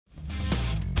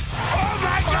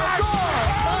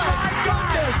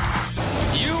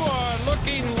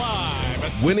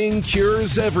Winning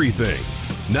cures everything.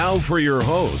 Now for your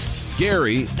hosts,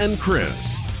 Gary and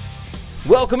Chris.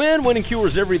 Welcome in. Winning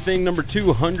cures everything, number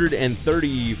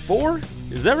 234.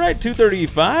 Is that right?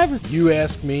 235? You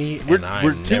ask me, and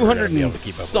We're 200 and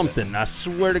something. I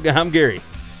swear to God, I'm Gary.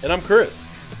 And I'm Chris.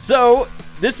 So,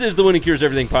 this is the Winning Cures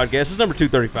Everything podcast. It's number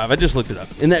 235. I just looked it up.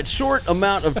 In that short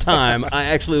amount of time, I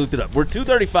actually looked it up. We're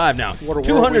 235 now. What a world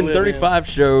 235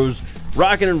 shows,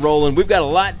 rocking and rolling. We've got a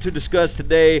lot to discuss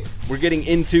today. We're getting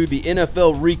into the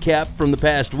NFL recap from the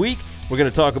past week. We're going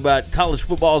to talk about college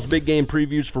football's big game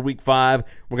previews for week 5.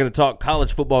 We're going to talk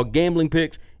college football gambling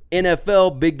picks,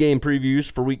 NFL big game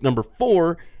previews for week number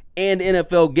 4, and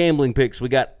NFL gambling picks. We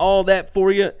got all that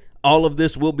for you. All of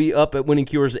this will be up at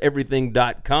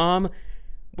winningcureseverything.com.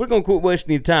 We're going to quit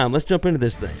wasting your time. Let's jump into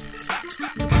this thing.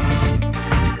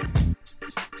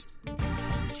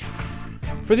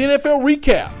 For the NFL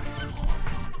recap.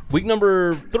 Week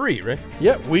number 3, right?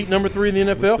 Yep, week number 3 in the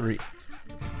NFL. Week 3.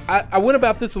 I went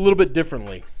about this a little bit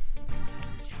differently.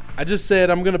 I just said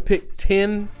I'm going to pick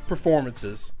 10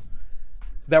 performances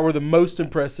that were the most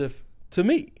impressive to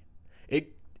me.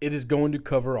 It is going to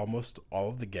cover almost all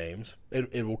of the games.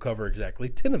 It will cover exactly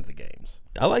 10 of the games.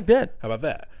 I like that. How about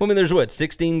that? Well, I mean, there's what,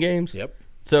 16 games? Yep.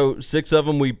 So 6 of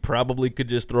them we probably could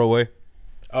just throw away.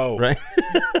 Oh. Right?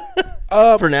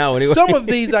 For now, anyway. Some of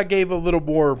these I gave a little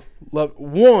more love.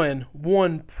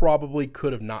 One probably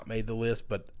could have not made the list,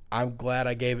 but I'm glad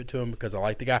I gave it to him because I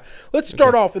like the guy. Let's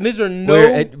start off, and these are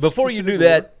before you do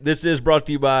that, this is brought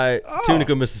to you by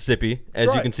Tunica, Mississippi,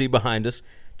 as you can see behind us.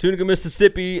 Tunica,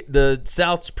 Mississippi, the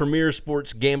South's premier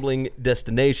sports gambling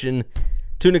destination.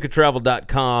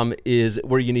 TunicaTravel.com is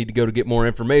where you need to go to get more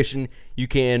information. You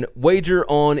can wager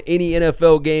on any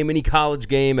NFL game, any college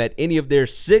game at any of their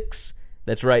 6,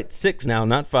 that's right, 6 now,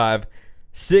 not 5,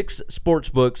 6 sports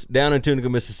books down in Tunica,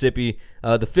 Mississippi.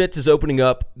 The Fitz is opening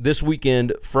up this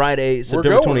weekend, Friday,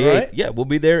 September 28th. Right? Yeah, we'll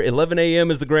be there. 11 a.m.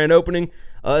 is the grand opening.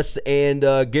 Us and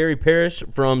Gary Parrish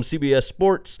from CBS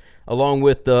Sports, along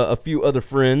with a few other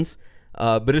friends.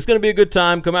 But it's going to be a good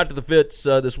time. Come out to the Fitz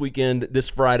this weekend, this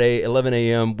Friday, 11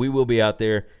 a.m. We will be out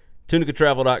there.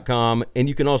 TunicaTravel.com. And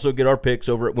you can also get our picks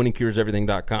over at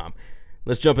winningcureseverything.com.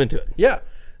 Let's jump into it. Yeah.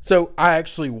 So I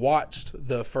actually watched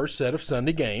the first set of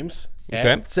Sunday games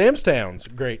at Sam's Town's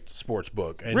great sports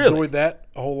book. I enjoyed that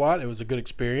a whole lot. It was a good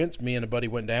experience. Me and a buddy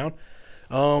went down.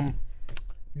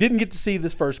 Didn't get to see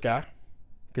this first guy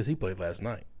because he played last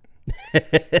night.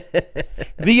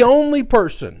 The only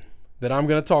person that I'm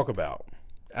going to talk about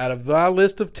out of my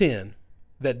list of 10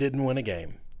 that didn't win a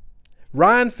game,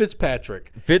 Ryan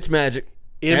Fitzpatrick. Fitzmagic.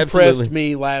 Impressed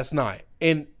me last night.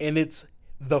 And it's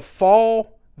the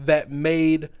fall that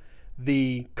made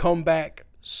the comeback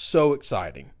so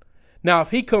exciting. Now,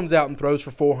 if he comes out and throws for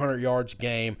 400 yards a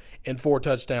game and 4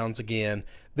 touchdowns again,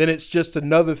 then it's just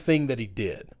another thing that he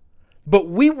did. But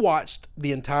we watched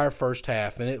the entire first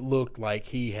half, and it looked like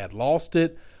he had lost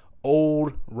it.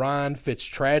 Old Ryan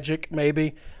Fitztragic,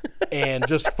 maybe, and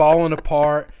just falling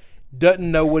apart,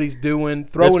 doesn't know what he's doing,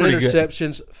 throwing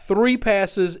interceptions, 3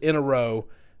 passes in a row,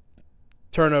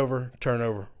 turnover,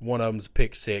 one of them's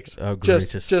pick 6. Oh,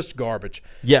 just garbage.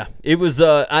 Yeah, it was,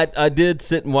 I did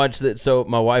sit and watch that, so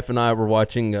my wife and I were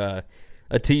watching a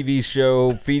TV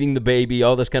show, feeding the baby,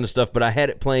 all this kind of stuff, but I had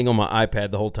it playing on my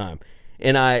iPad the whole time,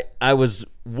 and I was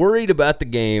worried about the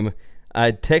game.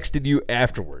 I texted you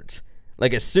afterwards.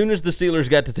 Like, as soon as the Steelers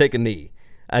got to take a knee,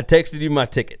 I texted you my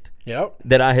ticket. Yep.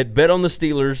 That I had bet on the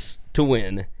Steelers to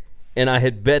win, and I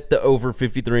had bet the over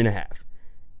 53.5.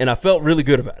 And I felt really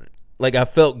good about it. Like, I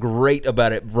felt great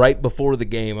about it right before the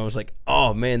game. I was like,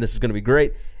 oh, man, this is going to be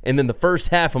great. And then the first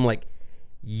half, I'm like,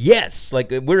 yes. Like,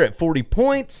 we're at 40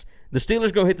 points. The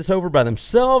Steelers going to hit this over by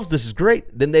themselves. This is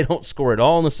great. Then they don't score at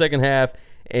all in the second half,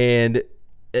 and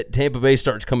Tampa Bay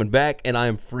starts coming back, and I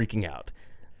am freaking out.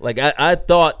 Like, I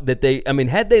thought that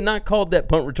had they not called that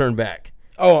punt return back.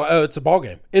 Oh, it's a ball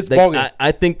game. It's a ball game.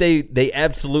 I think they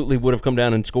absolutely would have come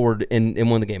down and scored and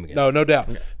won the game again. No doubt.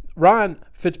 Okay. Ryan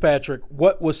Fitzpatrick,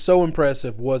 what was so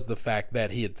impressive was the fact that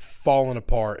he had fallen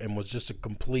apart and was just a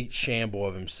complete shamble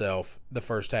of himself the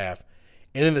first half.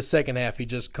 And in the second half, he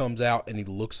just comes out and he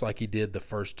looks like he did the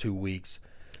first 2 weeks,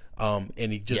 and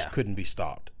he just couldn't be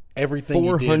stopped. Everything he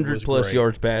did was 400-plus great.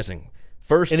 yards passing.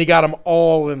 And he got them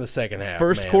all in the second half.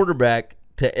 First quarterback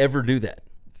to ever do that.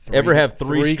 Ever have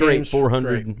three straight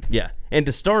 400. Straight. Yeah. And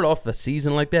to start off the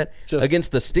season like that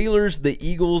against the Steelers, the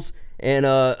Eagles, and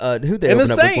who they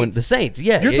opened up with? The Saints.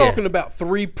 Yeah. You're talking about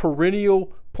 3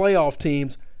 perennial playoff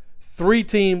teams, 3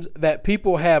 teams that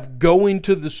people have going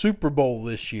to the Super Bowl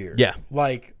this year. Yeah.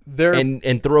 Like they're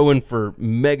and throwing for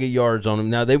mega yards on them.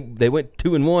 Now they went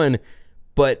 2-1,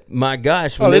 But my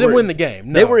gosh, they didn't win the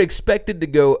game. No. They were expected to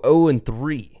go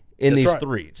 0-3 in these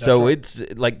three. So it's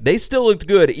like they still looked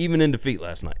good even in defeat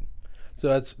last night.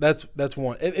 So that's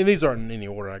one. And these aren't in any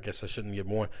order. I guess I shouldn't give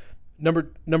one.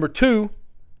 Number two,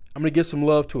 I'm going to give some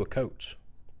love to a coach.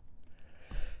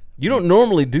 You don't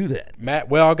normally do that. Matt,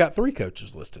 well, I've got 3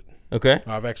 coaches listed. Okay.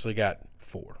 I've actually got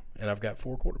 4, and I've got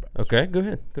 4 quarterbacks. Okay, go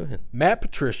ahead. Matt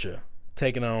Patricia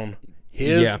taking on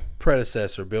his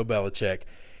predecessor, Bill Belichick,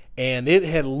 and it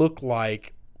had looked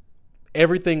like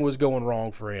everything was going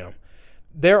wrong for him.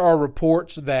 There are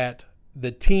reports that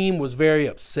the team was very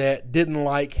upset, didn't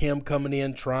like him coming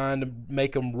in trying to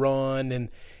make them run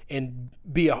and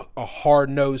be a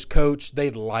hard-nosed coach. They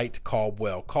liked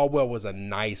Caldwell. Caldwell was a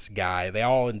nice guy. They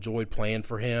all enjoyed playing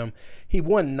for him. He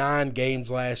won 9 games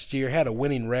last year, had a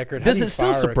winning record. Does it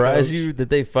still surprise you that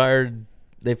they fired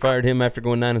him after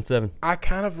going 9-7? I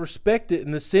kind of respect it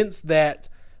in the sense that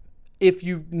if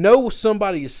you know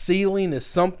somebody's ceiling is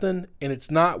something and it's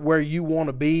not where you want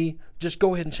to be, just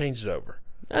go ahead and change it over.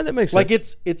 That makes sense. Like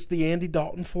it's the Andy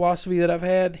Dalton philosophy that I've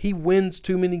had. He wins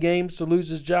too many games to lose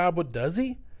his job. What does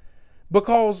he?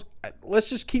 Because let's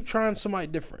just keep trying somebody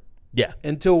different. Yeah.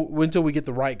 Until we get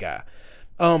the right guy.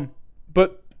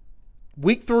 But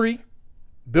week 3,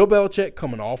 Bill Belichick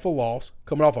coming off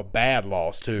a bad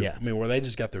loss too. Yeah. I mean, where they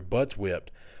just got their butts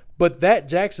whipped. But that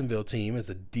Jacksonville team is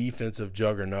a defensive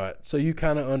juggernaut, so you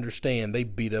kind of understand they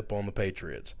beat up on the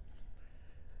Patriots.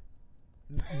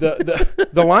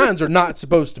 The Lions are not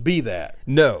supposed to be that.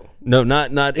 No,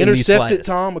 not Intercepted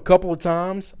Tom a couple of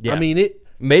times. Yeah. I mean, it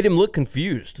made him look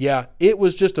confused. Yeah, it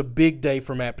was just a big day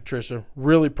for Matt Patricia.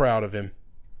 Really proud of him.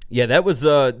 Yeah, that was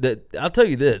I'll tell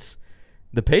you this.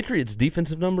 The Patriots'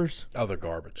 defensive numbers, they're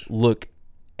garbage. Look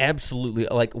absolutely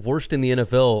like worst in the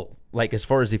NFL, like as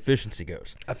far as efficiency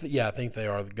goes. I think they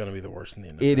are going to be the worst in the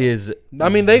NFL. It is. I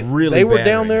mean, they were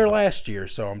down right there now. last year,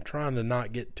 so I'm trying to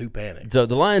not get too panicked. So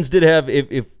the Lions did have.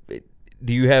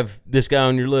 Do you have this guy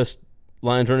on your list?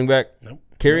 Lions running back. Nope.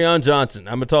 Kerryon Johnson.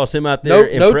 I'm gonna toss him out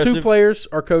there. No 2 players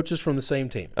are coaches from the same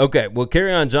team. Okay, well,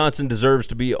 Kerryon Johnson deserves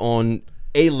to be on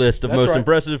a list of most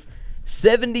impressive.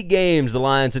 70 games the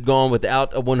Lions had gone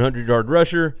without a 100-yard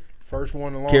rusher. First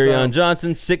one in a long time. Kerryon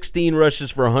Johnson, 16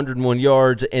 rushes for 101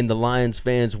 yards, and the Lions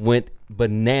fans went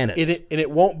bananas. And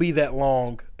it won't be that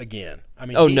long again. I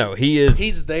mean, he is.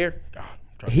 He's there.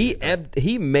 God,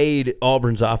 he made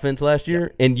Auburn's offense last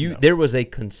year, and there was a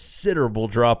considerable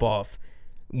drop off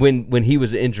when he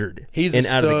was injured. He's a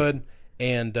stud,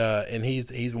 and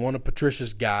he's one of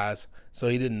Patricia's guys, so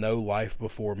he didn't know life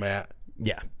before Matt.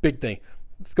 Yeah, big thing.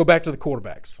 Let's go back to the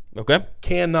quarterbacks. Okay,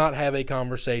 cannot have a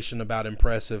conversation about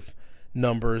impressive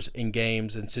numbers in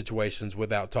games and situations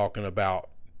without talking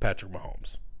about Patrick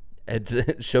Mahomes. It's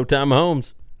Showtime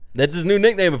Mahomes. That's his new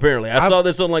nickname, apparently. I saw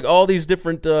this on like all these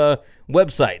different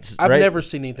websites. I've never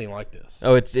seen anything like this.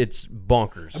 Oh, it's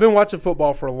bonkers. I've been watching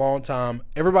football for a long time.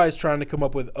 Everybody's trying to come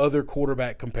up with other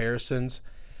quarterback comparisons.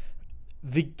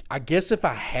 I guess if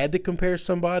I had to compare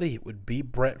somebody, it would be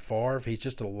Brett Favre. He's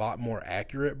just a lot more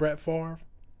accurate, Brett Favre.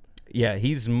 Yeah,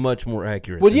 he's much more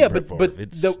accurate. Well, yeah, but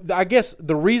I guess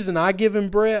the reason I give him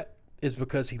Brett is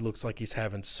because he looks like he's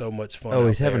having so much fun. Oh,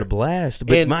 he's having a blast.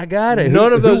 But my God,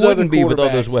 none of those other be with all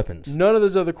those weapons? None of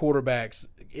those other quarterbacks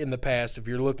in the past, if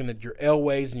you're looking at your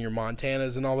Elways and your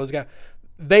Montanas and all those guys,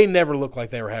 they never looked like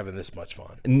they were having this much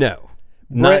fun. No,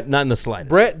 not in the slightest.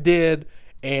 Brett did,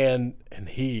 and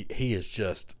he is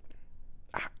just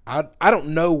I don't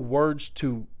know words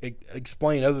to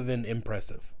explain other than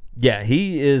impressive. Yeah,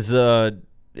 he is.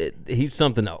 He's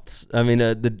something else. I mean,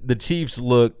 the Chiefs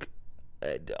look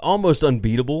almost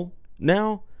unbeatable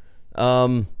now.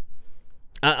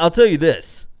 I'll tell you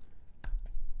this.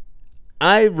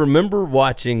 I remember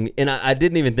watching, and I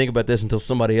didn't even think about this until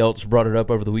somebody else brought it up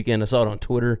over the weekend. I saw it on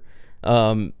Twitter.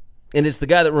 And it's the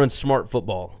guy that runs Smart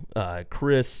Football,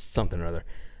 Chris something or other.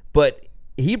 But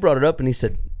he brought it up, and he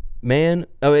said, man,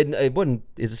 it wasn't,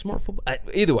 is it Smart Football?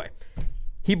 Either way.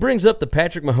 He brings up the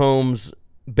Patrick Mahomes,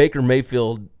 Baker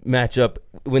Mayfield matchup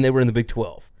when they were in the Big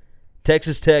 12.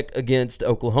 Texas Tech against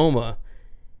Oklahoma.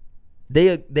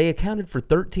 They accounted for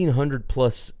 1,300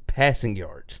 plus passing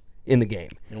yards in the game.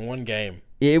 In one game.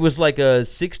 It was like a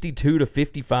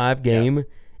 62-55 game,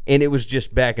 and it was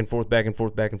just back and forth, back and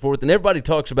forth, back and forth. And everybody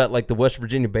talks about like the West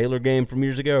Virginia Baylor game from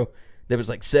years ago. That was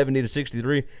like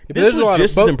 70-63. This was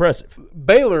just as impressive.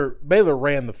 Baylor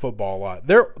ran the football a lot.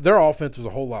 Their offense was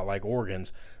a whole lot like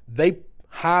Oregon's. They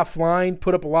high flying,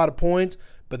 put up a lot of points,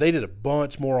 but they did a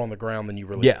bunch more on the ground than you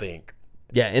really think.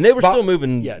 Yeah, and they were still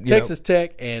moving. Yeah, Texas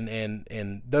Tech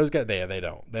and those guys. They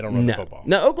don't run the football.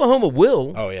 Now Oklahoma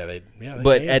will. Oh yeah, they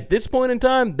but can. at this point in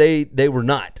time, they were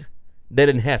not. They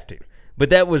didn't have to. But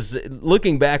that was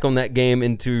looking back on that game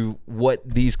into what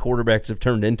these quarterbacks have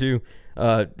turned into.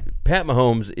 Pat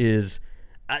Mahomes is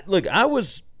I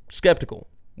was skeptical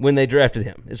when they drafted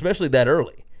him, especially that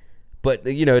early. But,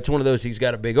 it's one of those, he's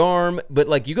got a big arm.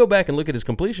 But, you go back and look at his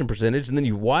completion percentage, and then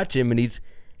you watch him, and he's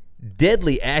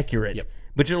deadly accurate. Yep.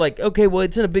 But you're like, okay, well,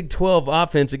 it's in a Big 12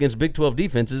 offense against Big 12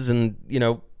 defenses, and,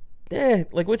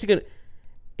 what's he going to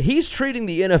 – he's treating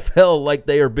the NFL like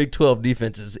they are Big 12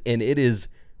 defenses, and it is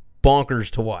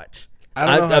bonkers to watch.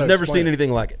 I've never seen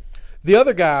anything like it. The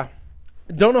other guy,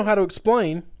 don't know how to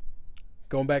explain,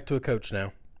 going back to a coach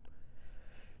now.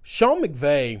 Sean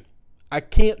McVay, I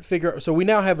can't figure out. So we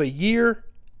now have a year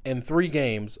and 3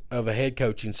 games of a head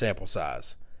coaching sample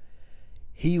size.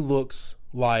 He looks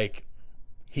like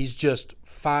he's just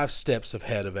 5 steps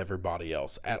ahead of everybody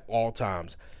else at all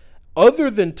times.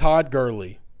 Other than Todd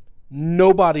Gurley,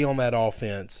 nobody on that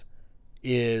offense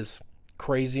is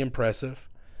crazy impressive.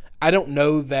 I don't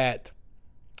know that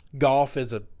Goff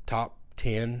is a top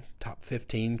 10, top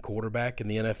 15 quarterback in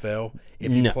the NFL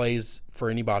if he plays for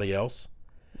anybody else.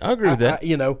 I agree with that.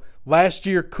 Last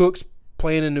year Cooks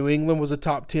playing in New England was a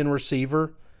top 10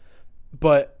 receiver,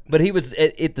 but he was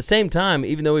at the same time,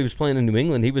 even though he was playing in New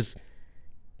England, he was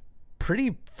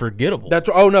pretty forgettable.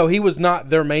 He was not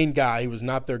their main guy. He was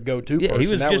not their go-to person.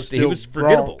 He was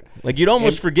forgettable. You'd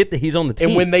almost forget that he's on the team.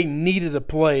 And when they needed a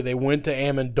play, they went to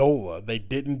Amendola. They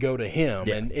didn't go to him.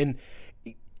 Yeah. And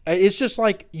it's just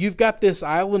like you've got this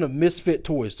island of misfit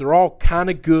toys. They're all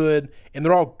kind of good, and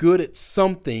they're all good at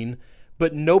something,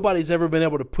 but nobody's ever been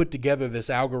able to put together this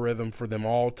algorithm for them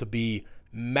all to be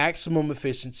maximum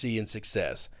efficiency and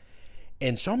success.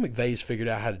 And Sean McVay's figured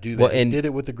out how to do that. He did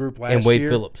it with the group last year. And Wade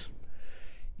Phillips.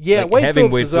 Yeah, Wade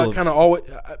Phillips is kind of always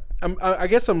I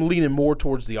guess I'm leaning more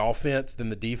towards the offense than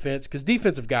the defense because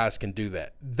defensive guys can do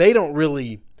that. They don't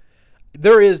really –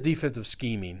 there is defensive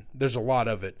scheming. There's a lot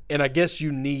of it. And I guess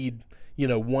you need,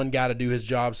 one guy to do his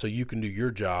job so you can do your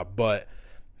job. But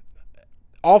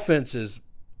offenses,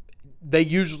 they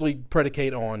usually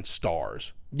predicate on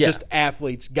stars, just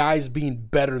athletes, guys being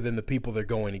better than the people they're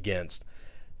going against.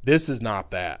 This is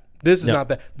not that. This is not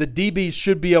that. The DBs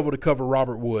should be able to cover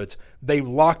Robert Woods. They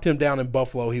locked him down in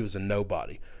Buffalo. He was a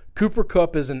nobody. Cooper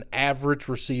Kupp is an average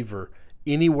receiver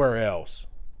anywhere else.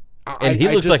 And he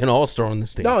looks like an all-star on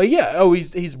this team. No, yeah. Oh,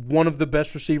 he's one of the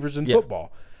best receivers in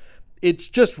football. It's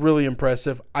just really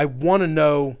impressive. I want to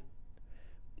know,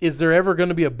 is there ever going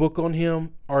to be a book on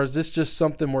him, or is this just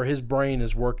something where his brain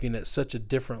is working at such a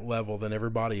different level than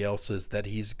everybody else's that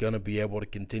he's going to be able to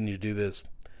continue to do this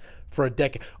for a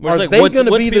decade? Are they going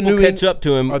to be the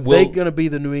they going to be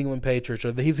the New England Patriots?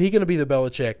 Or is he going to be the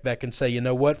Belichick that can say, you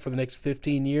know what, for the next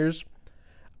 15 years,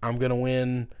 I'm going to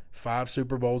win 5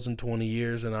 Super Bowls in 20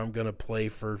 years, and I'm going to play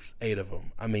for 8 of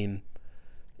them? I mean,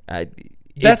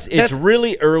 it's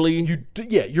really early.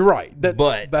 You're right.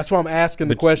 But that's why I'm asking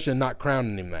the question, not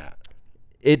crowning him that.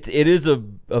 It is a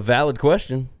valid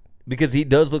question. Because he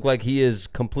does look like he is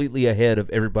completely ahead of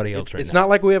everybody else right now. It's not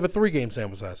like we have a 3-game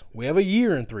sample size. We have a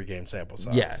year and 3-game sample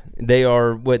size. Yeah, they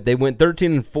are. They went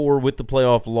 13-4 with the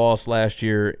playoff loss last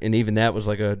year, and even that was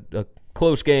like a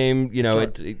close game.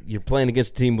 You're playing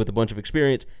against a team with a bunch of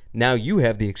experience. Now you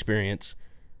have the experience.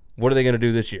 What are they going to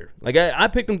do this year? I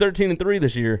picked them 13-3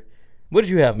 this year. What did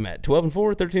you have them at?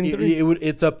 12-4, 13-3?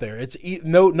 It's up there. It's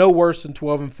no worse than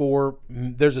 12-4.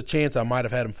 There's a chance I might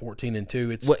have had them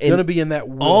 14-2. It's going to be in that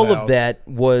wheelhouse. All of that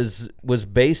was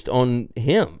based on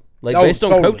him, based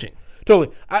on coaching.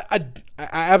 Totally. I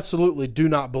absolutely do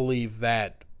not believe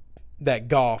that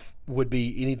Goff would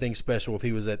be anything special if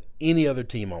he was at any other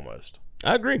team almost.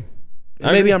 I agree.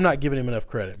 Maybe I'm not giving him enough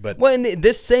credit, but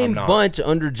this same bunch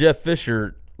under Jeff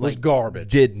Fisher was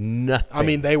garbage. Did nothing. I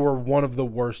mean, they were one of the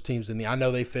worst teams in the. I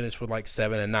know they finished with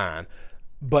 7-9,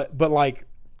 but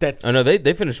that's. I know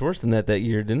they finished worse than that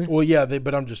year, didn't they? Well, yeah,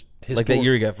 but I'm just that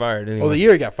year he got fired. Anyway. Oh, the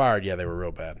year he got fired, yeah, they were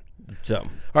real bad. So, all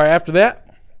right, after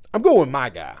that, I'm going with my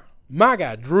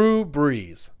guy, Drew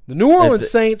Brees. The New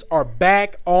Orleans Saints are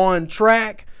back on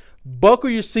track. Buckle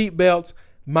your seatbelts.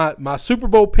 My Super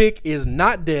Bowl pick is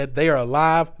not dead. They are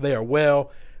alive. They are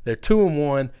well. They're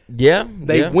 2-1. Yeah,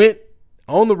 they went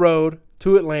on the road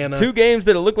to Atlanta. 2 games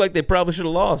that it looked like they probably should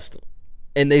have lost,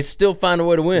 and they still found a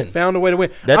way to win. Found a way to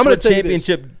win. That's what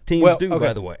championship teams do,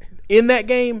 by the way. In that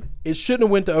game, it shouldn't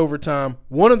have went to overtime.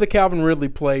 One of the Calvin Ridley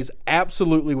plays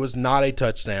absolutely was not a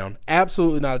touchdown.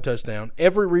 Absolutely not a touchdown.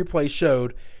 Every replay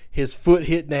showed his foot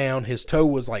hit down. His toe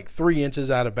was 3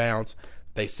 inches out of bounds.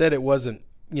 They said it wasn't,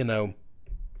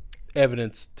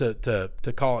 evidence to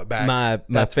call it back.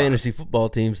 My fantasy football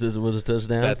team says it was a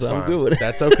touchdown. That's fine. I'm good with it.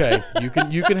 That's okay.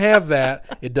 You can have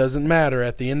that. It doesn't matter.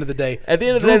 At the end of the day, the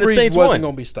Drew Brees Saints wasn't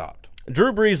going to be stopped.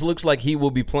 Drew Brees looks like he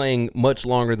will be playing much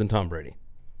longer than Tom Brady.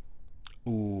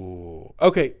 Ooh.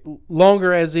 Okay,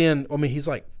 longer as in, I mean, he's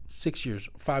like 5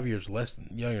 years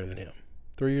younger than him.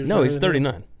 3 years No, younger he's than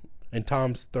 39. him? And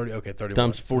Tom's 30. Okay, 31.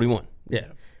 Tom's 41. Yeah.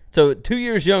 So 2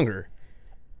 years younger.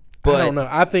 But I don't know.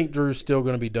 I think Drew's still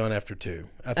going to be done after 2.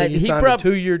 I think he he signed a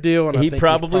 2-year deal, and I think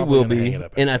probably he's will gonna be. hang it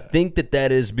up And I after that. think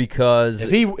that is because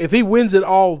if he wins it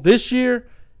all this year,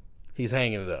 he's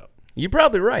hanging it up. you're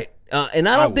probably right. And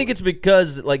I don't think it's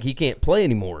because like he can't play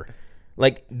anymore.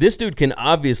 Like this dude can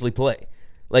obviously play.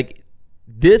 Like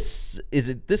is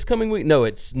it this coming week? No,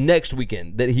 it's next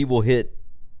weekend that he will hit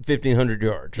 1,500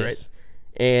 yards, Yes. right?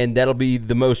 And that'll be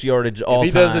the most yardage all time.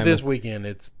 If he does it this weekend,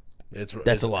 that's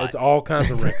a lot. It's all kinds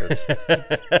of records.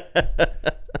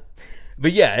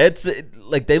 But yeah, it's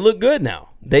like they look good now.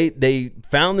 They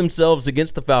found themselves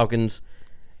against the Falcons,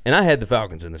 and I had the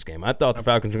Falcons in this game. I thought the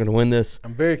Falcons were going to win this.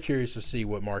 I'm very curious to see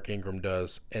what Mark Ingram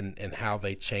does and how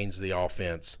they change the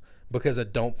offense, because I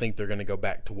don't think they're going to go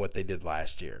back to what they did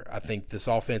last year. I think this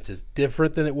offense is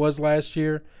different than it was last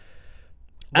year.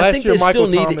 Last year,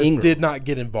 Michael Thomas did not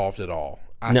get involved at all.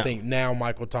 I think now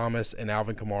Michael Thomas and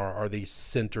Alvin Kamara are the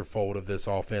centerfold of this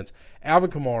offense. Alvin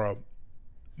Kamara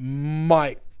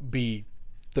might be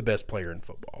the best player in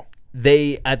football.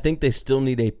 I think they still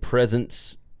need a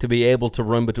presence to be able to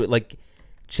run between. Like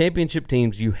championship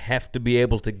teams, you have to be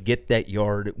able to get that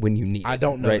yard when you need it. I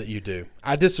don't know that you do.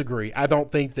 I disagree. I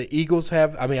don't think the Eagles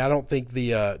have. I mean, I don't think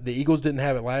the Eagles didn't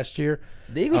have it last year.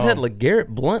 The Eagles had LeGarrette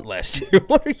Blount last year.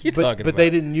 What are you talking about? But they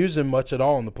didn't use him much at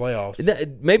all in the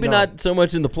playoffs. Maybe not so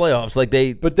much in the playoffs. Like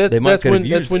But that's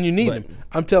when you need him.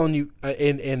 I'm telling you,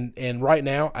 and right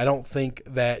now, I don't think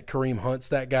that Kareem Hunt's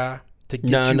that guy to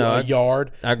get a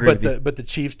yard. I agree with you. But the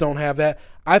Chiefs don't have that.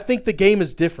 I think the game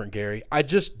is different, Gary. I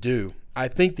just do. I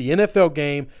think the NFL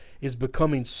game is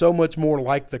becoming so much more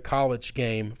like the college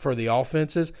game for the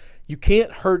offenses. You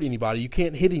can't hurt anybody. You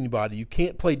can't hit anybody. You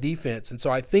can't play defense. And so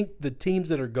I think the teams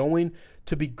that are going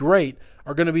to be great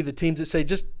are going to be the teams that say,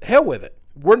 just hell with it.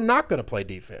 We're not going to play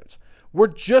defense. We're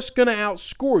just going to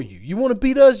outscore you. You want to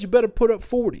beat us, you better put up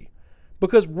 40,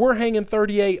 because we're hanging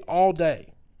 38 all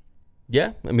day.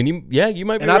 Yeah, I mean, you might be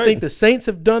right. And I think the Saints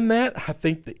have done that. I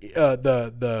think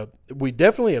we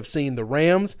definitely have seen the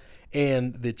Rams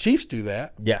and the Chiefs do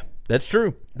that. Yeah, that's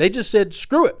true. They just said,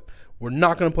 screw it. We're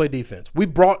not going to play defense.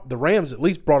 The Rams at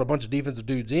least brought a bunch of defensive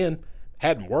dudes in.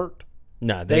 Hadn't worked.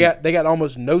 No, they got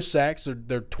almost no sacks.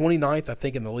 They're 29th, I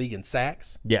think, in the league in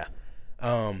sacks. Yeah,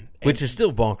 which is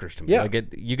still bonkers to me. Yeah.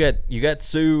 Like you got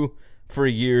Sue for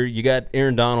a year. You got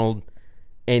Aaron Donald,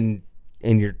 and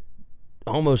you're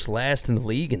almost last in the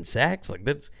league in sacks. Like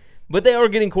that's, but they are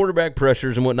getting quarterback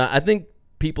pressures and whatnot. I think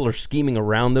people are scheming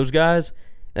around those guys.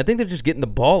 I think they're just getting the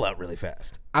ball out really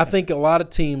fast. I think a lot of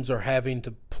teams are having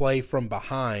to play from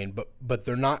behind, but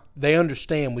they're not. They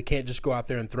understand we can't just go out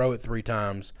there and throw it 3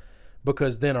 times,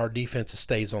 because then our defense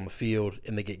stays on the field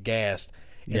and they get gassed.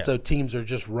 And so teams are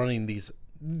just running these.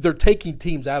 They're taking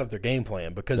teams out of their game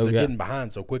plan because they're getting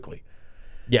behind so quickly.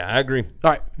 Yeah, I agree.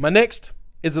 All right, my next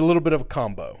is a little bit of a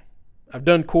combo. I've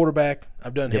done quarterback.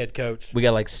 I've done head coach. We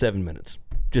got like 7 minutes.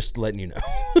 Just letting you know.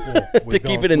 To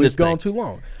keep it in this thing. We've gone too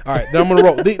long. All right, then I'm going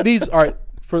to roll. These, all right,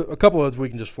 for a couple of those we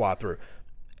can just fly through.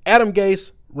 Adam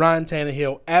Gase, Ryan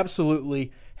Tannehill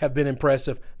absolutely have been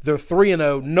impressive. They're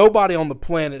 3-0. Nobody on the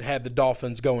planet had the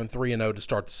Dolphins going 3-0 to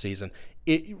start the season.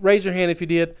 Raise your hand if you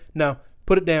did. No,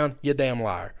 put it down, you damn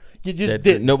liar. You just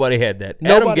didn't. Nobody had that.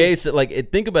 Adam Gase,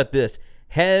 think about this.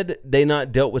 Had they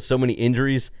not dealt with so many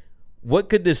injuries, what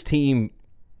could this team –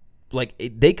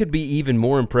 they could be even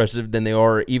more impressive than they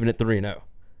are even at 3-0.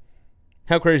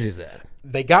 How crazy is that?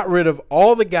 They got rid of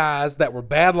all the guys that were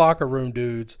bad locker room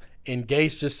dudes, and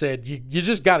Gase just said, you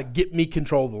just got to get me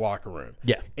control of the locker room.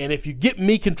 Yeah. And if you get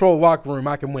me control of the locker room,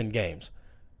 I can win games.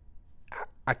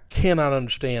 I cannot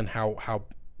understand how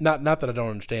not that I don't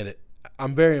understand it.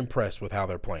 I'm very impressed with how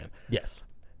they're playing. Yes.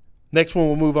 Next one,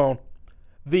 we'll move on.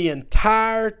 The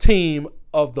entire team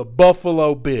of the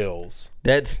Buffalo Bills.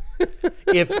 That's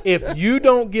if you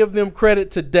don't give them credit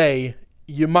today,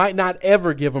 you might not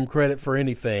ever give them credit for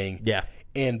anything. Yeah.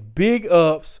 And big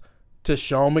ups to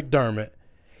Sean McDermott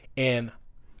and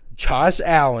Josh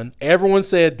Allen. Everyone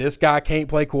said this guy can't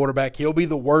play quarterback. He'll be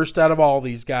the worst out of all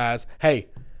these guys. Hey,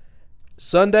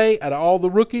 Sunday, out of all the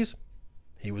rookies,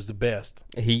 he was the best.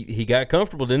 He got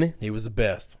comfortable, didn't he? He was the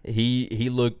best. He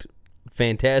looked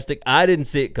fantastic. I didn't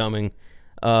see it coming.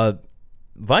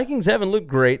 Vikings haven't looked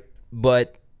great,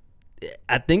 but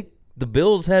I think the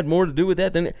Bills had more to do with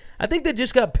that than I think they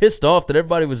just got pissed off that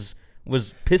everybody was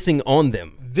was pissing on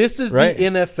them. This is right? the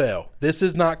NFL. This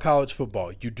is not college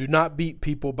football. You do not beat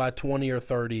people by 20 or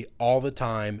 30 all the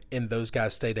time, and those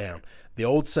guys stay down. The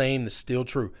old saying is still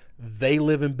true. They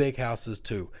live in big houses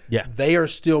too. Yeah. They are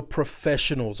still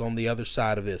professionals on the other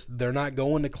side of this. They're not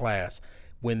going to class.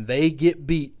 When they get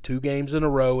beat 2 games in a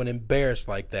row and embarrassed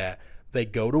like that, they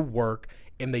go to work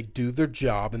and they do their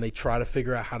job and they try to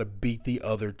figure out how to beat the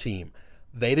other team.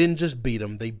 They didn't just beat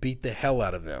them. They beat the hell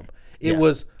out of them. It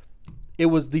was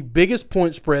the biggest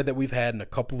point spread that we've had in a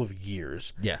couple of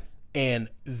years. Yeah. And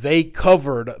they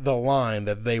covered the line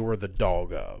that they were the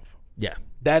dog of. Yeah.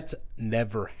 That's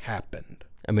never happened.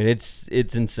 I mean, it's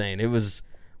insane. It was,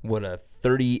 what, a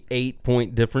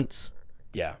 38-point difference?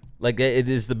 Yeah. Like, it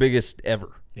is the biggest ever.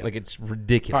 Yeah. Like, it's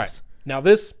ridiculous. All right. Now,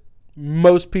 this,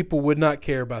 most people would not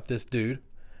care about this dude,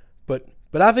 but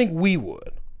I think we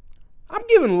would. I'm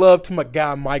giving love to my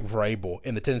guy Mike Vrabel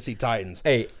in the Tennessee Titans.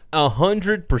 Hey,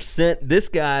 100%. This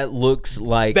guy looks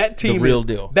like the real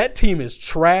deal. That team is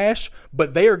trash,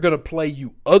 but they are going to play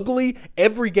you ugly.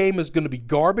 Every game is going to be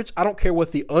garbage. I don't care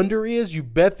what the under is. You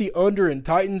bet the under in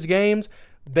Titans games.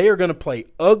 They are going to play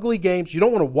ugly games. You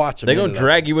don't want to watch them. They're going to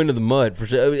drag you into the mud for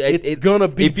sure. It's going to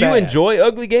be If bad. you enjoy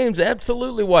ugly games,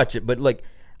 absolutely watch it. But, like,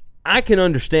 I can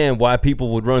understand why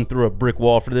people would run through a brick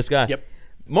wall for this guy. Yep.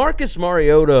 Marcus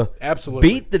Mariota Absolutely.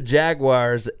 beat the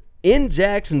Jaguars in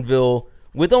Jacksonville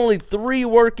with only 3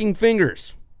 working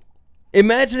fingers.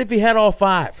 Imagine if he had all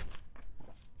 5.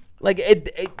 Like,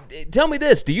 tell me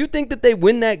this. Do you think that they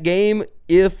win that game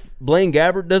if Blaine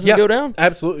Gabbert doesn't go down?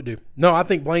 Absolutely do. No, I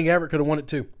think Blaine Gabbert could have won it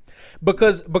too.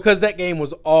 Because that game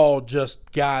was all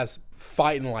just guys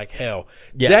fighting like hell.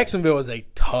 Yeah. Jacksonville is a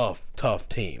tough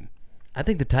team. I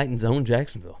think the Titans own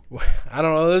Jacksonville. I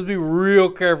don't know. Let's be real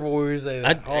careful when we say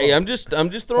that. I'm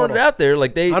just throwing it out there.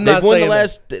 Like they've I'm won not saying the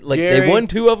last. that. Like Gary, they won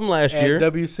 2 of them last at year.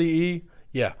 WCE,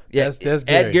 yeah, that's at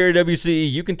Gary. Gary WCE.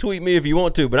 You can tweet me if you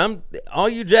want to, but I'm all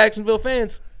you Jacksonville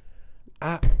fans.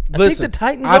 I think the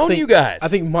Titans own you guys. I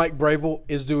think Mike Vrabel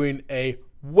is doing a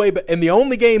way better. And the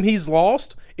only game he's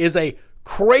lost is a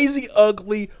crazy,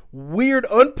 ugly, weird,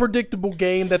 unpredictable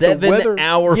game that the weather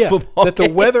 7-hour football that the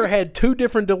game. weather had 2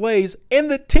 different delays,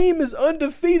 and the team is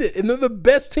undefeated, and they're the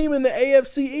best team in the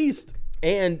AFC East.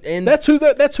 And That's who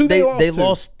they lost. They to.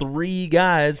 lost 3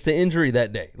 guys to injury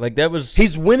that day. Like that was.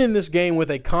 He's winning this game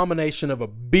with a combination of a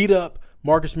beat up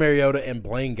Marcus Mariota and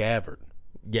Blaine Gabbert.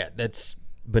 Yeah, that's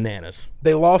bananas.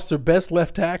 They lost their best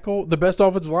left tackle, the best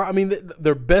offensive line. I mean,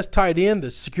 their best tight end,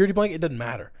 the security blanket. It doesn't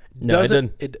matter. No, it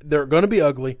doesn't. They're going to be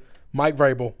ugly. Mike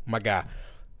Vrabel, my guy.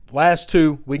 Last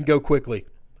 2, we can go quickly.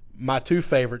 My 2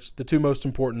 favorites, the 2 most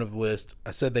important of the list.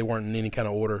 I said they weren't in any kind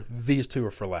of order. These 2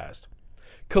 are for last.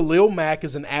 Khalil Mack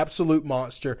is an absolute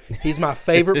monster. He's my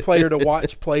favorite player to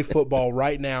watch play football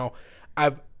right now.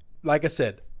 Like I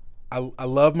said, I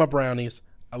love my Brownies.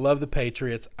 I love the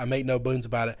Patriots. I make no bones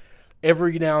about it.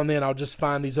 Every now and then I'll just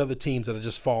find these other teams that I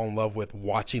just fall in love with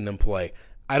watching them play.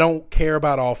 I don't care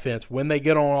about offense. When they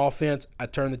get on offense, I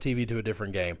turn the TV to a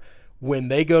different game. When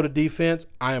they go to defense,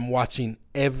 I am watching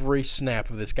every snap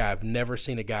of this guy. I've never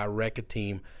seen a guy wreck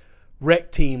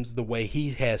teams the way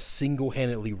he has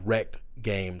single-handedly wrecked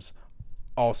games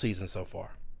all season so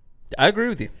far. I agree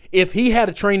with you. If he had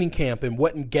a training camp and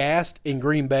wasn't gassed in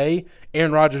Green Bay,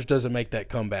 Aaron Rodgers doesn't make that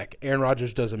comeback. Aaron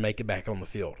Rodgers doesn't make it back on the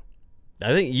field.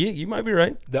 I think you might be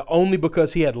right. Only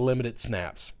because he had limited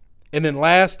snaps. And then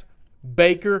last,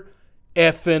 Baker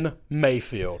effing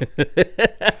Mayfield.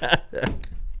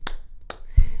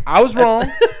 I was wrong.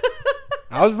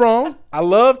 I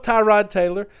love Tyrod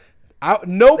Taylor.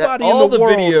 Nobody in the world. All the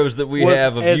videos that we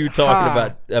have of you talking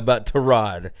high. about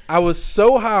Tyrod. I was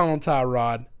so high on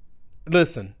Tyrod.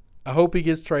 Listen, I hope he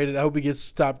gets traded. I hope he gets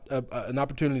stopped an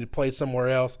opportunity to play somewhere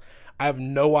else. I have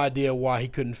no idea why he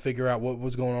couldn't figure out what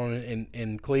was going on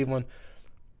in Cleveland.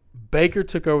 Baker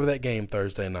took over that game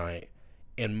Thursday night,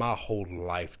 and my whole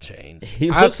life changed. He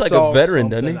looks like a veteran,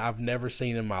 doesn't he? I've never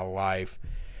seen in my life,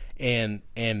 and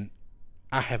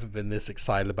I haven't been this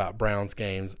excited about Browns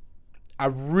games. I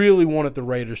really wanted the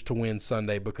Raiders to win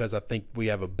Sunday because I think we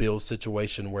have a Bills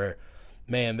situation where,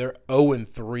 man, they're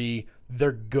 0-3.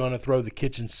 They're going to throw the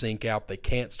kitchen sink out. They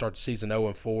can't start the season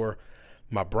 0-4.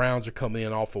 My Browns are coming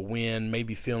in off a win,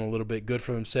 maybe feeling a little bit good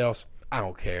for themselves. I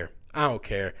don't care.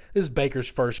 This is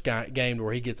Baker's first game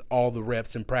where he gets all the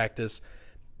reps in practice.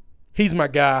 He's my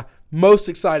guy. Most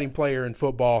exciting player in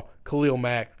football, Khalil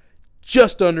Mack.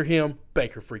 Just under him,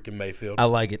 Baker freaking Mayfield. I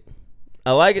like it.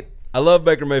 I love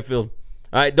Baker Mayfield.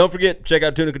 All right, don't forget, check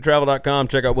out tunicatravel.com.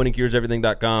 Check out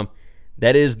winningcureseverything.com.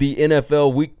 That is the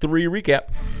NFL Week 3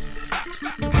 recap.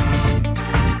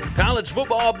 College College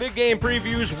football big game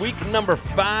previews, week number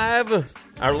 5.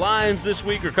 Our Lions this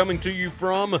week are coming to you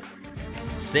from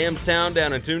Samstown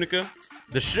down in Tunica.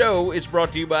 The show is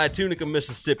brought to you by Tunica,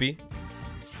 Mississippi,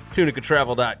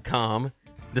 tunicatravel.com,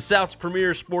 the South's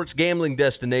premier sports gambling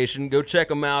destination. Go check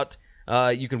them out.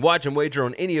 You can watch and wager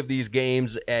on any of these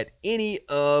games at any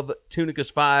of Tunica's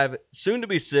 5, soon to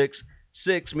be 6.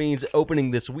 6 means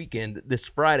opening this weekend, this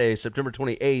Friday, September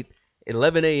 28th,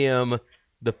 11 a.m.,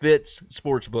 the Fitz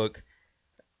Sportsbook.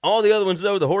 All the other ones,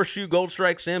 though, the Horseshoe, Gold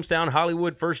Strike, Samstown,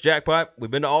 Hollywood, First Jackpot, we've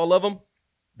been to all of them.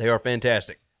 They are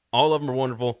fantastic. All of them are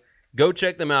wonderful. Go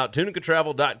check them out.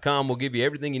 tunicatravel.com will give you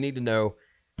everything you need to know.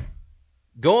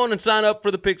 Go on and sign up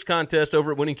for the picks contest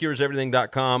over at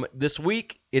winningcureseverything.com. This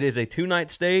week, it is a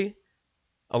 2-night stay,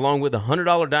 along with a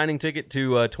 $100 dining ticket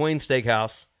to Twain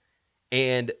Steakhouse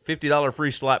and $50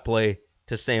 free slot play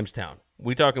to Samstown.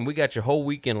 We got your whole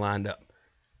weekend lined up.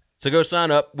 So go sign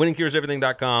up,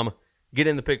 winningcureseverything.com, get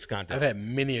in the picks contest. I've had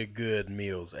many a good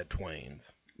meals at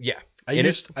Twain's. Yeah. I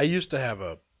used to have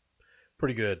a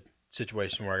pretty good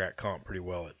situation where I got comped pretty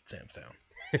well at Samstown.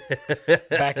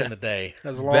 Back in the day. That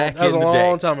was a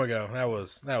long time ago. That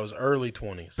was early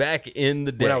 20s. Back in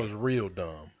the day. When I was real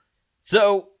dumb.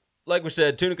 So, like we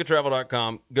said,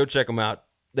 tunicatravel.com. Go check them out.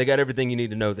 They got everything you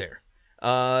need to know there.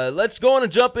 Let's go on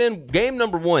and jump in. Game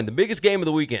number 1, the biggest game of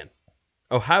the weekend.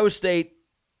 Ohio State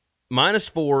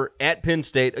 -4 at Penn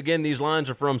State. Again, these lines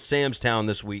are from Samstown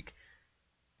this week.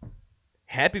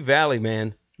 Happy Valley,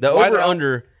 man. The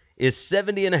over-under is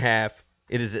 70.5.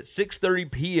 It is at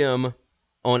 6:30 p.m.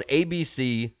 on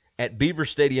ABC at Beaver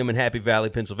Stadium in Happy Valley,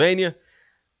 Pennsylvania.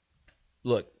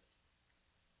 Look,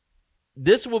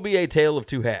 this will be a tale of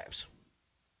two halves.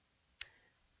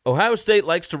 Ohio State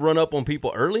likes to run up on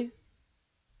people early.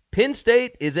 Penn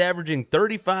State is averaging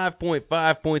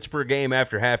 35.5 points per game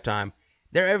after halftime.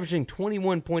 They're averaging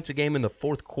 21 points a game in the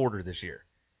fourth quarter this year.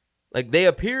 Like, they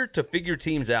appear to figure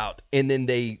teams out, and then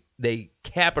they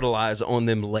capitalize on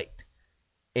them late.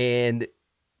 And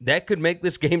that could make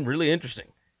this game really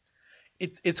interesting.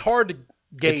 It's hard to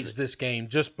gauge this game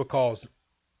just because,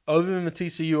 other than the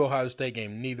TCU-Ohio State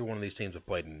game, neither one of these teams have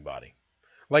played anybody.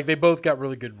 Like, they both got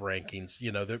really good rankings.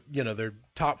 They're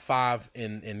top 5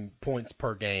 in points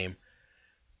per game.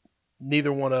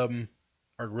 Neither one of them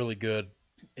are really good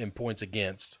in points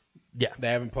against. Yeah.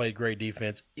 They haven't played great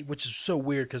defense, which is so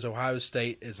weird because Ohio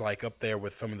State is like up there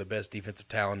with some of the best defensive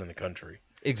talent in the country.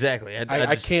 Exactly.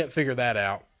 I can't figure that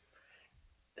out.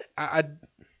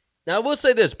 Now, I will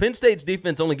say this. Penn State's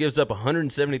defense only gives up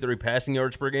 173 passing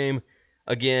yards per game.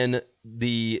 Again,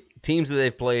 the teams that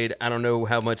they've played, I don't know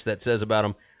how much that says about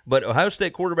them. But Ohio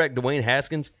State quarterback Dwayne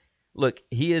Haskins, look,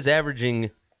 he is averaging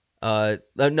he's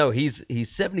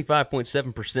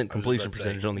 75.7% completion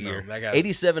percentage on the year.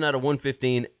 87 out of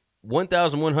 115,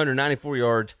 1,194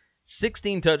 yards,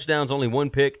 16 touchdowns, only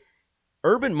 1 pick.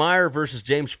 Urban Meyer versus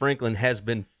James Franklin has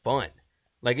been fun.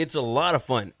 Like, it's a lot of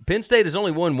fun. Penn State has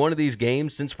only won one of these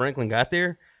games since Franklin got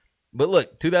there. But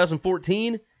look,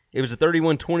 2014, it was a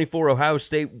 31-24 Ohio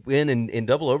State win in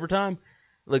double overtime.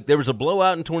 Look, there was a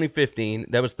blowout in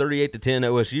 2015. That was 38-10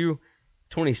 OSU.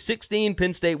 2016,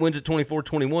 Penn State wins at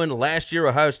 24-21. Last year,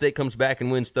 Ohio State comes back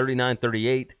and wins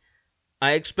 39-38.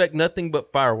 I expect nothing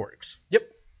but fireworks. Yep.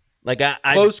 Like,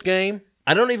 close game.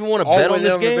 I don't even want to bet on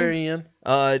this game. The very end.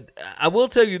 I will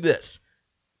tell you this.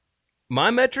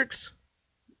 My metrics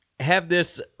have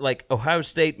this like Ohio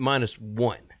State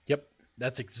 -1. Yep.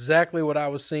 That's exactly what I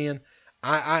was seeing.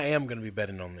 I am going to be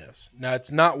betting on this. Now,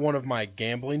 it's not one of my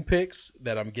gambling picks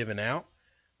that I'm giving out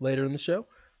later in the show,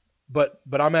 but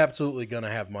I'm absolutely going to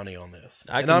have money on this.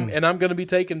 I'm going to be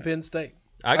taking Penn State.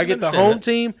 I get the home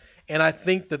team, and I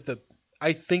think that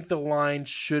the line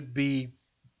should be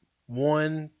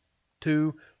 1,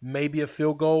 2, maybe a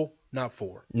field goal, not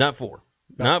 4. Not 4.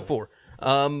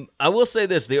 I will say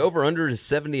this: the over/under is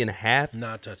 70.5.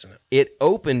 Not touching it. It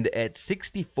opened at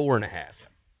 64.5.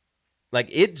 Like,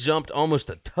 it jumped almost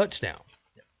a touchdown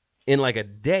in like a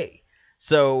day.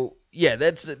 So, yeah,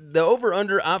 that's the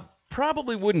over-under. I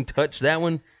probably wouldn't touch that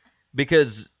one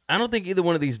because I don't think either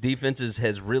one of these defenses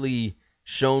has really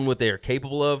shown what they are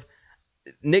capable of.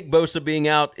 Nick Bosa being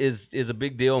out is a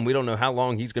big deal, and we don't know how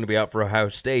long he's going to be out for Ohio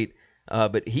State.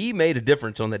 But he made a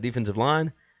difference on that defensive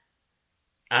line.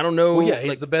 I don't know. Well, yeah,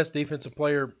 he's the best defensive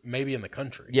player maybe in the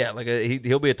country. Yeah, like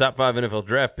he'll be a top 5 NFL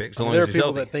draft pick. So long there as are he's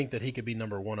people healthy. that think that he could be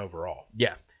number 1 overall.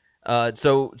 Yeah.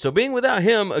 So being without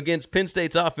him against Penn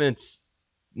State's offense,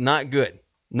 not good.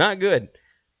 Not good.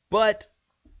 But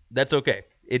that's okay.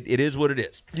 It is what it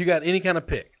is. You got any kind of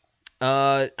pick?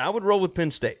 I would roll with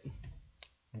Penn State.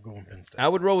 I'm going Penn State. I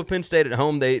would roll with Penn State at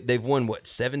home. They've won,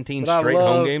 17 But straight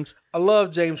home games? I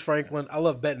love James Franklin. I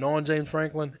love betting on James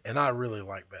Franklin, and I really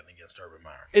like betting against Urban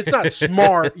Meyer. It's not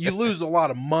smart. You lose a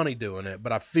lot of money doing it,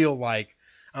 but I feel like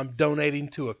I'm donating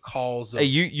to a cause of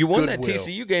you won that goodwill.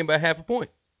 TCU game by half a point.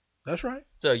 That's right.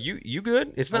 So you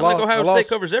good? It's not like Ohio State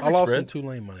covers every spread. I lost spread. some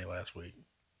Tulane money last week.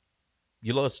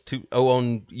 You lost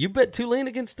you bet Tulane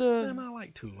against Man, I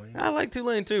like Tulane. I like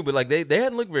Tulane too, but like they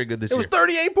hadn't looked very good this year. It was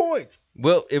 38 points.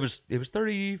 Well, it was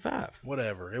 35.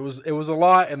 Whatever. It was a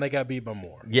lot, and they got beat by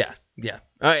more. Yeah. All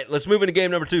right, let's move into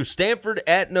game number 2. Stanford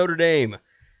at Notre Dame.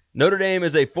 Notre Dame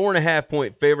is a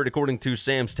 4.5-point favorite according to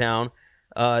Sam's Town.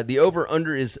 The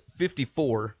over/under is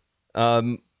 54.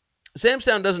 Sam's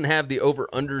Town doesn't have the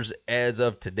over/unders as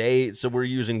of today, so we're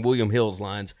using William Hill's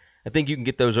lines. I think you can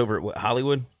get those over at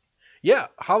Hollywood. Yeah,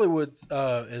 Hollywood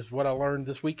is what I learned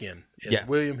this weekend. Yeah.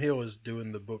 William Hill is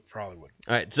doing the book for Hollywood.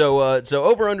 All right, so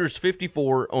over/under is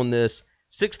 54 on this.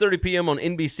 6:30 p.m. on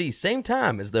NBC, same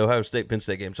time as the Ohio State Penn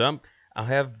State game. So I'll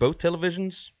have both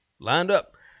televisions lined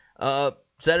up.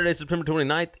 Saturday, September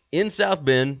 29th in South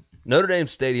Bend, Notre Dame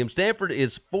Stadium. Stanford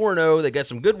is 4-0. They got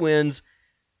some good wins.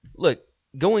 Look,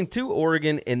 going to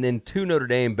Oregon and then to Notre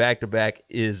Dame back-to-back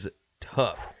is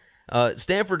tough.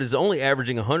 Stanford is only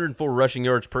averaging 104 rushing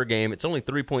yards per game. It's only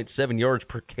 3.7 yards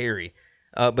per carry.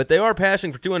 But they are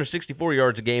passing for 264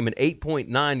 yards a game and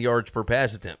 8.9 yards per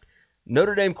pass attempt.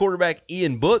 Notre Dame quarterback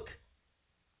Ian Book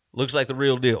looks like the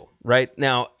real deal, right?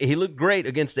 Now, he looked great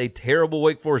against a terrible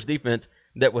Wake Forest defense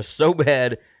that was so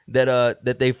bad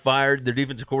that they fired their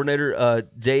defensive coordinator,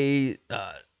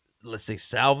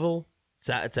 Saville?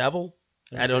 I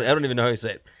don't even know how you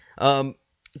say it.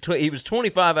 He was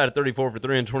 25 out of 34 for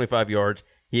 325 yards.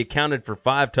 He accounted for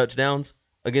 5 touchdowns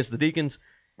against the Deacons.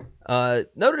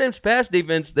 Notre Dame's pass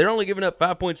defense, they're only giving up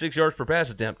 5.6 yards per pass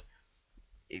attempt.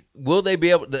 Will they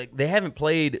be able to? They haven't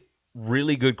played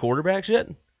really good quarterbacks yet.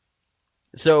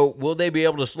 So will they be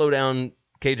able to slow down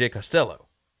KJ Costello?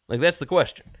 Like, that's the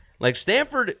question. Like,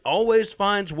 Stanford always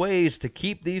finds ways to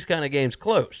keep these kind of games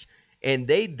close. And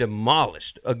they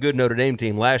demolished a good Notre Dame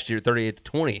team last year,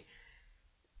 38-20.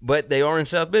 But they are in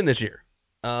South Bend this year.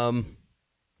 I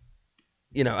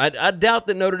doubt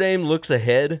that Notre Dame looks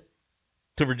ahead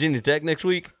to Virginia Tech next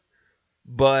week.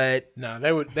 But no,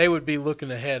 they would be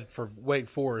looking ahead for Wake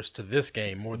Forest to this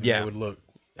game more than they would look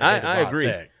ahead I agree.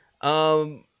 Tech.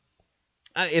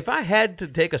 If I had to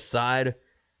take a side,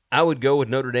 I would go with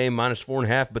Notre Dame minus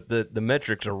 4.5, but the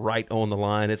metrics are right on the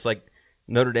line. It's like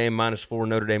Notre Dame minus 4,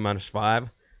 Notre Dame minus 5.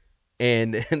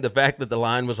 And the fact that the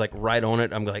line was like right on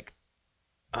it, I'm like,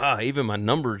 even my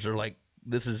numbers are like,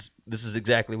 this is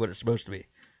exactly what it's supposed to be.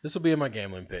 This will be in my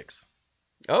gambling picks.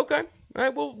 Okay. All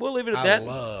right, we'll leave it at that. I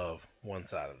love one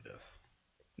side of this.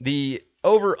 The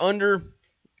over-under,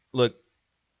 look,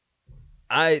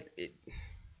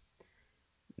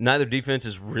 neither defense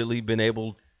has really been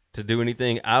able to do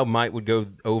anything. I would go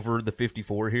over the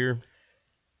 54 here.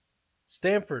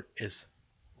 Stanford is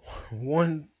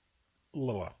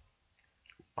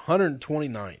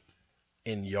 129th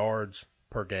in yards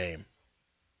per game.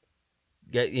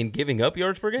 In giving up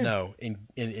yards per game? No, in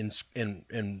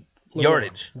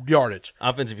yardage. Yardage.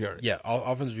 Offensive yardage. Yeah,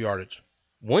 offensive yardage.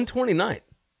 129th.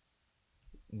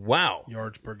 Wow.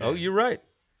 Yards per game. Oh, you're right.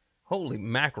 Holy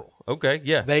mackerel. Okay,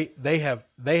 yeah. They have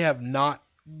not.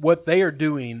 What they are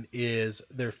doing is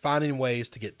they're finding ways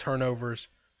to get turnovers,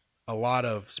 a lot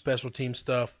of special team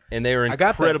stuff. And they are I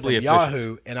incredibly got that from efficient.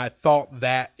 Yahoo, and I thought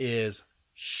that is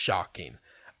shocking.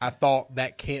 I thought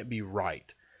that can't be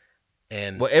right.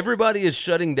 And everybody is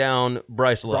shutting down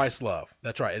Bryce Love. Bryce Love.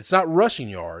 That's right. It's not rushing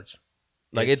yards.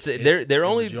 They're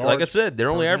only, like I said, they're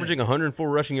only averaging 104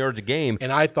 rushing yards a game.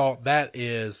 And I thought that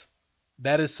is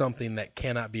something that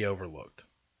cannot be overlooked.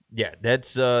 Yeah,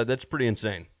 that's pretty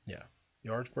insane. Yeah,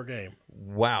 yards per game.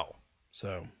 Wow.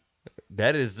 So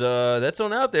that's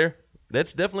on out there.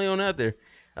 That's definitely on out there.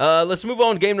 Let's move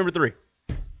on to game number 3.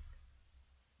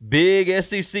 Big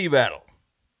SEC battle.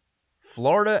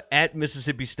 Florida at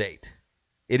Mississippi State.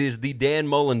 It is the Dan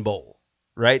Mullen Bowl,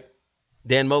 right?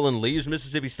 Dan Mullen leaves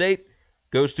Mississippi State,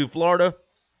 goes to Florida.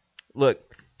 Look,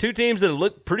 2 teams that have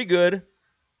looked pretty good,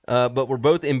 but were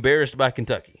both embarrassed by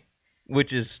Kentucky,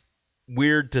 which is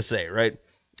weird to say, right?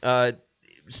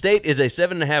 State is a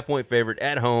 7.5-point favorite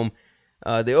at home.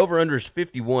 The over-under is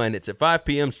 51. It's at 5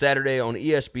 p.m. Saturday on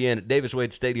ESPN at Davis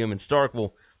Wade Stadium in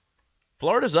Starkville.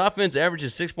 Florida's offense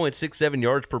averages 6.67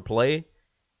 yards per play,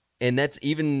 and that's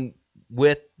even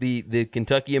with the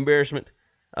Kentucky embarrassment.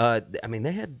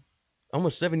 They had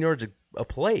almost 7 yards a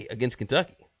play against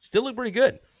Kentucky. Still look pretty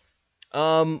good.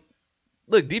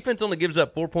 Look, defense only gives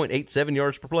up 4.87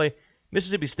 yards per play.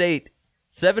 Mississippi State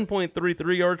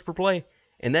 7.33 yards per play,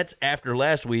 and that's after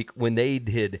last week when they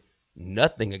did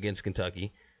nothing against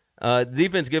Kentucky. The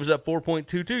defense gives up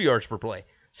 4.22 yards per play.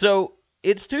 So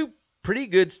it's two pretty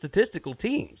good statistical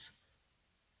teams.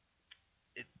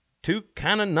 Two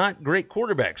kind of not great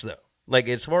quarterbacks, though. Like,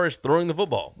 as far as throwing the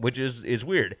football, which is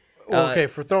weird. Well, okay,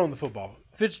 for throwing the football.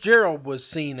 Fitzgerald was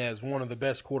seen as one of the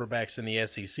best quarterbacks in the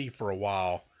SEC for a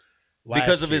while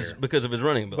because of his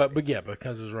running ability. But yeah,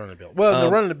 because of his running ability. Well, the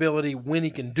running ability, when he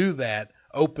can do that,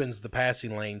 opens the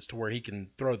passing lanes to where he can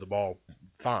throw the ball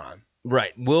fine.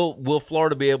 Right. Will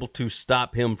Florida be able to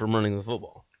stop him from running the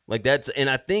football? And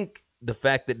I think the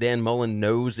fact that Dan Mullen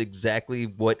knows exactly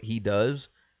what he does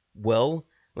well,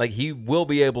 like, he will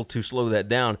be able to slow that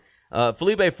down.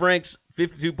 Felipe Franks,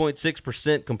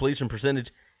 52.6% completion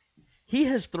percentage. He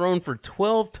has thrown for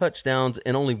 12 touchdowns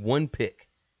and only one pick,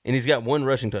 and he's got one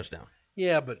rushing touchdown.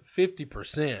 Yeah, but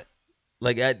 50%.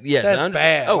 Yes, that's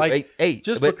bad.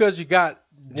 Oh, because you got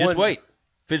one. Just wait.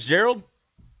 Fitzgerald,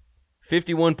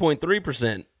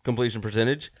 51.3% completion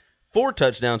percentage, 4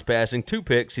 touchdowns passing, 2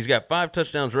 picks. He's got 5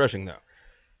 touchdowns rushing, though.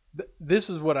 This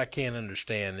is what I can't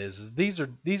understand is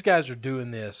these guys are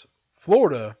doing this.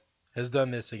 Florida has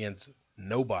done this against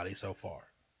nobody so far.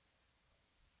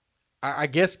 I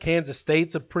guess Kansas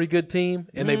State's a pretty good team,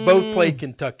 and they both played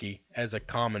Kentucky as a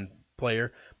common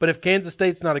player. But if Kansas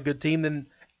State's not a good team, then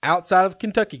outside of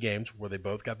Kentucky games where they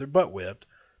both got their butt whipped,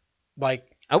 I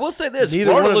will say this: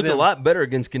 Florida looked a lot better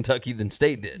against Kentucky than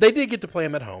State did. They did get to play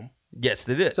them at home. Yes,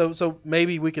 they did. So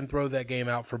maybe we can throw that game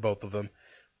out for both of them.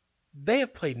 They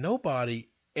have played nobody,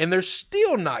 and they're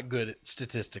still not good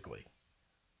statistically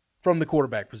from the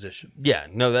quarterback position. Yeah,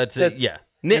 no, that's it. Yeah,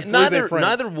 neither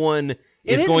one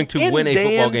is going to win a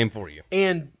football game for you.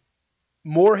 And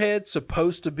Moorhead's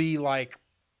supposed to be like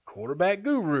quarterback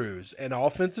gurus and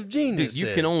offensive geniuses. Dude,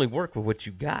 you can only work with what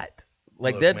you got.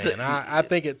 I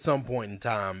think at some point in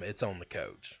time it's on the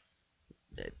coach.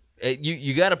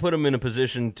 You got to put them in a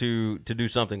position to do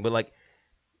something. But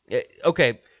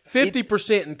okay,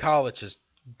 50% in college is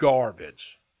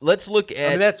garbage. Let's look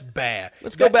at. That's bad.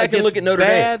 Let's go back and look at Notre Dame.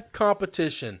 Bad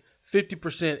competition.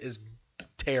 50% is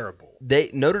terrible.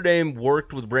 Notre Dame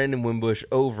worked with Brandon Wimbush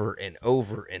over and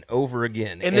over and over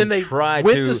again, and then they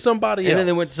went to somebody else. And then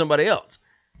they went to somebody else.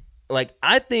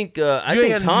 I think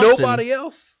Thompson. Nobody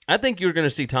else. I think you're going to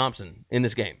see Thompson in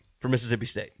this game for Mississippi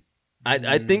State.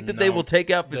 I think that they will take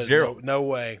out Fitzgerald. No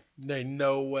way.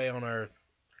 No way on earth.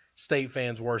 State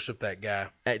fans worship that guy.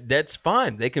 That's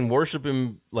fine. They can worship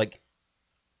him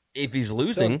if he's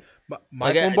losing.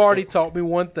 Mike Lombardi taught me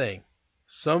one thing.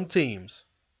 Some teams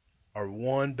are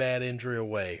one bad injury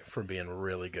away from being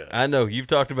really good. I know. You've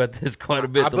talked about this quite a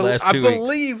bit the last 2 weeks. I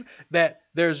believe that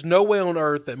there's no way on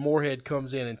earth that Moorhead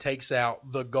comes in and takes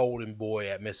out the golden boy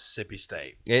at Mississippi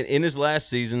State. In his last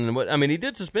season, he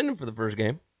did suspend him for the first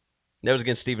game. That was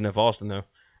against Stephen F. Austin, though.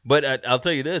 But I'll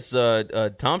tell you this,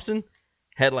 Thompson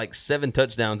had 7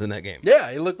 touchdowns in that game.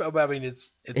 Yeah, he looked. It's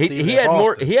he had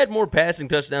Austin. He had more passing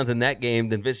touchdowns in that game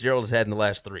than Fitzgerald has had in the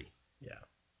last 3. Yeah,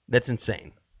 that's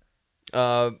insane.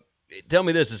 Tell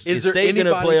me this: is State going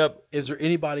to play up? Is there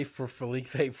anybody for Felipe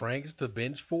Franks to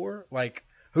bench for?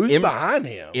 Who's behind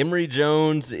him? Emory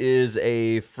Jones is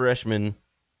a freshman.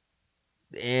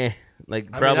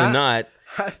 Probably not.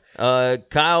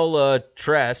 Kyle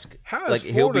Trask. How has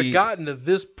Florida gotten to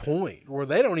this point where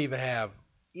they don't even have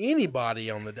anybody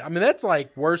on the? That's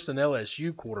worse than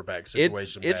LSU quarterback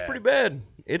situation. It's pretty bad.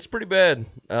 It's pretty bad.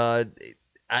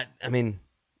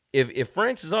 If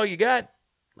Franks is all you got,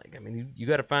 you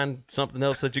got to find something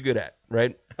else that you're good at,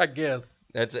 right? I guess.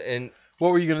 And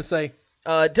what were you gonna say?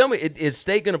 Tell me, is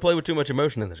State going to play with too much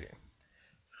emotion in this game?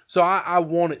 So I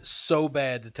want it so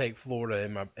bad to take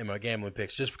Florida in my gambling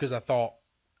picks, just because I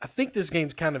think this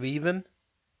game's kind of even,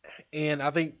 and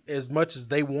I think as much as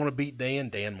they want to beat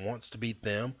Dan wants to beat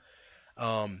them,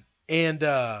 and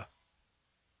I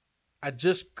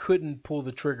just couldn't pull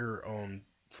the trigger on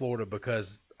Florida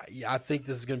because I think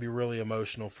this is going to be really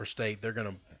emotional for State. They're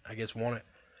going to, I guess, want it,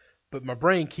 but my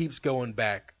brain keeps going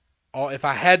back. If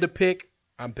I had to pick,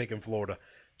 I'm picking Florida,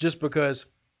 just because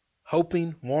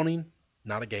wanting.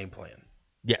 Not a game plan.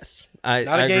 Yes.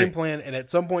 Not a game plan, and at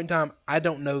some point in time, I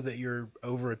don't know that you're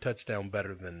over a touchdown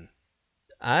better than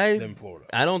Florida.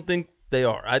 I don't think they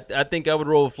are. I think I would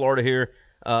roll with Florida here.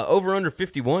 Over under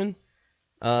 51.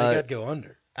 I think I'd go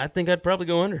under. I think I'd probably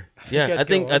go under. I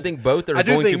think both are going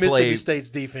to play. I do think Mississippi State's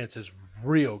defense is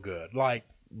real good.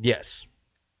 Yes.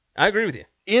 I agree with you.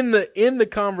 In the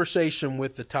conversation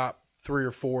with the top 3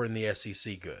 or 4 in the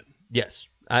SEC good. Yes.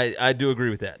 I do agree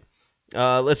with that.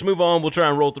 Let's move on. We'll try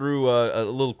and roll through a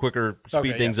little quicker,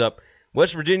 speed things up.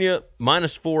 West Virginia,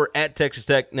 -4 at Texas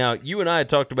Tech. Now, you and I had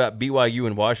talked about BYU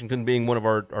and Washington being one of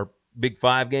our Big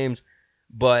Five games,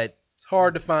 but It's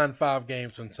hard to find 5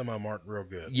 games when some of them aren't real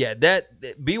good. yeah, that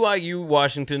BYU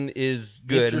Washington is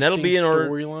good, and that'll be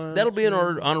in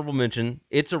our honorable mention.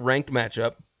 It's a ranked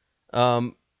matchup,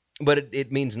 but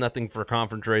it means nothing for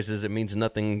conference races. It means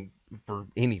nothing for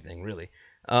anything really,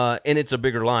 and it's a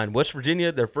bigger line. West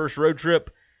Virginia, their first road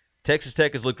trip. Texas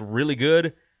Tech has looked really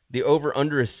good. The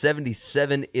over/under is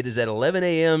 77. It is at 11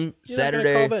 a.m.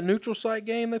 Saturday. You're not call that neutral site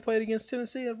game they played against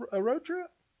Tennessee a road trip?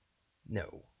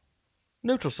 No,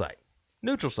 neutral site.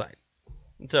 And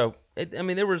so,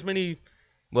 there were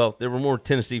there were more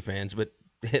Tennessee fans, but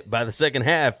by the second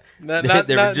half, not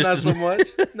so much.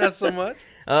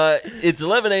 It's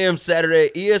 11 a.m.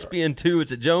 Saturday, ESPN2.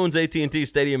 It's at Jones AT&T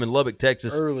Stadium in Lubbock,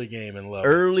 Texas. Early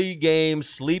game,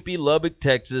 sleepy Lubbock,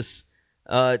 Texas.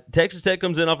 Texas Tech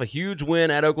comes in off a huge win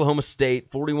at Oklahoma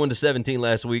State, 41-17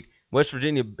 last week. West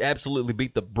Virginia absolutely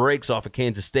beat the brakes off of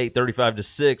Kansas State,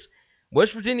 35-6.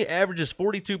 West Virginia averages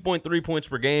 42.3 points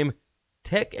per game.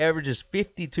 Tech averages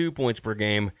 52 points per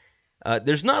game.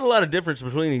 There's not a lot of difference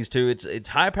between these two. It's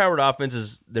high-powered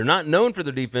offenses. They're not known for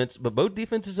their defense, but both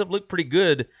defenses have looked pretty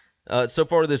good so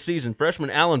far this season.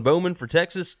 Freshman Alan Bowman for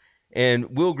Texas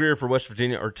and Will Grier for West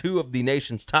Virginia are two of the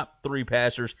nation's top 3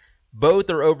 passers.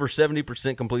 Both are over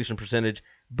 70% completion percentage,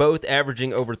 both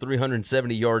averaging over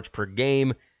 370 yards per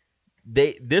game.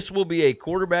 This will be a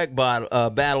quarterback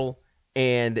battle,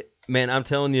 and, man, I'm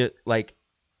telling you,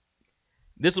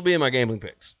 this will be in my gambling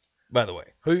picks, by the way.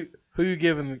 Who you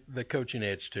giving the coaching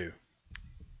edge to?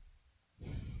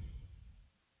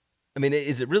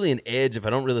 Is it really an edge if I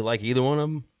don't really like either one of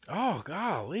them? Oh,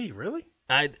 golly, really?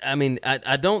 I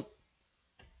don't.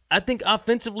 I think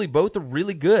offensively both are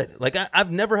really good. I've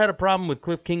never had a problem with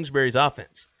Cliff Kingsbury's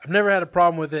offense. I've never had a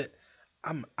problem with it.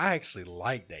 I actually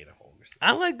like Dana Holgorsen.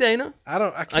 I like Dana.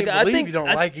 I can't believe you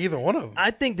don't like either one of them.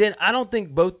 I think I don't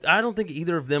think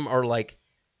either of them are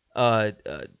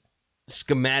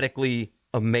schematically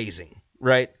amazing,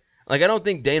 right? I don't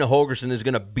think Dana Holgorsen is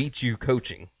going to beat you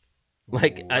coaching.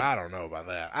 I don't know about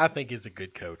that. I think he's a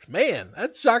good coach. Man,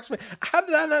 that shocks me. How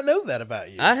did I not know that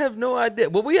about you? I have no idea.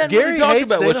 Well, we hadn't really talked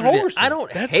about West Virginia. I don't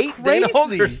hate Dana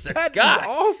Holgorsen. That is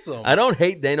awesome. I don't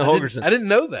hate Dana Holgorsen. I didn't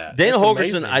know that. Dana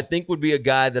Holgorsen, I think, would be a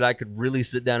guy that I could really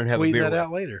sit down and have a beer with. Tweet that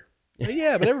out later.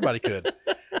 Yeah, but everybody could.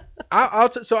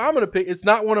 So I'm going to pick. It's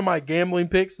not one of my gambling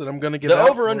picks that I'm going to give out.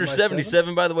 The over-under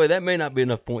 77, by the way, that may not be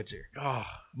enough points here. Oh,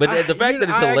 but the fact that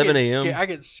it's 11 a.m. I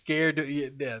get scared.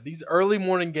 These early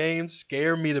morning games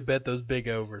scare me to bet those big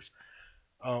overs.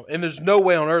 And there's no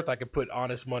way on earth I could put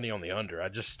honest money on the under. I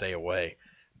just stay away.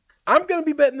 I'm going to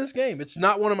be betting this game. It's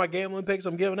not one of my gambling picks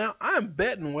I'm giving out. I'm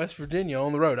betting West Virginia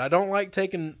on the road. I don't like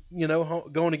taking,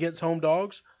 going against home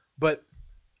dogs, but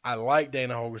I like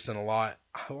Dana Holgorsen a lot.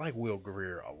 I like Will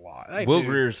Grier a lot. Will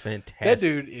Grier is fantastic. That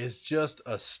dude is just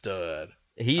a stud.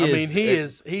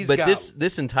 He's but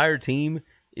this entire team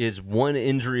is one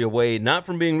injury away, not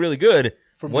from being really good,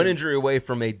 injury away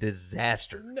from a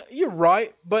disaster. No, you're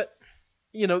right, but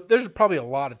there's probably a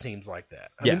lot of teams like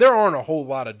that. I mean, there aren't a whole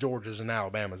lot of Georgias and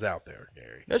Alabamas out there,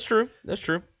 Gary. That's true.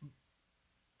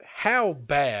 How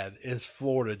bad is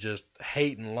Florida just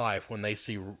hating life when they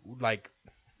see Will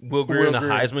Grier in the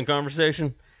Heisman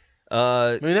conversation?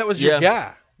 That was your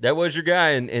guy. That was your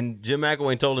guy, and Jim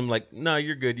McElwain told him, no,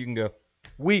 you're good, you can go.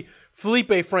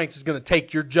 Felipe Franks is going to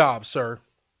take your job, sir.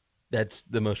 That's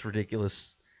the most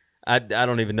ridiculous. I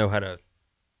don't even know how to.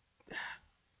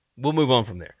 We'll move on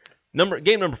from there.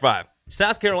 Game number 5,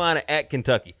 South Carolina at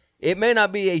Kentucky. It may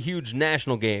not be a huge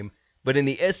national game, but in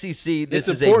the SEC, this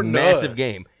is a massive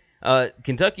game.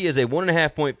 Kentucky is a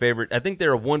 1.5-point favorite. I think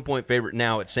they're a 1-point favorite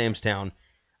now at Sam's Town.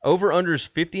 Over/under is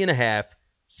 50.5.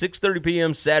 6:30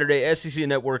 p.m. Saturday, SEC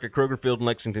Network at Kroger Field in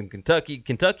Lexington, Kentucky.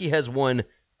 Kentucky has won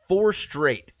 4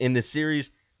 straight in this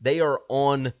series. They are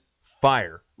on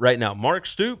fire right now. Mark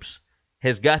Stoops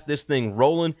has got this thing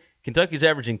rolling. Kentucky's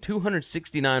averaging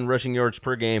 269 rushing yards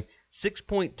per game,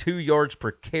 6.2 yards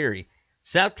per carry.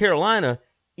 South Carolina,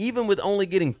 even with only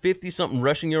getting 50-something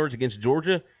rushing yards against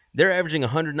Georgia, they're averaging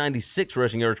 196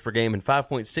 rushing yards per game and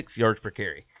 5.6 yards per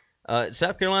carry.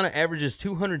 South Carolina averages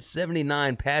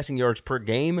 279 passing yards per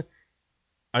game.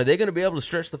 Are they going to be able to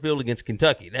stretch the field against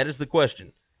Kentucky? That is the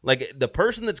question. The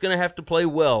person that's going to have to play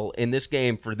well in this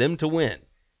game for them to win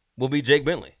will be Jake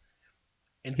Bentley.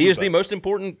 He is the most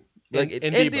important. And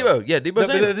Debo. Yeah, Debo's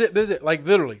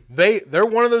literally, they're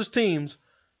one of those teams.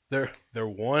 They're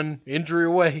one injury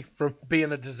away from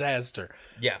being a disaster.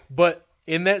 Yeah. But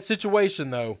in that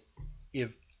situation, though,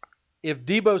 if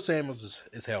Debo Samuels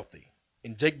is healthy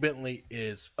and Jake Bentley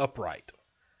is upright,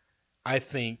 I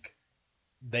think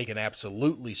they can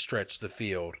absolutely stretch the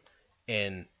field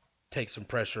and take some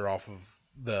pressure off of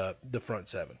the front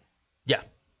seven. Yeah.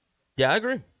 Yeah, I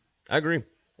agree.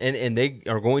 And they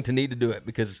are going to need to do it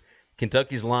because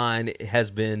Kentucky's line has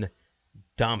been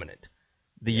dominant.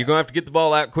 You're going to have to get the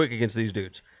ball out quick against these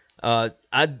dudes. I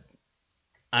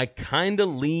kind of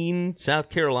lean South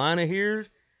Carolina here,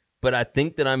 but I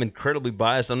think that I'm incredibly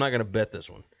biased. I'm not going to bet this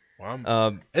one.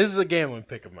 Well, this is a gambling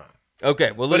pick of mine.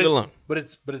 Okay, well, leave it alone. But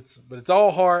it's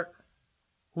all heart,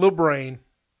 little brain.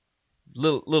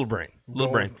 Little brain.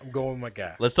 I'm going with my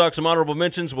guy. Let's talk some honorable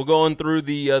mentions. We'll go on through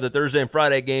the Thursday and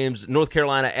Friday games. North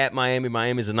Carolina at Miami.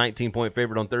 Miami's a 19-point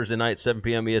favorite on Thursday night, 7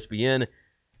 p.m. ESPN.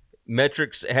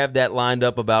 Metrics have that lined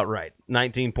up about right.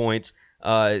 19 points.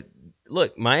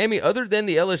 Look, Miami, other than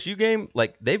the LSU game,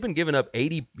 like they've been giving up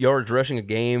 80 yards rushing a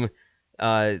game.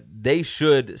 They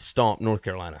should stomp North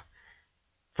Carolina.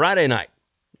 Friday night,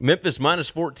 Memphis minus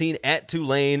 14 at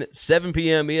Tulane, 7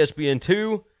 p.m.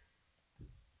 ESPN2.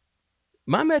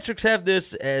 My metrics have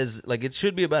this as, like, it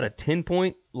should be about a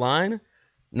 10-point line,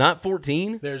 not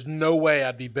 14. There's no way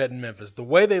I'd be betting Memphis. The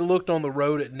way they looked on the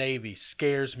road at Navy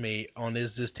scares me on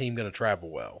is this team going to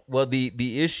travel well. Well,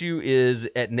 the issue is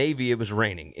at Navy it was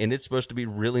raining, and it's supposed to be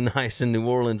really nice in New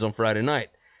Orleans on Friday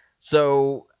night.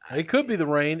 So it could be the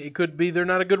rain. It could be they're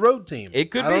not a good road team.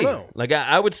 It could be. I don't know. Like,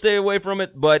 I would stay away from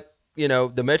it, but you know,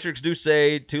 the metrics do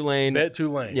say Tulane. Bet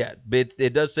Tulane. Yeah,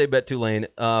 it does say bet Tulane.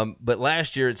 But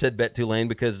last year it said bet Tulane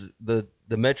because the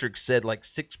metrics said like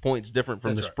 6 points different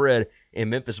from the spread, and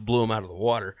Memphis blew them out of the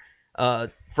water.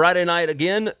 Friday night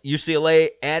again, UCLA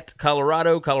at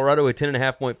Colorado. Colorado a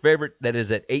 10.5-point favorite. That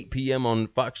is at 8 p.m. on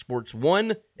Fox Sports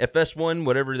 1, FS1,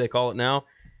 whatever they call it now.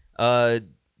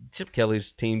 Chip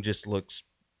Kelly's team just looks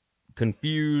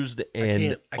confused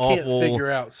and I awful. can't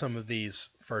figure out some of these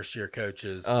first-year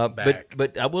coaches back.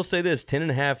 But I will say this,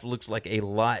 10.5 looks like a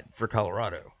lot for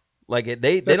Colorado. Like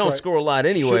they don't score a lot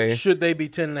anyway. Should they be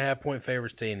 10.5-point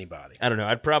favorites to anybody? I don't know.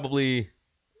 I'd probably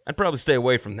stay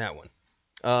away from that one.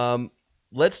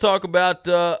 Let's talk about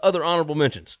other honorable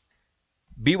mentions.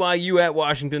 BYU at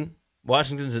Washington.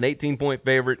 Washington's an 18-point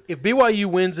favorite. If BYU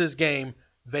wins this game,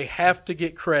 they have to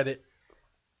get credit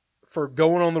for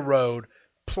going on the road,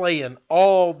 playing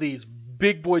all these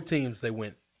big boy teams. They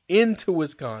went into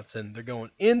Wisconsin. They're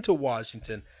going into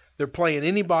Washington. They're playing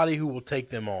anybody who will take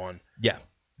them on. Yeah.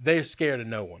 They're scared of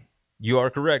no one. You are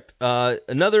correct.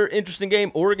 Another interesting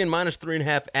game, Oregon minus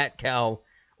 3.5 at Cal.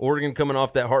 Oregon coming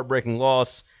off that heartbreaking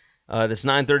loss. That's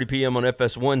 9:30 p.m. on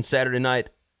FS1 Saturday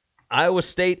night. Iowa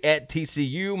State at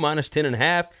TCU minus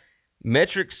 10.5.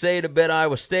 Metrics say to bet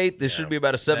Iowa State. This should be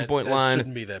about a 7-point line.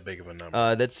 Shouldn't be that big of a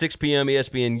number. That's 6 p.m.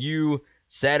 ESPNU.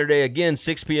 Saturday, again,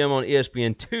 6 p.m. on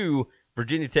ESPN2.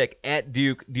 Virginia Tech at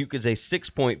Duke. Duke is a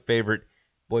 6-point favorite.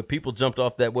 Boy, people jumped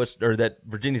off that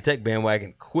Virginia Tech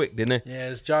bandwagon quick, didn't they? Yeah,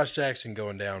 as Josh Jackson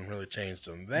going down really changed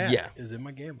them. That is in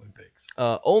my gambling picks.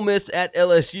 Ole Miss at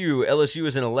LSU. LSU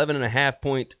is an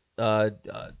 11.5-point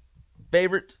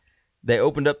favorite. They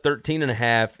opened up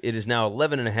 13.5. It is now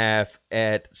 11.5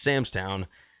 at Samstown.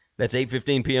 That's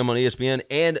 8:15 p.m. on ESPN.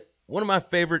 And one of my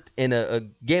favorite and a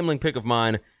gambling pick of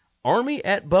mine, Army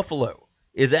at Buffalo,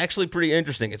 is actually pretty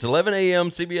interesting. It's 11 a.m.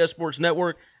 CBS Sports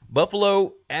Network.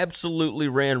 Buffalo absolutely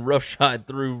ran roughshod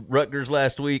through Rutgers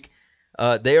last week.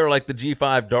 They are like the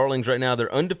G5 darlings right now.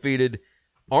 They're undefeated.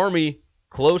 Army,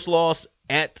 close loss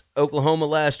at Oklahoma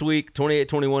last week,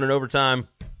 28-21 in overtime.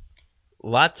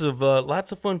 Lots of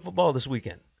fun football this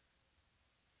weekend.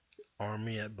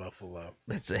 Army at Buffalo.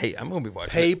 Hey, I'm going to be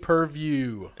watching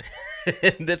pay-per-view.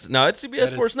 It's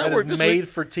CBS Sports Network. That is made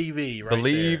for TV, right?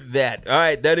 Believe that. All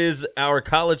right, that is our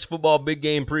college football big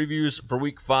game previews for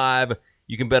Week 5.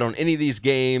 You can bet on any of these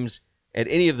games at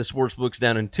any of the sports books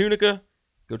down in Tunica.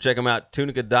 Go check them out,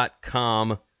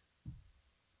 tunica.com,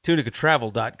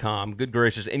 tunicatravel.com. Good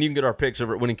gracious. And you can get our picks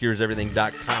over at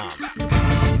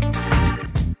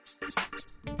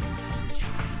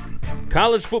winningcureseverything.com.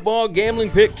 College football gambling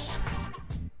picks,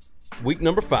 week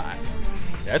number 5.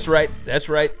 That's right.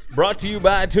 Brought to you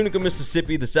by Tunica,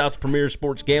 Mississippi, the South's premier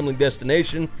sports gambling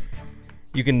destination.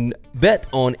 You can bet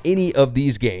on any of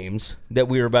these games that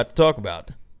we are about to talk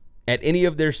about at any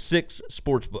of their 6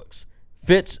 sports books.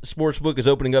 Fitz Sportsbook is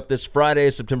opening up this Friday,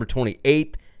 September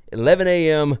 28th, 11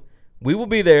 a.m. We will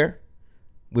be there.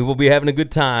 We will be having a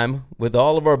good time with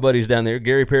all of our buddies down there.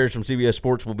 Gary Parrish from CBS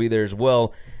Sports will be there as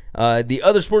well. The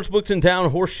other sports books in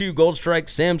town, Horseshoe, Gold Strike,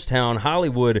 Samstown,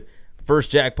 Hollywood,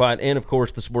 First Jackpot, and, of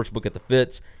course, the sportsbook at the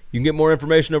Fitz. You can get more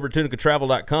information over at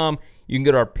tunicatravel.com. You can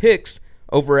get our picks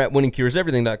over at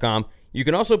winningcureseverything.com. You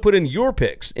can also put in your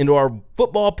picks into our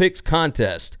football picks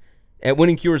contest at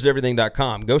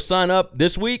winningcureseverything.com. Go sign up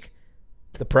this week.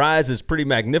 The prize is pretty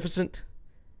magnificent.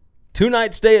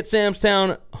 2-night stay at Sam's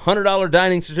Town, $100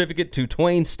 dining certificate to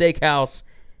Twain Steakhouse,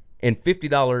 and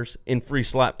 $50 in free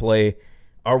slot play.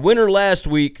 Our winner last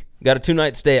week got a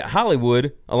 2-night stay at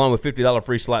Hollywood, along with $50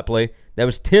 free slot play. That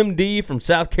was Tim D. from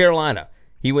South Carolina.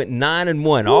 He went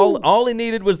 9-1. All he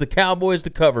needed was the Cowboys to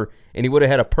cover, and he would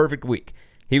have had a perfect week.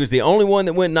 He was the only one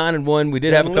that went 9-1. We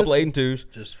did have a couple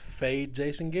 8-2s. Just fade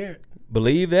Jason Garrett.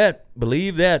 Believe that.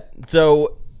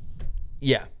 So,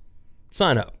 yeah,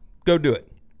 sign up. Go do it.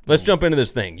 Let's jump into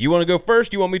this thing. You want to go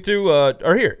first? You want me to?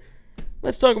 Or here,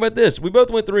 let's talk about this. We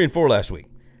both went 3-4 last week.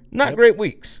 Not great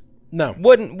weeks. No.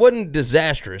 Wasn't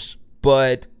disastrous,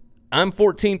 but I'm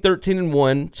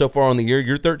 14-13-1 so far on the year.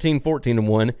 You're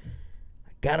 13-14-1. I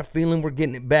got a feeling we're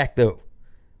getting it back, though.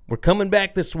 We're coming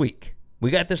back this week.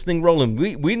 We got this thing rolling.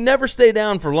 We never stay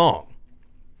down for long.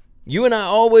 You and I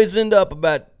always end up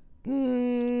about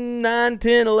 9,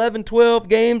 10, 11, 12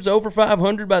 games over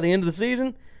 500 by the end of the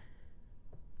season.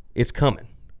 It's coming.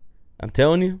 I'm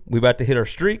telling you, we about to hit our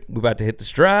streak. We about to hit the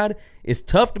stride. It's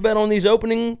tough to bet on these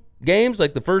opening games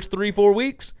like the first 3-4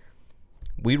 weeks.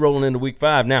 We rolling into week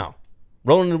 5 now.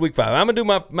 Rolling into week 5. I'm gonna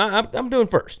do I'm doing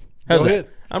first. How's Go that? ahead.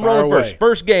 I'm Fire rolling away. first.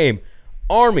 First game,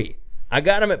 Army. I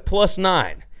got them at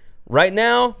 +9. Right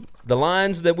now, the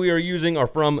lines that we are using are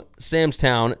from Sam's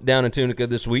Town down in Tunica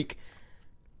this week.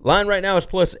 Line right now is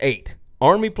 +8.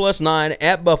 Army +9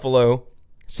 at Buffalo.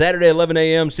 Saturday, 11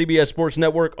 a.m., CBS Sports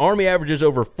Network. Army averages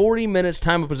over 40 minutes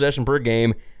time of possession per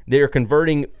game. They are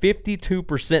converting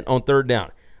 52% on third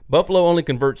down. Buffalo only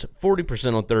converts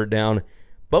 40% on third down.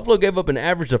 Buffalo gave up an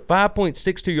average of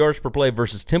 5.62 yards per play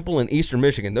versus Temple and Eastern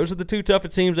Michigan. Those are the two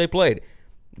toughest teams they played.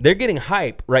 They're getting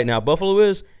hype right now, Buffalo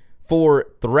is, for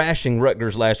thrashing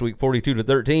Rutgers last week,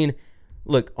 42-13.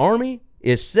 Look, Army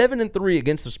is 7-3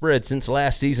 against the spread since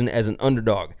last season as an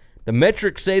underdog. The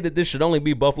metrics say that this should only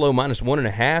be Buffalo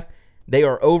 -1.5. They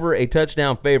are over a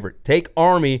touchdown favorite. Take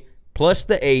Army plus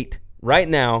the 8 right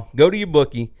now. Go to your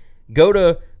bookie. Go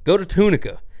to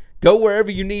Tunica. Go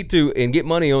wherever you need to and get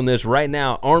money on this right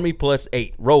now. Army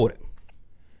 +8. Roll with it.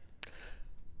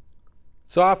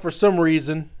 So I, for some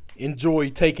reason,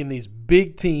 enjoy taking these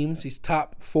big teams, these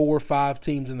top 4 or 5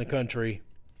 teams in the country,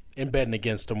 and betting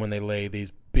against them when they lay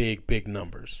these big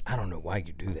numbers. I don't know why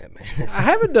you do that, man. I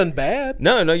haven't done bad.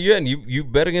 No, you hadn't. You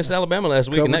bet against Alabama last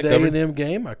week. Covered And that the covered. A&M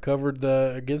game. I covered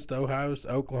against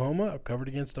Oklahoma. I covered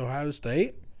against Ohio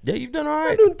State. Yeah, you've done all I'm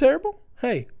right. not doing terrible.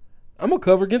 Hey, I'm going to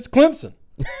cover against Clemson.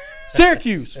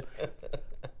 Syracuse,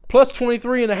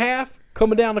 +23.5,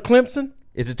 coming down to Clemson.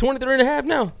 Is it 23.5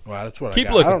 now? Wow, that's what Keep I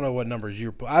got. looking. I don't know what numbers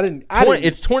you're –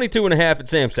 It's 22.5 at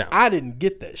Sam's Town. I didn't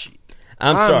get that sheet.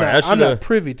 I'm sorry. I'm not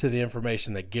privy to the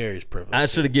information that Gary's privy to. I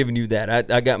should have given you that.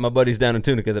 I got my buddies down in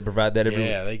Tunica that provide that every week.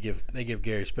 Yeah, they give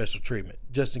Gary special treatment,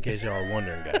 just in case y'all are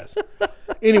wondering, guys.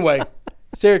 Anyway,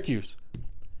 Syracuse.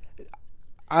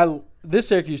 This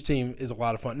Syracuse team is a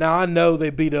lot of fun. Now, I know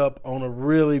they beat up on a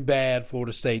really bad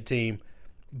Florida State team,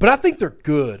 but I think they're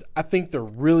good. I think they're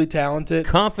really talented.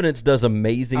 Confidence does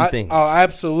amazing things. I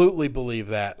absolutely believe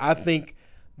that. I think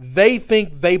they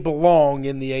belong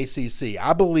in the ACC.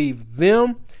 I believe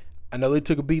them. I know they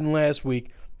took a beating last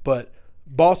week, but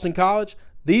Boston College,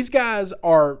 these guys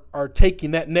are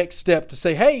taking that next step to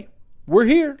say, hey, we're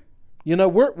here. You know,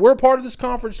 we're a part of this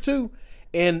conference too,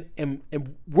 and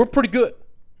we're pretty good.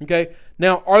 Okay?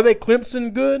 Now, are they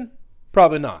Clemson good?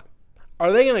 Probably not.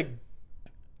 Are they going to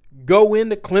go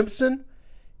into Clemson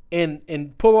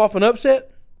and pull off an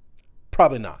upset?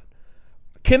 Probably not.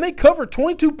 Can they cover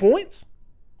 22 points?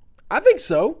 I think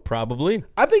so. Probably.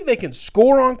 I think they can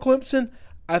score on Clemson.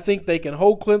 I think they can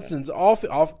hold Clemson's off.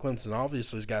 Clemson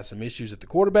obviously has got some issues at the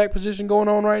quarterback position going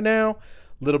on right now.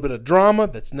 A little bit of drama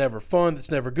that's never fun,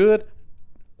 that's never good.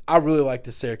 I really like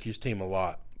the Syracuse team a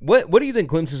lot. What do you think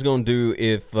Clemson's going to do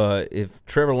if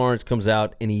Trevor Lawrence comes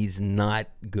out and he's not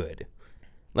good?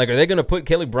 Like, are they going to put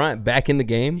Kelly Bryant back in the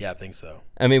game? Yeah, I think so.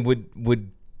 I mean,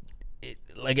 would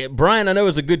Bryant, I know,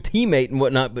 is a good teammate and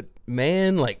whatnot, but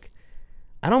man, like,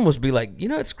 I'd almost be like,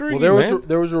 screw you, man.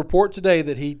 There was a report today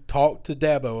that he talked to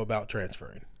Dabo about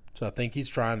transferring. So I think he's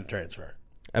trying to transfer.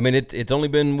 I mean, it's only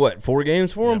been, 4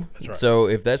 games for him? That's right. So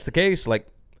if that's the case, like,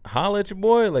 holla at your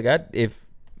boy. Like, if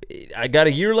I got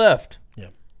a year left. Yeah.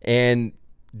 And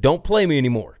don't play me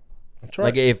anymore. That's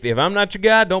right. Like, if I'm not your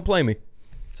guy, don't play me.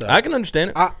 So I can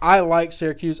understand it. I like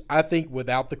Syracuse. I think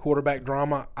without the quarterback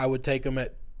drama, I would take them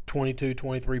at 22,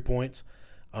 23 points.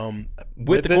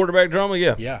 With the quarterback drama,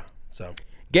 yeah. Yeah. So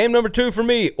game number 2 for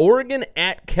me, Oregon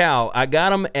at Cal. I got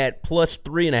them at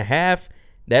 +3.5.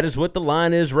 That is what the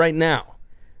line is right now.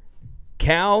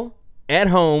 Cal at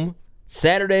home,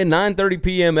 Saturday, 9:30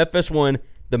 p.m. FS1.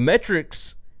 The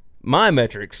metrics my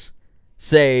metrics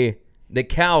say that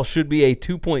Cal should be a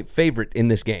 2-point favorite in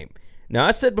this game. Now,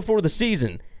 I said before the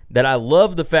season that I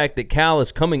love the fact that Cal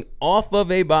is coming off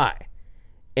of a bye,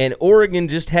 and Oregon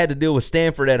just had to deal with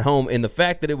Stanford at home, and the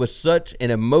fact that it was such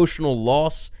an emotional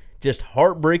loss, just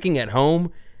heartbreaking at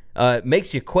home,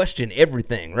 makes you question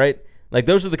everything, right? Like,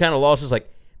 those are the kind of losses like,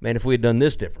 man, if we had done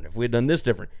this different, if we had done this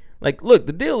different. Like, look,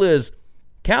 the deal is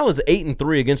Cal is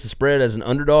 8-3 against the spread as an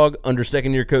underdog under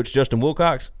second-year coach Justin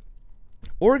Wilcox.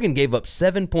 Oregon gave up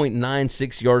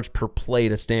 7.96 yards per play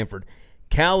to Stanford.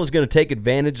 Cal is going to take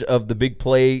advantage of the big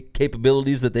play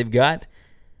capabilities that they've got.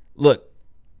 Look,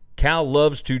 Cal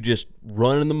loves to just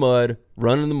run in the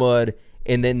mud,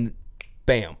 and then,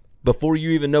 bam, before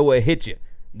you even know what hit you,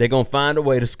 they're going to find a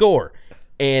way to score.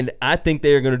 And I think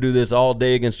they're going to do this all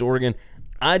day against Oregon.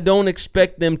 I don't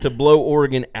expect them to blow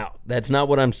Oregon out. That's not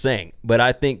what I'm saying. But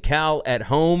I think Cal at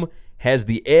home has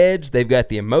the edge. They've got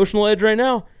the emotional edge right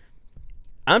now.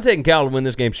 I'm taking Cal to win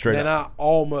this game straight up. And I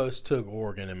almost took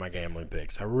Oregon in my gambling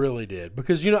picks. I really did.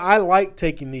 Because, I like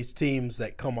taking these teams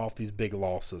that come off these big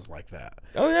losses like that.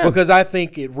 Oh, yeah. Because I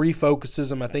think it refocuses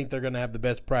them. I think they're going to have the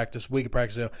best week of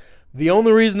practice. The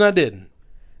only reason I didn't,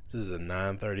 this is a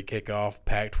 9:30 kickoff,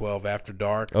 Pac-12 after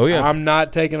dark. Oh, yeah. I'm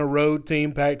not taking a road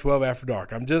team Pac-12 after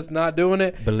dark. I'm just not doing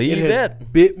it. Believe it has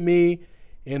that. Bit me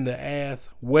in the ass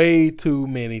way too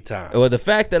many times. Well, the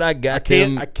fact that I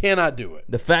cannot do it.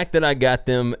 The fact that I got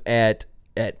them at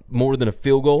more than a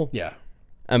field goal. Yeah.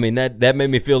 I mean, that made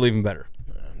me feel even better.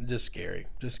 Just scary.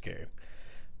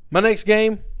 My next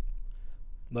game,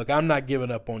 look, I'm not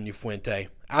giving up on you, Fuente.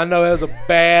 I know that was a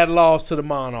bad loss to the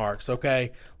Monarchs,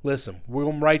 okay? Listen, we're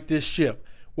going to right this ship.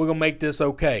 We're going to make this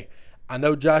okay. I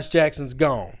know Josh Jackson's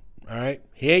gone, all right?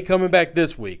 He ain't coming back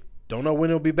this week. Don't know when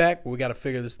he'll be back, but we got to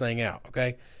figure this thing out,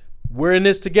 okay? We're in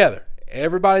this together.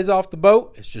 Everybody's off the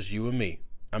boat. It's just you and me.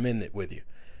 I'm in it with you.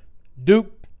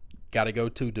 Duke, got to go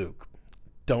to Duke.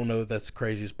 Don't know if that's the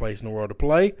craziest place in the world to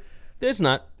play. It's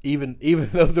not. Even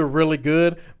though they're really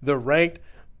good, they're ranked,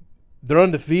 they're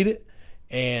undefeated,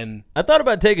 and I thought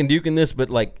about taking Duke in this, but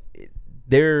like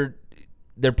they're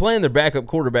playing their backup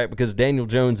quarterback because Daniel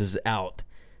Jones is out.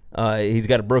 He's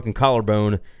got a broken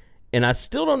collarbone, and I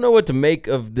still don't know what to make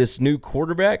of this new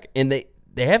quarterback. And they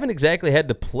haven't exactly had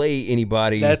to play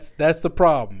anybody. That's the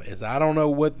problem. Is I don't know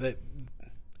what the.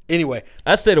 Anyway,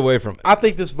 I stayed away from it. I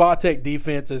think this Vatek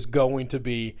defense is going to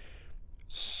be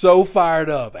so fired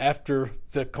up after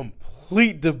the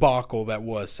complete debacle that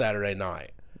was Saturday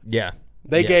night. Yeah.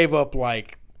 They gave up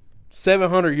like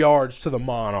 700 yards to the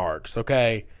Monarchs,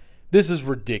 okay? This is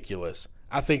ridiculous.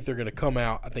 I think they're going to come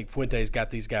out. I think Fuente's got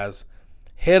these guys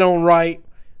head on right.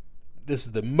 This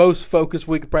is the most focused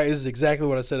week of practice. This is exactly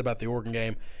what I said about the Oregon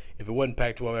game. If it wasn't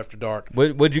Pac-12 after dark.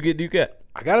 What'd you get Duke at?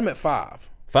 I got him at 5.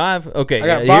 5? Okay. I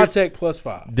got Vatek plus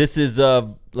 5. This is,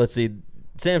 let's see,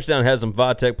 Samstown has them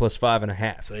Vatek plus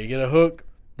 5.5. So you get a hook.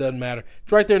 Doesn't matter.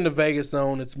 It's right there in the Vegas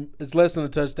zone. It's less than a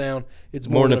touchdown. It's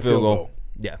more than a field goal.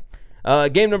 Yeah.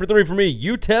 Game number 3 for me,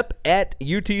 UTEP at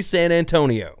UT San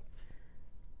Antonio.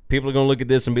 People are going to look at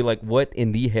this and be like, what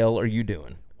in the hell are you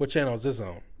doing? What channel is this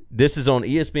on? This is on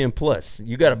ESPN Plus.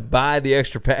 You got to buy the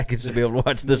extra package to be able to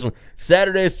watch this one.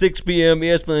 Saturday at 6 p.m.,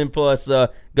 ESPN Plus.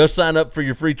 Go sign up for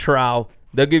your free trial.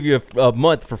 They'll give you a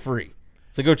month for free.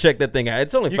 So go check that thing out.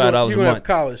 It's only $5 a month. You're going to have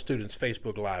college students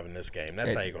Facebook Live in this game.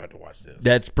 That's how you're going to have to watch this.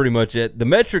 That's pretty much it. The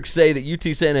metrics say that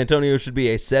UT San Antonio should be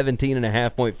a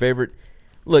 17.5-point favorite.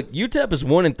 Look, UTEP is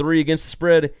 1-3 against the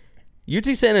spread. UT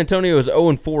San Antonio is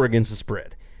 0-4 against the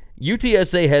spread.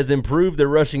 UTSA has improved their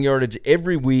rushing yardage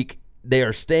every week. They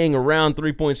are staying around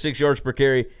 3.6 yards per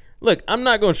carry. Look, I'm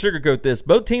not going to sugarcoat this.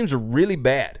 Both teams are really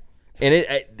bad. And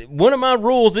one of my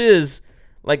rules is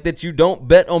like that you don't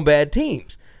bet on bad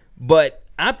teams. But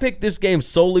I picked this game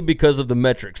solely because of the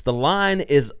metrics. The line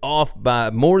is off by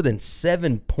more than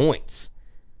 7 points.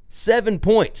 7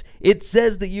 points. It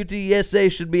says that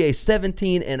UTSA should be a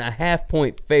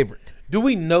 17.5-point favorite. Do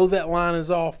we know that line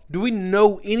is off? Do we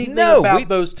know anything about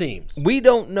those teams? We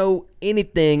don't know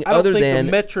anything other than... I don't think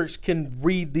the metrics can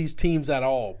read these teams at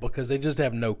all because they just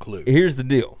have no clue. Here's the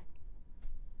deal.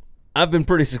 I've been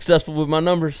pretty successful with my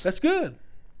numbers. That's good.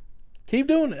 Keep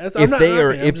doing it.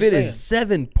 If it is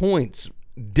 7 points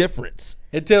difference,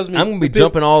 it tells me I'm going to be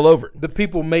jumping all over it. The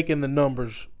people making the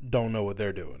numbers don't know what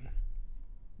they're doing.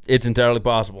 It's entirely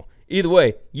possible. Either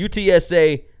way,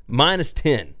 UTSA minus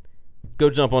 10. Go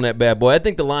jump on that bad boy. I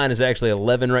think the line is actually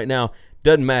 11 right now.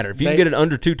 Doesn't matter. If you can get it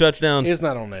under 2 touchdowns. It's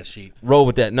not on that sheet. Roll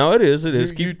with that. No, it is. It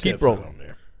is. Keep rolling. On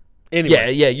there.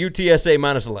 Anyway. Yeah, UTSA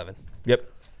minus 11.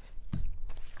 Yep.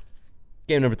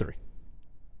 Game number 3.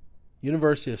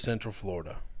 University of Central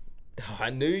Florida Oh, I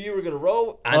knew you were going to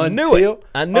roll. I knew it.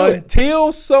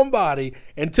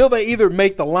 Until they either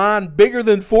make the line bigger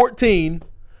than 14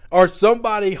 or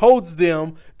somebody holds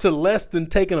them to less than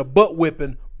taking a butt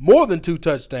whipping more than 2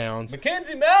 touchdowns.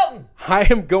 Mackenzie Melton. I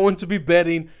am going to be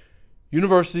betting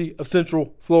University of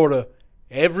Central Florida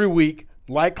every week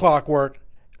like clockwork.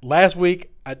 Last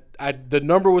week, the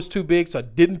number was too big, so I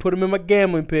didn't put them in my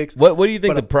gambling picks. What do you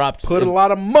think the props? Put a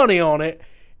lot of money on it,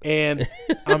 and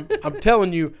I'm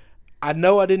telling you, I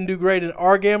know I didn't do great in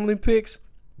our gambling picks,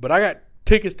 but I got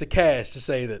tickets to cash to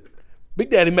say that Big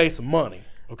Daddy made some money.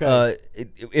 Okay.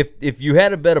 If you had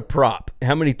to bet a prop,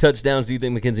 how many touchdowns do you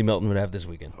think Mackenzie Melton would have this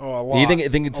weekend? Oh, a lot. Do you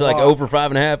think it's like lot. Over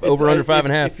 5.5, over under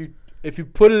 5.5? If you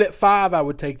put it at 5, I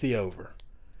would take the over.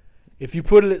 If you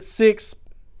put it at 6,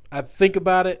 I'd think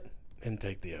about it and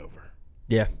take the over.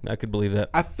 Yeah, I could believe that.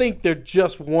 I think they're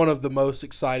just one of the most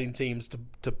exciting teams to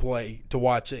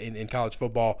watch in college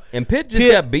football. And Pitt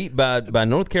got beat by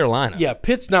North Carolina. Yeah,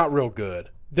 Pitt's not real good.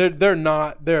 They're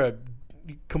not. They're a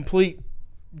complete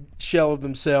shell of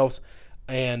themselves,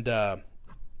 and I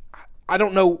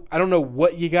don't know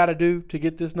what you got to do to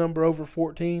get this number over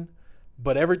 14.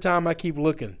 But every time I keep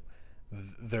looking,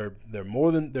 they're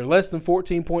less than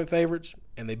 14-point favorites,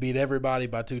 and they beat everybody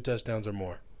by 2 touchdowns or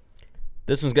more.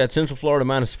 This one's got Central Florida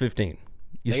minus 15.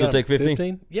 You still take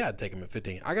 15? Yeah, I'd take them at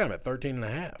 15. I got them at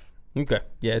 13.5. Okay.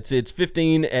 Yeah, it's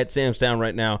 15 at Samstown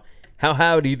right now. How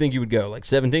high do you think you would go? Like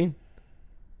 17?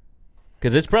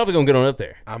 Because it's probably going to get on up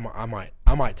there. I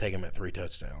might take them at 3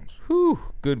 touchdowns. Whew,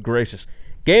 good gracious.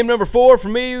 Game number 4 for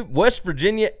me, West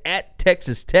Virginia at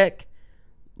Texas Tech.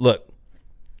 Look,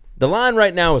 the line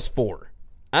right now is 4.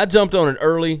 I jumped on it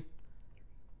early.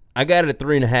 I got it at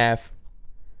 3.5.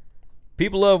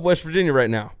 People love West Virginia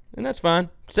right now, and that's fine.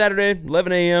 Saturday,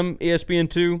 11 a.m.,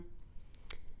 ESPN2.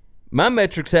 My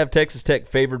metrics have Texas Tech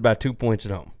favored by 2 points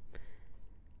at home.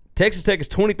 Texas Tech is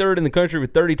 23rd in the country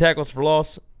with 30 tackles for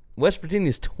loss. West Virginia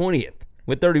is 20th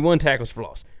with 31 tackles for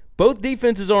loss. Both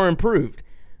defenses are improved.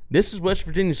 This is West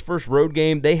Virginia's first road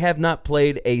game. They have not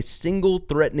played a single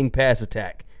threatening pass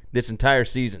attack this entire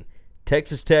season.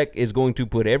 Texas Tech is going to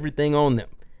put everything on them.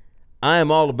 I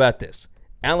am all about this.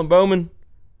 Alan Bowman,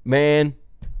 man,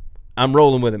 I'm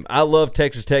rolling with him. I love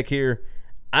Texas Tech here.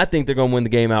 I think they're going to win the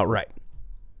game outright.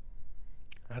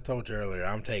 I told you earlier,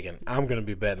 I'm going to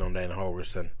be betting on Dana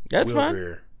Holgorsen. That's fine.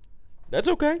 Greer, that's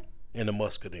okay. And the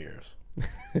Musketeers.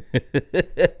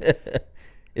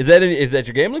 Is that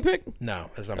your gambling pick? No,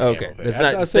 that's not my gambling pick.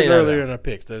 I said earlier in our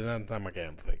picks that that's not my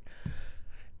gambling pick.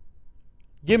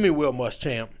 Give me Will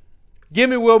Muschamp. Give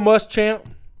me Will Muschamp.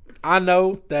 I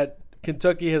know that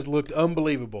Kentucky has looked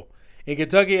unbelievable. And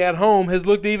Kentucky at home has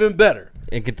looked even better.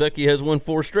 And Kentucky has won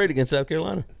 4 straight against South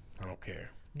Carolina. I don't care.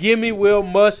 Give me Will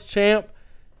Muschamp.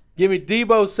 Give me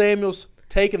Debo Samuels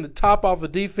taking the top off the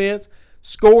defense,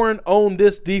 scoring on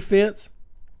this defense,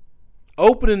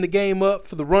 opening the game up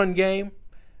for the run game.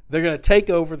 They're going to take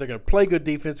over. They're going to play good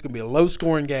defense. It's going to be a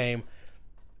low-scoring game.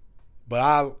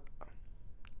 But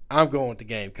I'm going with the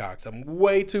Gamecocks. I'm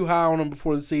way too high on them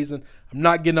before the season. I'm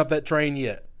not getting off that train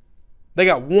yet. They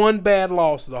got one bad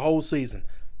loss the whole season.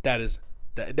 That's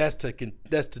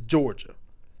to Georgia.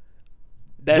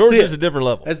 Georgia's a different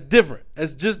level. That's different.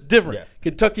 That's just different. Yeah.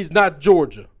 Kentucky's not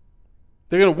Georgia.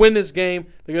 They're going to win this game.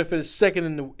 They're going to finish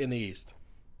second in the East.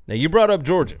 Now, you brought up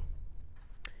Georgia.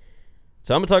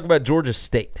 So I'm going to talk about Georgia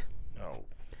State. Oh.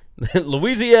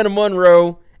 Louisiana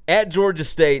Monroe at Georgia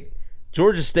State.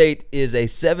 Georgia State is a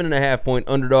 7.5-point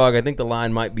underdog. I think the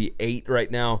line might be 8 right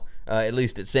now. At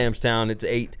least at Samstown, it's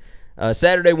 8.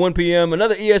 Saturday, 1 p.m.,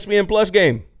 another ESPN Plus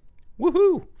game.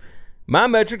 Woohoo! My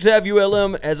metrics have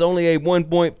ULM as only a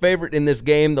 1-point favorite in this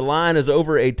game. The line is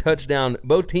over a touchdown.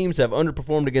 Both teams have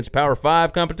underperformed against Power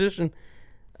 5 competition.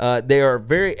 They are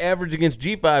very average against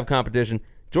G5 competition.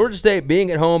 Georgia State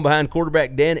being at home behind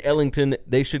quarterback Dan Ellington,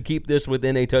 they should keep this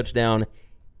within a touchdown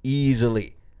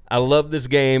easily. I love this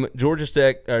game. Georgia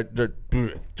State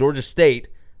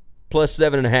plus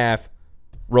 7.5.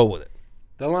 Roll with it.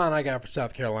 The line I got for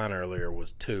South Carolina earlier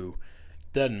was 2.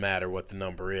 Doesn't matter what the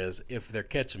number is. If they're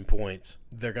catching points,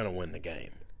 they're going to win the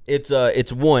game. It's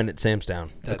 1 at Samstown,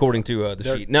 according to the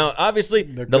sheet. Now, obviously,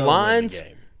 the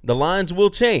lines will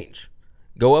change.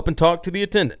 Go up and talk to the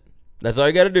attendant. That's all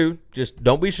you got to do. Just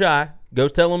don't be shy. Go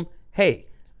tell them, hey,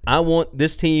 I want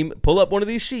this team. Pull up one of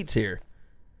these sheets here.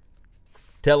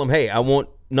 Tell them, hey, I want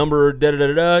number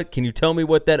da-da-da-da-da. Can you tell me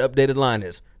what that updated line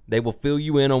is? They will fill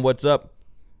you in on what's up.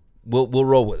 We'll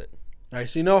roll with it. All right,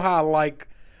 so you know how I like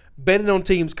betting on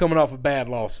teams coming off of bad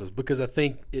losses because I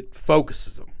think it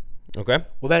focuses them. Okay.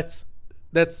 Well,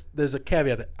 there's a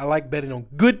caveat that I like betting on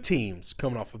good teams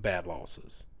coming off of bad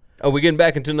losses. Oh, we getting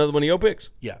back into another one of your picks?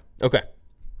 Yeah. Okay.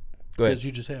 Go ahead. Because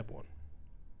you just had one.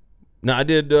 No, I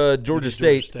did Georgia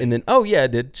State, and then I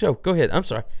did. So go ahead. I'm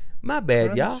sorry. My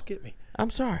bad, y'all. Skip me. I'm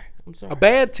sorry. A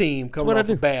bad team coming off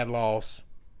I a bad loss.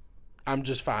 I'm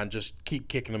just fine. Just keep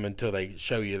kicking them until they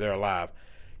show you they're alive.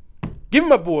 Give me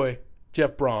my boy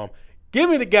Jeff Brom. Give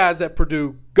me the guys at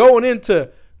Purdue going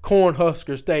into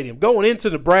Cornhusker Stadium, going into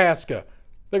Nebraska.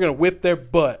 They're going to whip their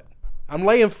butt. I'm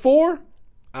laying 4.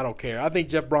 I don't care. I think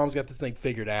Jeff Brom's got this thing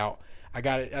figured out. I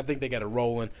think they got it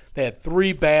rolling. They had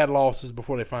 3 bad losses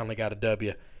before they finally got a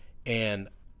W, and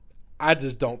I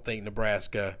just don't think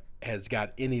Nebraska has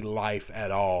got any life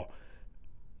at all.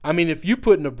 I mean, if you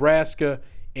put Nebraska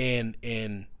and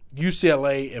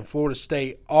UCLA and Florida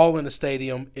State all in a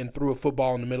stadium and threw a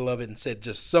football in the middle of it and said,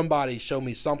 just somebody show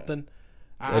me something.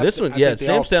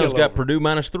 Samstown's got Purdue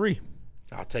 -3.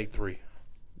 I'll take 3.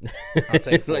 I'll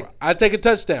take 4. I'd take a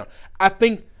touchdown. I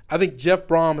think Jeff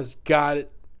Brom has got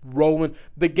it rolling.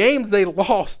 The games they have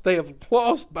lost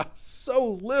by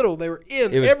so little. They were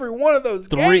in every one of those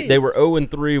games. They were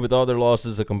 0-3 with all their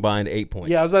losses, a combined 8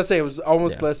 points. Yeah, I was about to say it was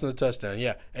almost less than a touchdown.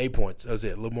 Yeah, 8 points. That was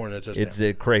it. A little more than a touchdown.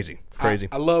 It's crazy.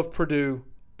 I love Purdue,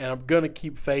 and I'm going to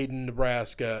keep fading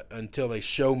Nebraska until they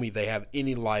show me they have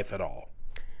any life at all.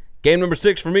 Game number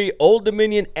 6 for me, Old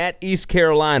Dominion at East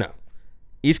Carolina.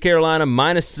 East Carolina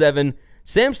 -7.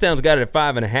 Samstown's got it at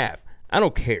 5.5. I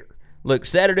don't care. Look,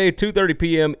 Saturday, 2:30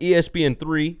 p.m., ESPN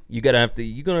 3. You're gonna have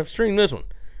to stream this one.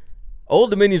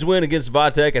 Old Dominion's win against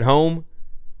Vatech at home.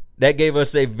 That gave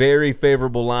us a very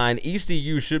favorable line.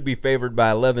 ECU should be favored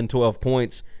by 11, 12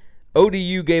 points.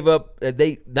 ODU gave up.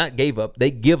 They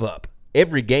give up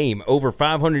every game over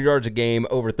 500 yards a game,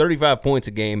 over 35 points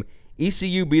a game.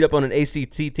 ECU beat up on an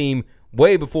ACT team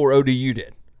way before ODU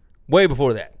did. Way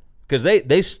before that. Because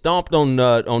they stomped on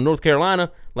North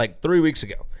Carolina like 3 weeks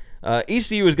ago.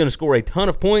 ECU is going to score a ton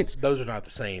of points. Those are not the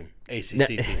same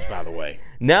ACC teams, by the way.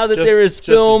 Now that there is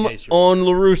film on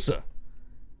LaRussa,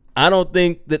 I don't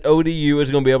think that ODU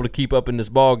is going to be able to keep up in this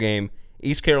ball game.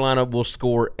 East Carolina will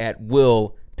score at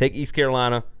will. Take East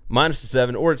Carolina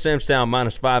 -7 or at Samstown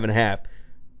 -5.5.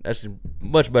 That's a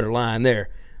much better line there.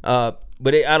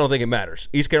 But I don't think it matters.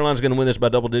 East Carolina's going to win this by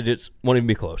double digits. Won't even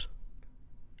be close.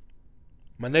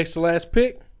 My next to last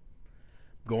pick,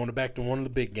 going back to one of the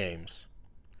big games.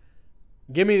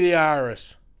 Give me the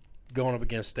Irish going up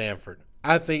against Stanford.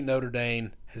 I think Notre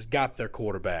Dame has got their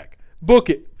quarterback. Book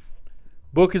it.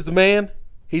 Book is the man.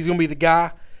 He's going to be the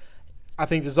guy. I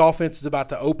think this offense is about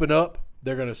to open up.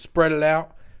 They're going to spread it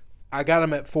out. I got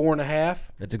them at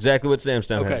 4.5. That's exactly what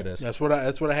Samstown has it as. That's what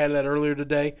I had that earlier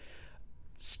today.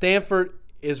 Stanford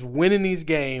is winning these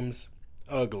games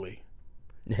ugly.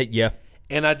 Yeah.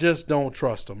 And I just don't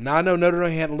trust them. Now, I know Notre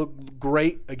Dame hadn't looked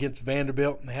great against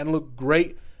Vanderbilt. They hadn't looked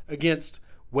great against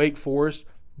Wake Forest.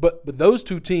 But those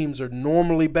two teams are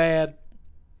normally bad,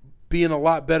 being a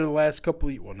lot better the last couple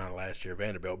of years. Well, not last year,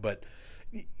 Vanderbilt. But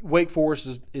Wake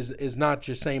Forest is not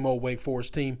your same old Wake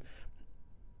Forest team.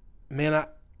 Man,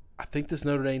 I think this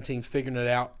Notre Dame team's figuring it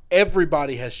out.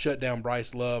 Everybody has shut down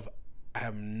Bryce Love. I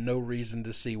have no reason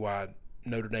to see why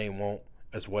Notre Dame won't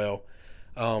as well.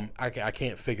 I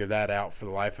can't figure that out for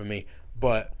the life of me.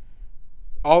 But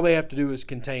all they have to do is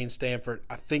contain Stanford.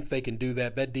 I think they can do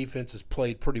that. That defense has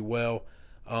played pretty well.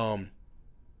 I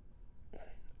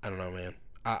don't know, man.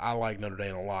 I like Notre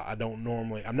Dame a lot.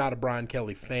 I'm not a Brian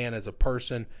Kelly fan as a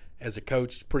person, as a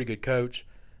coach. He's a pretty good coach.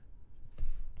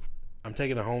 I'm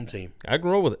taking a home team. I can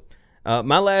roll with it.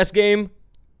 My last game,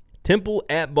 Temple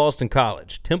at Boston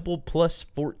College. Temple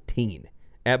 +14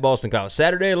 at Boston College.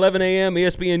 Saturday, 11 a.m.,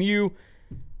 ESPNU.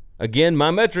 Again, my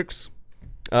metrics.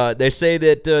 They say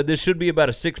that this should be about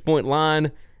a 6-point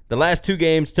line. The last 2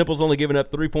 games, Temple's only given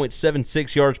up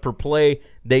 3.76 yards per play.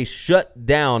 They shut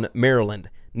down Maryland.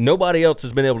 Nobody else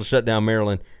has been able to shut down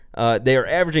Maryland. They are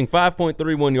averaging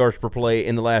 5.31 yards per play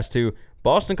in the last 2.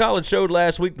 Boston College showed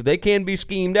last week that they can be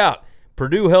schemed out.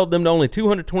 Purdue held them to only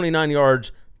 229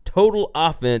 yards total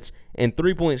offense and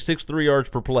 3.63 yards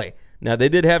per play. Now, they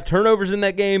did have turnovers in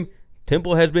that game.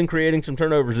 Temple has been creating some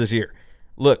turnovers this year.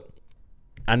 Look,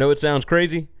 I know it sounds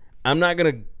crazy. I'm not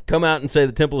going to come out and say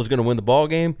that Temple is going to win the ball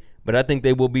game, but I think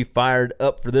they will be fired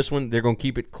up for this one. They're going to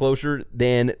keep it closer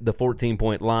than the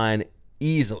 14-point line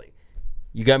easily.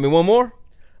 You got me one more?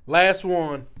 Last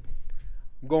one.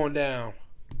 I'm going down.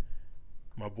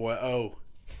 My boy O.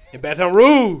 In Baton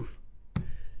Rouge.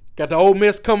 Got the Ole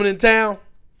Miss coming in town.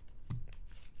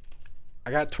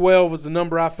 I got 12 as the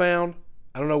number I found.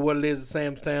 I don't know what it is at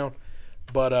Samstown,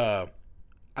 but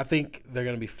I think they're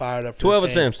going to be fired up for 12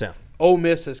 this at game. Samstown. Ole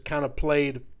Miss has kind of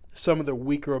played some of their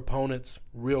weaker opponents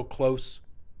real close.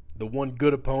 The one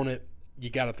good opponent, you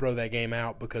got to throw that game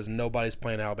out because nobody's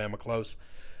playing Alabama close.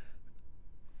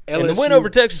 And the win over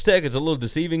Texas Tech is a little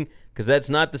deceiving because that's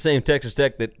not the same Texas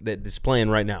Tech that is playing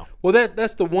right now. Well,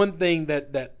 that's the one thing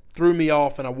that threw me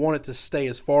off, and I wanted to stay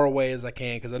as far away as I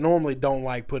can because I normally don't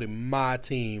like putting my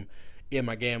team in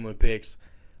my gambling picks,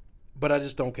 but I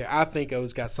just don't care. I think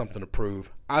O's got something to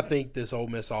prove. I think this Ole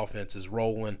Miss offense is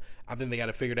rolling. I think they got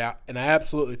it figured out, and I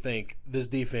absolutely think this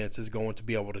defense is going to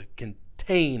be able to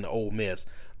contain Ole Miss.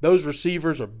 Those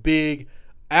receivers are big.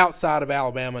 Outside of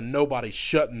Alabama, nobody's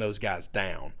shutting those guys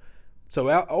down. So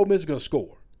Ole Miss is going to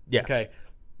score. Yeah. Okay.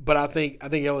 But I think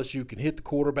LSU can hit the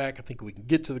quarterback. I think we can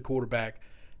get to the quarterback,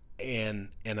 and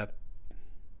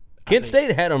Kent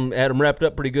State had them wrapped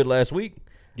up pretty good last week.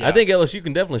 Yeah. I think LSU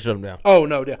can definitely shut them down. Oh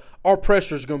no, our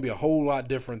pressure is going to be a whole lot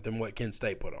different than what Kent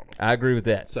State put on them. I agree with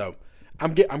that. So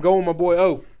I'm going with my boy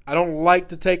O. I don't like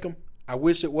to take them. I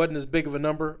wish it wasn't as big of a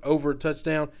number over a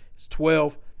touchdown. It's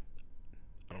 12.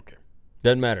 I don't care.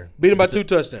 Doesn't matter. Beat them by 2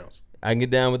 touchdowns. I can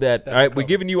get down with that. All right, we're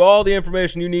giving you all the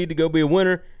information you need to go be a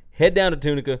winner. Head down to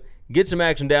Tunica. Get some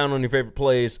action down on your favorite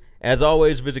plays. As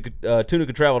always, visit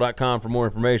tunicatravel.com for more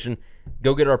information.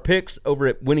 Go get our picks over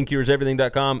at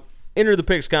winningcureseverything.com. Enter the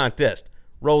picks contest.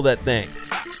 Roll that thing.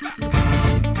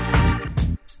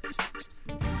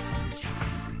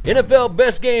 NFL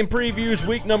Best Game Previews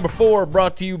Week number 4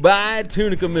 brought to you by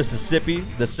Tunica, Mississippi,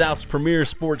 the South's premier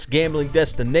sports gambling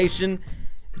destination.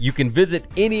 You can visit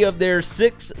any of their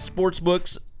 6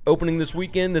 sportsbooks opening this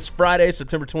weekend, this Friday,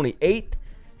 September 28th.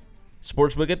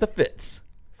 Sportsbook at the Fitz.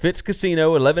 Fitz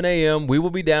Casino, 11 a.m. We will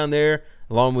be down there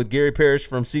along with Gary Parrish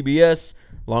from CBS,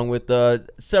 along with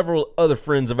several other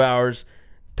friends of ours.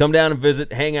 Come down and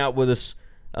visit, hang out with us.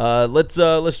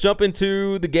 Let's jump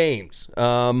into the games.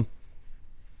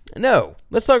 No,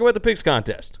 let's talk about the picks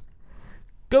contest.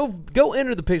 Go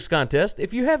enter the picks contest.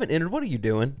 If you haven't entered, what are you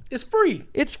doing? It's free.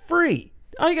 It's free.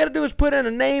 All you got to do is put in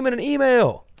a name and an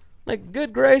email. Like,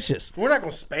 good gracious. We're not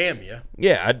going to spam you.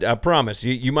 Yeah, I promise.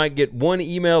 You might get one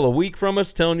email a week from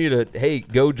us telling you to, hey,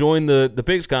 go join the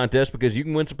picks contest because you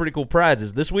can win some pretty cool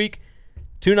prizes. This week,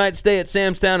 2-night stay at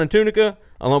Sam's Town in Tunica,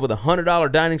 along with a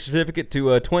 $100 dining certificate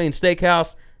to Twain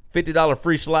Steakhouse, $50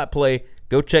 free slot play.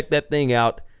 Go check that thing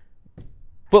out.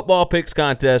 Football picks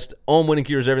contest on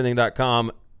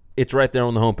winningcureseverything.com. It's right there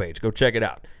on the homepage. Go check it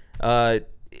out.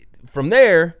 From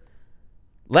there,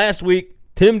 last week,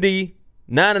 Tim D,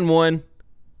 9-1,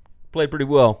 played pretty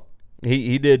well.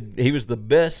 He did. He was the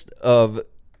best of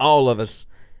all of us,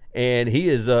 and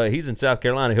he's in South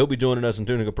Carolina. He'll be joining us in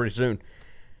Tunica pretty soon.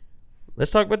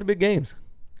 Let's talk about the big games.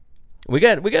 We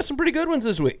got some pretty good ones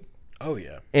this week. Oh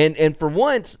yeah. And for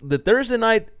once, the Thursday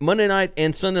night, Monday night,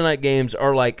 and Sunday night games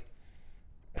are like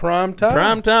prime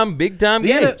time, big time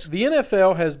games. The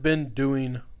NFL has been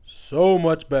doing so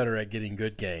much better at getting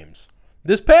good games.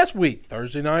 This past week,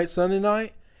 Thursday night, Sunday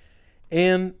night,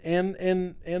 and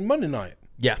Monday night.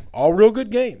 Yeah. All real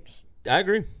good games. I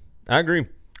agree.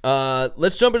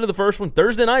 Let's jump into the first one,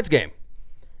 Thursday night's game.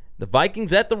 The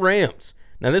Vikings at the Rams.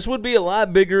 Now, this would be a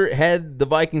lot bigger had the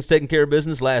Vikings taken care of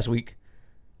business last week,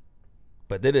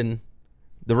 but they didn't.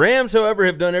 The Rams, however,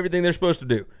 have done everything they're supposed to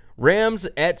do. Rams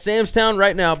at Sam's Town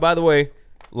right now, by the way.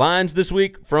 Lines this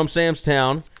week from Sam's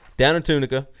Town down in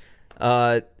Tunica.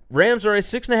 Rams are a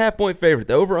 6.5-point favorite.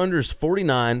 The over-under is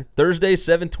 49. Thursday,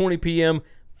 7:20 p.m.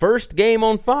 First game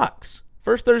on Fox.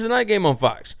 First Thursday night game on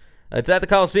Fox. It's at the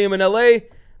Coliseum in L.A.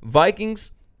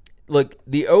 Vikings. Look,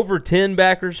 the over 10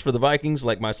 backers for the Vikings,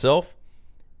 like myself,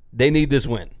 they need this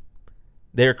win.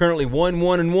 They are currently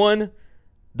 1-1-1.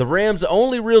 The Rams'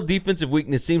 only real defensive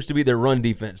weakness seems to be their run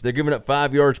defense. They're giving up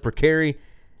 5 yards per carry.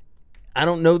 I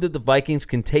don't know that the Vikings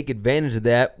can take advantage of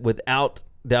that without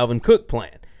Dalvin Cook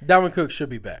playing. Dalvin Cook should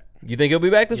be back. You think he'll be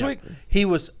back this week? He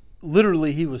was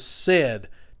said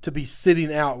to be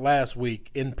sitting out last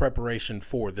week in preparation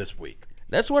for this week.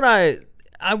 That's what I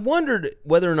wondered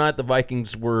whether or not the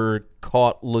Vikings were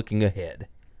caught looking ahead.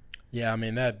 Yeah, I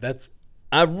mean that's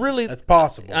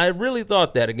possible. I really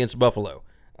thought that against Buffalo.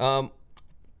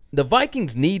 The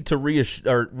Vikings need to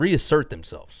reassert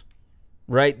themselves,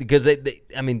 right? Because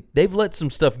they've let some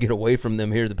stuff get away from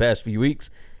them here the past few weeks.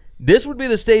 This would be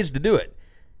the stage to do it.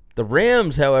 The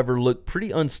Rams, however, look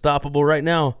pretty unstoppable right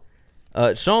now.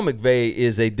 Sean McVay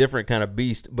is a different kind of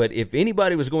beast, but if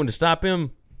anybody was going to stop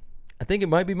him, I think it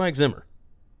might be Mike Zimmer.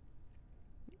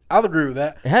 I'll agree with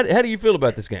that. How do you feel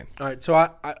about this game? All right, so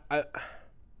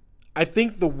I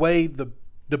think the way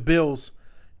the Bills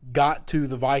got to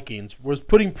the Vikings was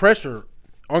putting pressure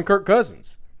on Kirk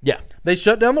Cousins. Yeah. They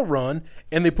shut down the run,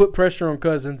 and they put pressure on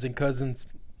Cousins, and Cousins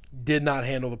did not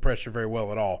handle the pressure very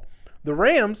well at all. The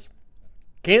Rams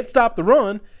can't stop the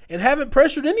run and haven't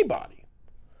pressured anybody.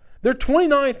 They're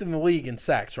 29th in the league in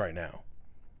sacks right now.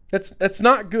 That's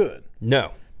not good.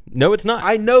 No, it's not.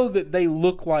 I know that they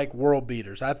look like world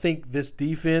beaters. I think this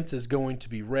defense is going to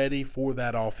be ready for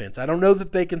that offense. I don't know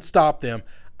that they can stop them.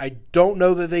 I don't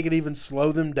know that they can even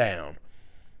slow them down.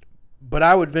 But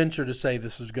I would venture to say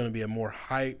this is going to be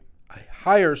a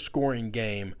higher scoring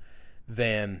game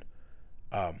than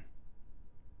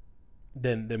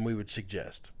we would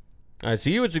suggest. All right, so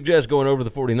you would suggest going over the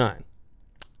 49.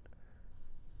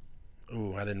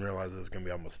 Ooh, I didn't realize it was going to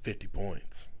be almost 50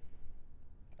 points.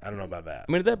 I don't know about that.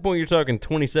 I mean, at that point, you're talking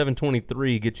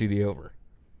 27-23 gets you the over.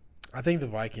 I think the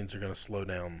Vikings are going to slow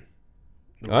down.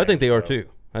 I think they are too.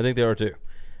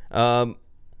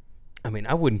 I mean,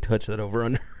 I wouldn't touch that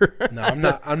over-under. No,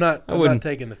 I'm not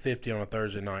taking the 50 on a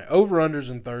Thursday night. Over-unders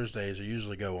and Thursdays are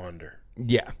usually go under.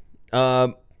 Yeah.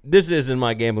 This is in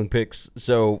my gambling picks,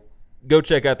 so go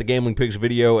check out the gambling picks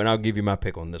video, and I'll give you my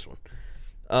pick on this one.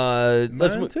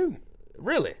 Mine too.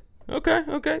 Really?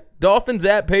 Okay. Dolphins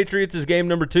at Patriots is game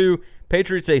number 2.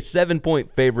 Patriots a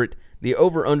 7-point favorite. The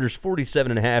over-under's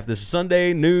 47.5. This is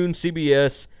Sunday, noon,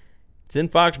 CBS. It's in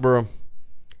Foxborough.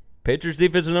 Patriots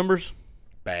defensive numbers?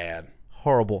 Bad.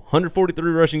 Horrible.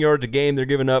 143 rushing yards a game. They're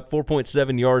giving up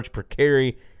 4.7 yards per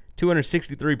carry,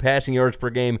 263 passing yards per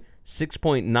game,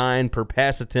 6.9 per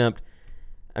pass attempt.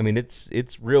 I mean,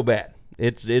 it's real bad.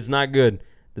 It's not good.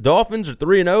 The Dolphins are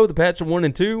 3-0. The Pats are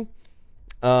 1-2.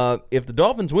 If the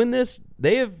Dolphins win this,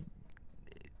 they're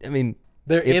in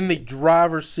the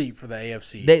driver's seat for the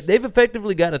AFC East. They've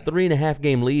effectively got a 3.5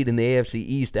 game lead in the AFC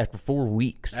East after 4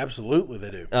 weeks. Absolutely, they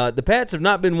do. The Pats have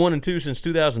not been 1-2 since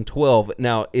 2012.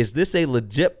 Now, is this a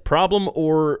legit problem,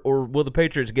 or will the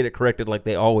Patriots get it corrected like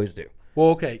they always do? Well,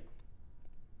 okay.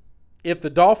 If the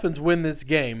Dolphins win this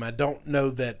game, I don't know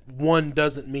that one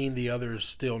doesn't mean the other is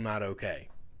still not okay.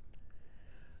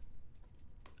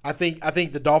 I think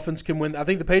the Dolphins can win. I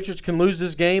think the Patriots can lose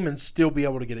this game and still be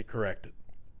able to get it corrected.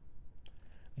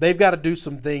 They've got to do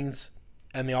some things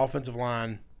and the offensive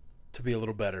line to be a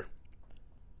little better.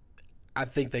 I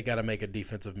think they got to make a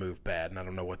defensive move bad, and I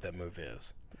don't know what that move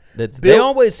is. They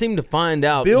always seem to find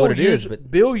out what it is. But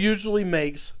Bill usually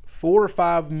makes 4 or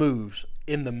 5 moves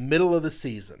in the middle of the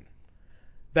season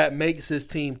that makes his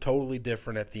team totally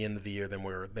different at the end of the year than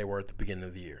they were at the beginning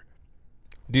of the year.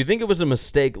 Do you think it was a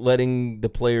mistake letting the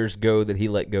players go that he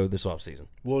let go this offseason?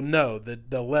 Well, no.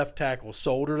 The left tackle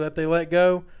Solder that they let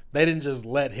go, they didn't just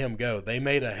let him go. They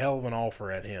made a hell of an offer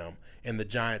at him, and the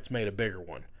Giants made a bigger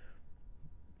one.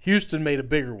 Houston made a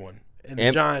bigger one, and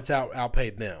the Giants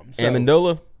outpaid them. So,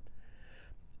 Amendola?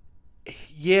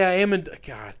 Yeah,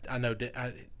 God, I know.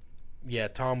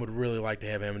 Tom would really like to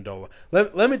have Amendola.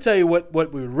 Let me tell you what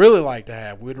we would really like to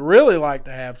have. We'd really like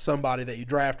to have somebody that you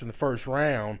draft in the first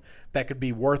round that could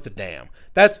be worth a damn.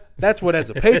 That's what,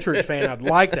 as a Patriots fan, I'd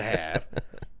like to have.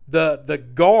 The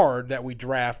guard that we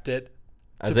drafted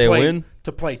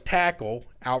to play tackle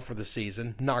out for the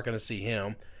season, not going to see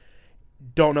him.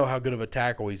 Don't know how good of a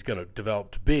tackle he's going to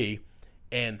develop to be.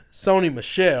 And Sony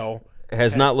Michel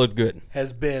has not looked good.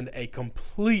 Has been a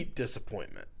complete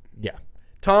disappointment. Yeah.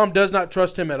 Tom does not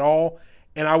trust him at all,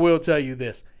 and I will tell you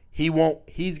this. He's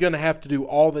going to have to do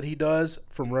all that he does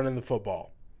from running the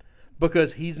football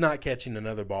because he's not catching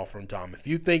another ball from Tom. If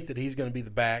you think that he's going to be the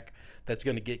back that's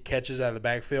going to get catches out of the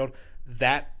backfield,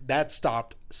 that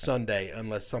stopped Sunday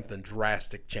unless something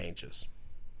drastic changes.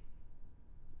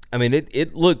 I mean,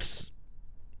 it looks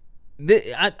 –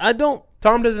 I don't –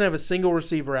 Tom doesn't have a single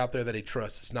receiver out there that he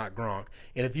trusts. It's not Gronk.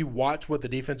 And if you watch what the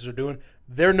defenses are doing,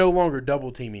 they're no longer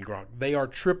double-teaming Gronk. They are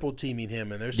triple-teaming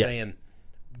him, and they're saying,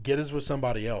 get us with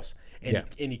somebody else. And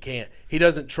you can't. He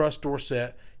doesn't trust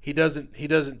Dorsett. He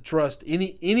doesn't trust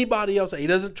anybody else. He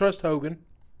doesn't trust Hogan.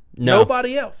 No.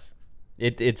 Nobody else.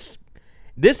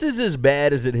 This is as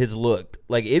bad as it has looked.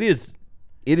 Like, it is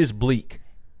bleak.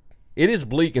 It is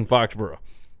bleak in Foxborough.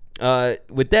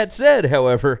 With that said,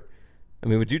 however, I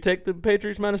mean, would you take the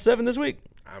Patriots -7 this week?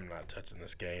 I'm not touching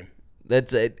this game.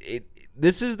 That's it.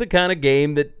 This is the kind of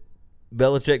game that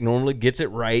Belichick normally gets it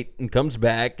right and comes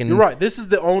back. And you're right. This is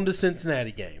the own to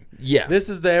Cincinnati game. Yeah. This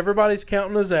is the everybody's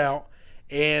counting us out,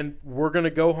 and we're going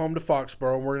to go home to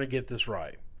Foxborough and we're going to get this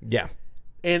right. Yeah.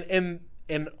 And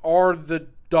are the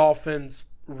Dolphins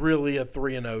really a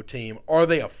 3-0 team? Are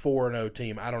they a 4-0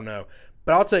 team? I don't know.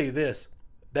 But I'll tell you this.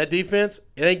 That defense,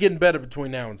 it ain't getting better between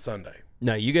now and Sunday.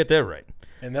 No, you get that right.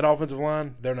 And that offensive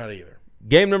line, they're not either.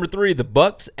 Game number 3, the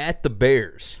Bucs at the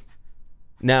Bears.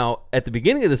 Now, at the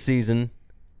beginning of the season,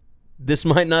 this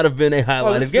might not have been a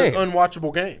highlighted game. This is an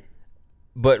unwatchable game.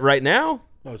 But right now,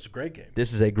 it's a great game.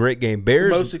 This is a great game. Bears,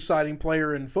 it's the most exciting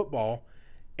player in football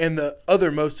and the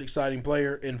other most exciting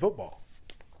player in football.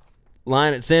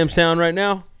 Line at Sam's Town right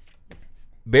now,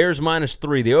 Bears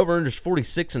 -3. The over-under is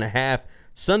 46.5.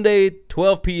 Sunday,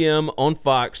 12 p.m. on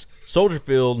Fox, Soldier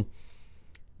Field.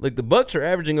 Look, the Bucs are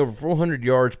averaging over 400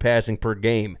 yards passing per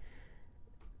game.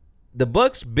 The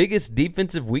Bucs' biggest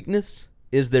defensive weakness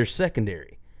is their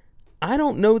secondary. I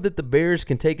don't know that the Bears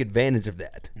can take advantage of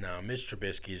that. No, Mitch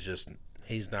Trubisky is just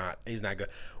he's not good.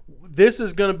 This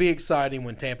is going to be exciting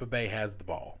when Tampa Bay has the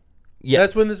ball. Yeah.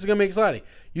 That's when this is going to be exciting.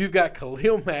 You've got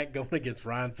Khalil Mack going against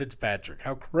Ryan Fitzpatrick.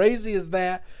 How crazy is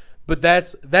that? But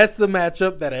that's the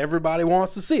matchup that everybody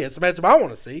wants to see. It's a matchup I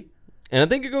want to see. And I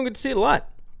think you're going to get to see it a lot.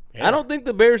 Yeah. I don't think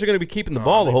the Bears are going to be keeping the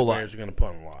ball a whole lot. The Bears are going to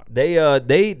punt a lot.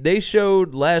 They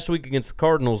showed last week against the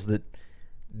Cardinals that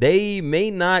they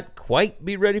may not quite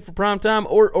be ready for prime time,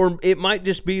 or it might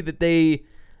just be that they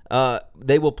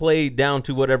will play down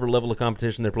to whatever level of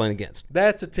competition they're playing against.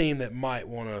 That's a team that might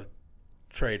want to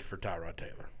trade for Tyrod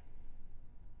Taylor.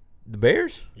 The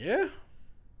Bears? Yeah.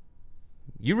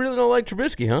 You really don't like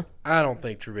Trubisky, huh? I don't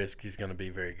think Trubisky's going to be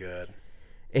very good.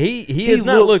 He has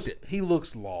not looked it. He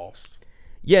looks lost.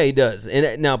 Yeah, he does.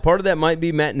 And now part of that might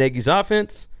be Matt Nagy's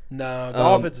offense. No, the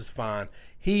offense is fine.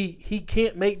 He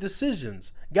can't make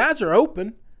decisions. Guys are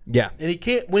open. Yeah. And he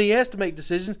can't when he has to make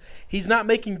decisions, he's not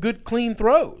making good clean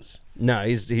throws. No,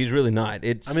 he's really not.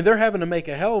 They're having to make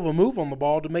a hell of a move on the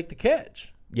ball to make the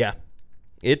catch. Yeah.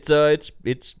 It's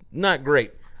not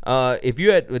great. If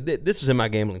you had this is in my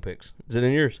gambling picks. Is it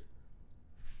in yours?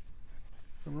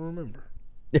 I don't remember.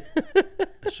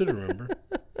 I should remember.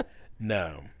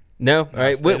 No. No? All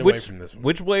right. Away from this one.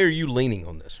 Which way are you leaning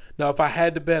on this? Now, if I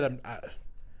had to bet,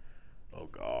 oh,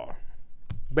 God.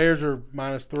 Bears are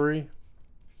 -3.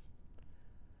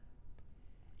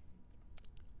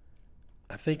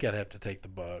 I think I'd have to take the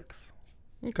Bucs.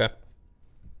 Okay.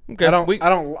 I don't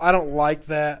like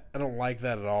that. I don't like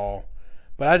that at all.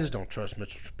 But I just don't trust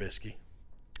Mitchell Trubisky.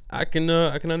 I can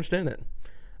understand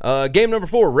that. Game number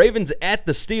 4, Ravens at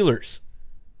the Steelers.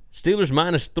 Steelers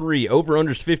 -3,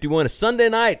 over-unders 51. A Sunday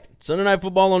night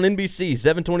football on NBC,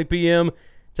 7:20 p.m.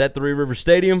 It's at Three River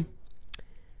Stadium.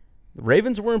 The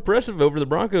Ravens were impressive over the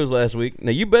Broncos last week.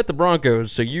 Now, you bet the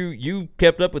Broncos, so you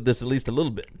kept up with this at least a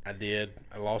little bit. I did.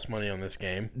 I lost money on this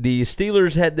game. The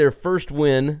Steelers had their first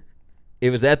win. It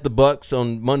was at the Bucs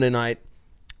on Monday night.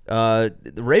 The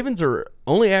Ravens are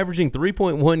only averaging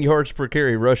 3.1 yards per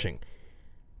carry rushing.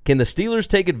 Can the Steelers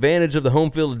take advantage of the home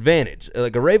field advantage?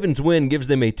 Like a Ravens win gives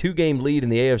them a 2-game lead in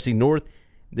the AFC North.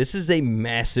 This is a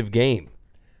massive game.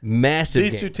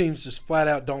 These two teams just flat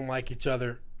out don't like each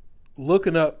other.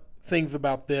 Looking up things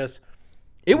about this.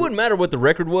 It wouldn't matter what the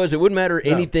record was. It wouldn't matter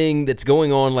anything that's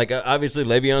going on. Like, obviously,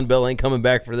 Le'Veon Bell ain't coming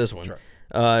back for this one. Sure.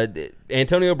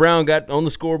 Antonio Brown got on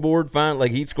the scoreboard fine.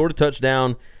 Like, he scored a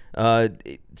touchdown.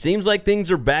 It seems like things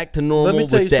are back to normal. Let me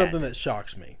tell you something that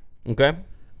shocks me. Okay.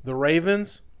 The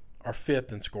Ravens are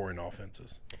 5th in scoring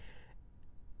offenses.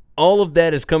 All of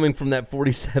that is coming from that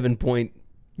 47-point.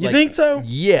 You think so?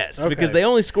 Yes, okay. Because they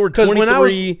only scored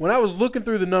 23. When I was looking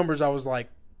through the numbers, I was like,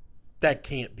 that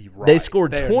can't be right. They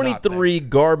scored 23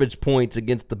 garbage points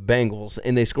against the Bengals,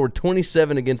 and they scored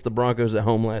 27 against the Broncos at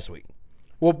home last week.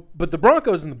 Well, but the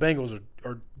Broncos and the Bengals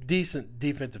are decent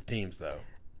defensive teams, though.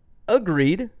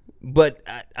 Agreed, but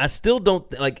I still don't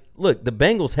look, the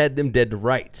Bengals had them dead to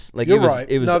rights. Like, You're right.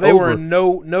 It was no, they over. were in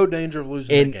no danger of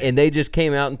losing that game. And they just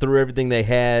came out and threw everything they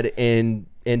had and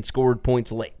scored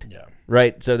points late. Yeah.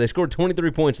 Right? So they scored 23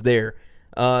 points there.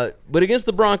 But against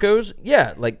the Broncos,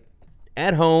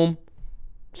 at home,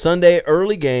 Sunday,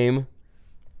 early game,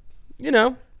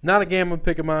 Not a gambling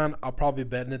pick of mine. I'll probably be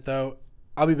betting it, though.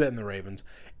 I'll be betting the Ravens.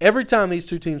 Every time these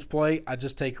two teams play, I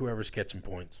just take whoever's catching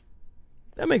points.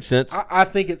 That makes sense. I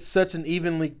think it's such an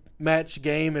evenly matched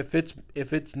game. If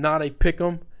it's not a pick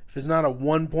 'em, if it's not a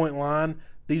 1-point line,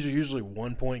 these are usually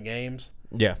 1-point games.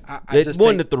 Yeah, it's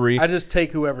 1 to 3. I just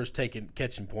take whoever's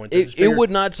catching points. It would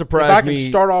not surprise me. If I can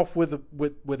start off with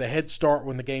a head start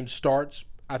when the game starts,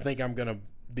 I think I'm going to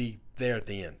be there at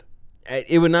the end.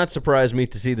 It would not surprise me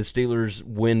to see the Steelers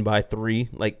win by 3,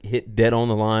 like hit dead on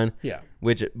the line. Yeah.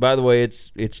 Which, by the way,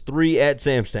 it's 3 at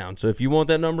Samstown. So if you want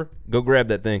that number, go grab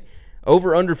that thing.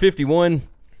 Over under 51,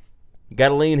 got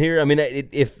to lean here. I mean,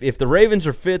 if the Ravens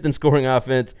are 5th in scoring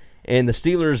offense and the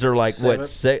Steelers are like,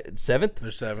 7th? They're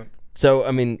 7th. So,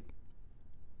 I mean,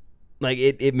 like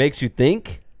it makes you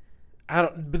think.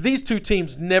 But these two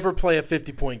teams never play a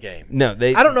 50-point game. No,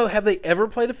 I don't know. Have they ever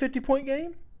played a 50-point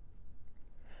game?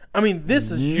 I mean,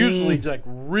 this is usually like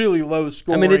really low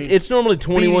scoring. I mean, it's normally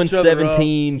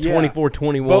 21-17,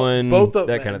 24-21,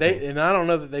 that kind of thing. And I don't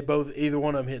know that either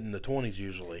one of them hitting the 20s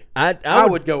usually. I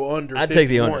would go under 51. I'd take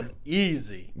the under.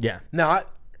 Easy. Yeah. Now,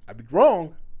 I'd be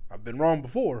wrong. I've been wrong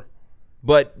before.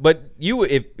 But you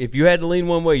if you had to lean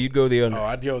one way, you'd go the under. Oh,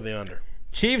 I'd go the under.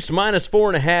 Chiefs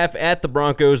 -4.5 at the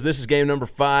Broncos. This is game number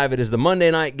 5. It is the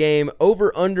Monday night game.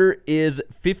 Over-under is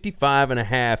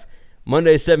 55.5.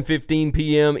 Monday, 7:15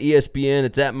 p.m. ESPN.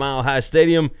 It's at Mile High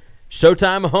Stadium.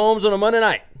 Showtime Mahomes on a Monday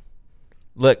night.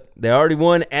 Look, they already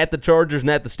won at the Chargers and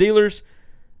at the Steelers.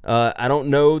 I don't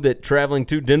know that traveling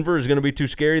to Denver is going to be too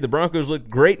scary. The Broncos looked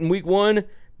great in week 1.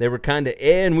 They were kind of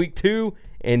in week 2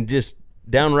 and just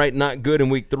downright not good in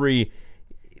week 3.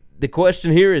 The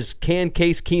question here is, can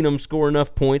Case Keenum score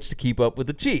enough points to keep up with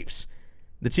the Chiefs?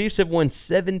 The Chiefs have won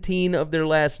 17 of their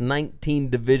last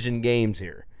 19 division games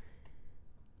here.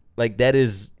 Like, that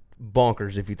is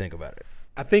bonkers if you think about it.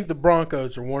 I think the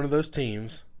Broncos are one of those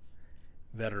teams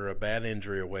that are a bad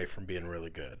injury away from being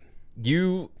really good.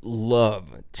 You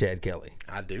love Chad Kelly.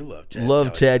 I do love Chad Kelly.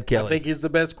 Chad Kelly. I think he's the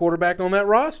best quarterback on that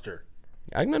roster.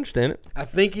 I can understand it. I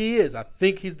think he is. I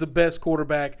think he's the best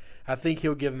quarterback. I think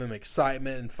he'll give them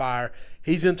excitement and fire.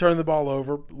 He's going to turn the ball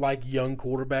over like young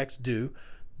quarterbacks do.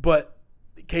 But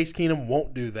Case Keenum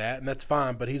won't do that, and that's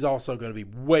fine. But he's also going to be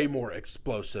way more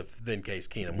explosive than Case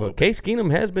Keenum will be. Case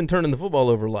Keenum has been turning the football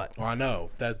over a lot. Well, I know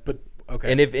that, but okay.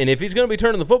 And if he's going to be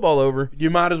turning the football over, you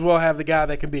might as well have the guy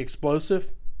that can be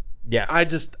explosive. Yeah.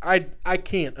 I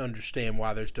can't understand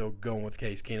why they're still going with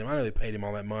Case Keenum. I know they paid him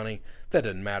all that money. That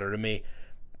doesn't matter to me.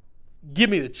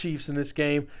 Give me the Chiefs in this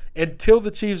game. Until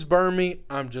the Chiefs burn me,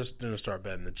 I'm just going to start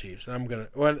betting the Chiefs.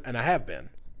 And I have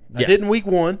been. Yeah. I did in week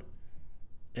 1,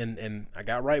 and I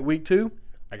got right week 2.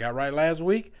 I got right last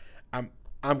week. I'm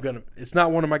going to – it's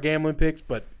not one of my gambling picks,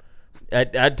 but –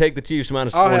 I'd take the Chiefs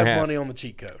 -4.5. I'll have money on the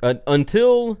cheat code.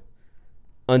 Until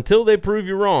they prove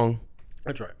you wrong.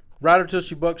 That's right. Ride her till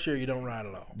she bucks you, or you don't ride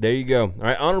at all. There you go. All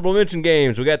right, honorable mention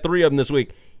games. We got 3 of them this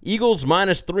week. Eagles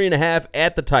 -3.5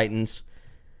 at the Titans.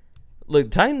 Look,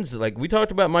 Titans, like we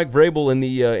talked about Mike Vrabel in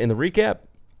the recap.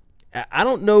 I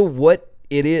don't know what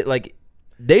it is. Like,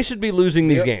 they should be losing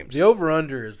these games. The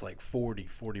over-under is like 40,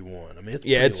 41. I mean,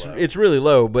 it's low. It's really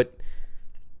low, but,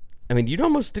 I mean, you'd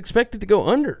almost expect it to go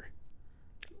under.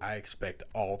 I expect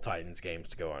all Titans games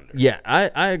to go under. Yeah,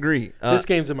 I agree. This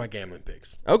game's in my gambling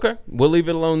picks. Okay, we'll leave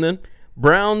it alone then.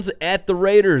 Browns at the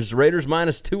Raiders. Raiders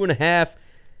 -2.5.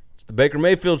 It's the Baker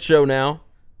Mayfield show now.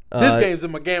 This game's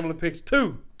in my gambling picks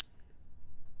too.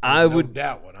 I would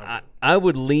doubt what I'm doing. I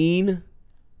would lean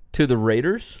to the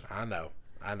Raiders. I know.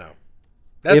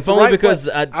 That's if the only right because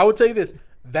play. I would tell you this.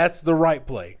 That's the right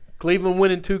play. Cleveland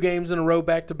winning 2 games in a row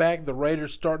back to back. The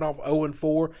Raiders starting off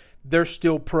 0-4. They're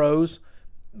still pros.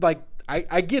 Like,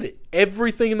 I get it.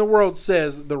 Everything in the world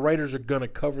says the Raiders are going to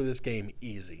cover this game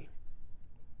easy.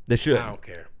 They should. I don't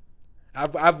care.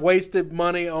 I've wasted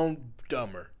money on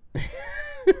dumber.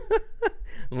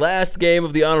 Last game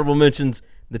of the honorable mentions.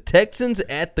 The Texans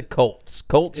at the Colts.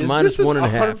 Colts is -1.5. Is this an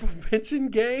honorable mention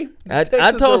game? I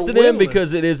tossed it in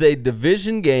because it is a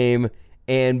division game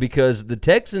and because the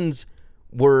Texans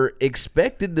were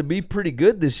expected to be pretty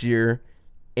good this year.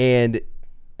 And,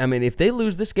 I mean, if they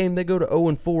lose this game, they go to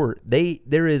 0-4.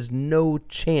 There is no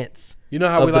chance. You know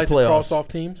how we like to cross off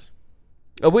teams?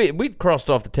 Oh, we crossed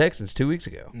off the Texans 2 weeks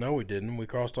ago. No, we didn't. We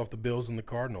crossed off the Bills and the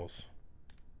Cardinals.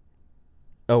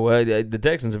 Oh, the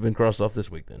Texans have been crossed off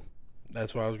this week then.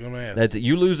 That's what I was going to ask. That's it.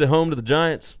 You lose at home to the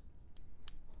Giants.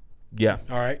 Yeah.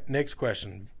 All right, next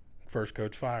question. First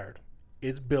coach fired.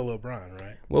 It's Bill O'Brien,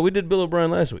 right? Well, we did Bill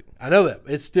O'Brien last week. I know that.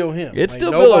 It's still him. It's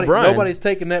still Bill O'Brien. Nobody's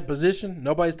taking that position.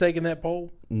 Nobody's taking that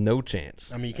poll. No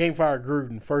chance. I mean, you can't fire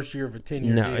Gruden first year of a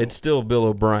 10-year deal. No, it's still Bill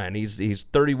O'Brien. He's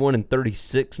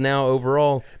 31-36 now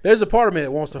overall. There's a part of me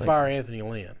that wants to fire Anthony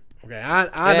Lynn. Okay,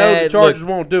 I know the Chargers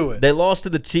won't do it. They lost to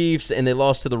the Chiefs and they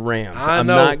lost to the Rams.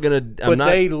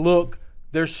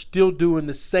 They're still doing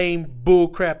the same bull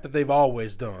crap that they've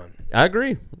always done. I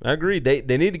agree.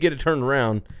 They need to get it turned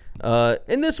around.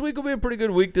 And this week will be a pretty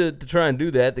good week to try and do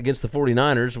that against the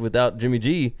 49ers without Jimmy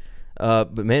G.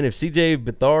 But, man, if C.J.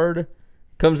 Beathard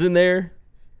comes in there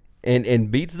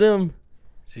and beats them.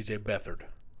 C.J. Beathard.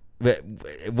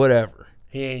 Whatever.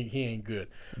 He ain't good.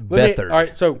 Beathard. All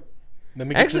right, so let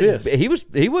me get to this.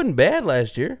 He wasn't bad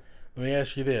last year. Let me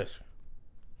ask you this.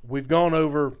 We've gone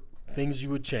over things you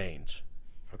would change.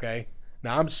 Okay?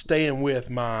 Now, I'm staying with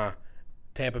my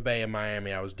Tampa Bay and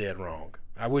Miami. I was dead wrong.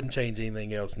 I wouldn't change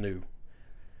anything else new.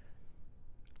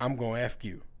 I'm going to ask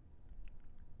you,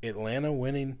 Atlanta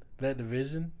winning that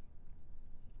division?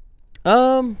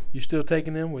 You still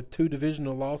taking them with 2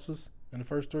 divisional losses in the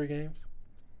first 3 games?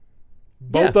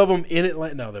 Both of them in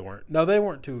Atlanta? No, they weren't. No, they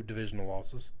weren't 2 divisional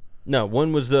losses. No,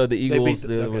 one was the Eagles.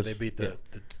 They beat the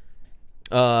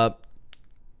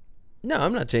No,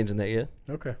 I'm not changing that yet.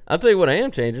 Okay. I'll tell you what I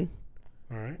am changing.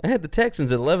 All right. I had the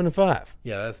Texans at 11-5.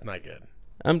 Yeah, that's not good.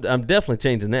 I'm definitely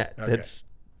changing that. Okay. That's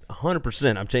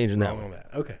 100%. I'm changing that Wrong one. on that.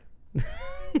 Okay.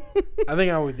 I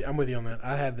think I'm with you on that.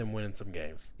 I had them winning some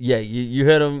games. Yeah, you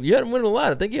had them. You had them winning a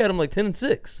lot. I think you had them like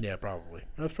 10-6. Yeah, probably.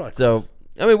 That's probably So close.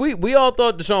 I mean, we all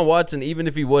thought Deshaun Watson, even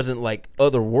if he wasn't like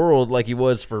otherworld like he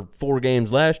was for 4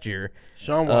 games last year.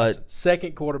 Sean Watson,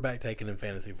 second quarterback taken in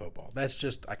fantasy football. That's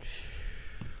just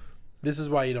this is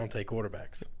why you don't take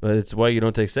quarterbacks. But it's why you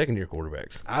don't take second-year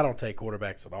quarterbacks. I don't take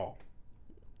quarterbacks at all.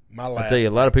 I'll tell you,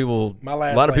 a lot of people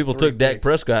took Dak picks.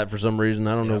 Prescott for some reason.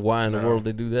 I don't know why in the world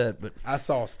they do that, but I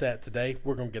saw a stat today.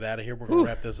 We're gonna get out of here. We're gonna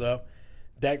wrap this up.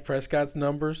 Dak Prescott's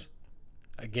numbers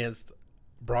against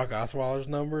Brock Osweiler's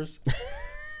numbers,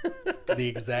 the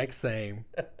exact same.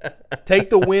 Take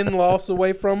the win-loss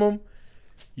away from them.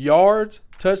 Yards,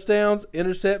 touchdowns,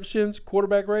 interceptions,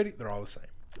 quarterback rating, they're all the same.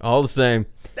 all the same.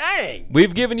 Dang.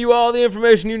 We've given you all the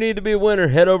information you need to be a winner.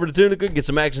 Head over to Tunica, get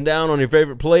some action down on your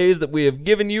favorite plays that we have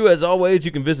given you. As always,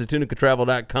 you can visit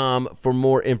tunicatravel.com for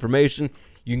more information.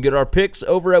 You can get our picks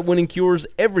over at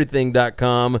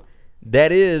winningcureseverything.com.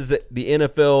 That is the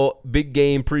NFL big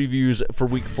game previews for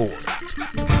Week 4.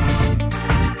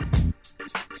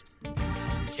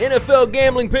 NFL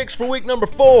gambling picks for week number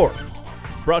 4.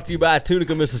 Brought to you by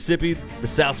Tunica, Mississippi, the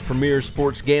South's premier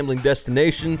sports gambling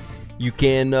destination. You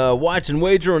can watch and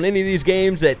wager on any of these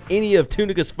games at any of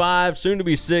Tunica's 5, soon to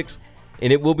be 6,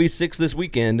 and it will be 6 this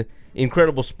weekend.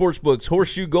 Incredible sportsbooks,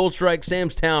 Horseshoe, Gold Strike,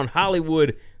 Sam's Town,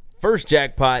 Hollywood, First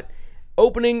Jackpot,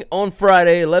 opening on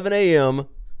Friday, 11 a.m.,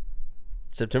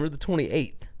 September the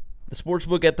 28th. The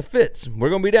sportsbook at the Fitz. We're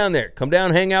going to be down there. Come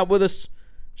down, hang out with us,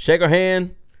 shake our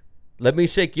hand. Let me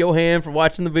shake your hand for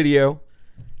watching the video.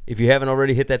 If you haven't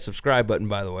already, hit that subscribe button,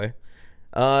 by the way.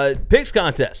 Picks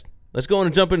contest. Let's go on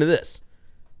and jump into this.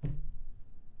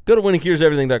 Go to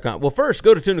winningcureseverything.com. Well, first,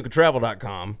 go to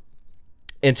tunicatravel.com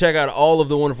and check out all of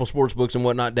the wonderful sports books and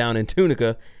whatnot down in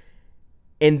Tunica.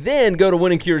 And then go to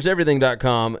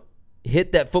winningcureseverything.com,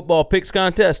 hit that football picks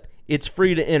contest. It's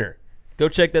free to enter. Go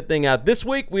check that thing out. This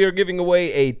week, we are giving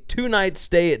away a 2-night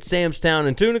stay at Sam's Town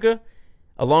in Tunica,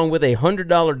 along with a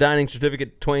 $100 dining certificate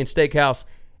at Twain Steakhouse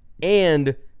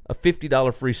and a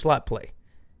 $50 free slot play.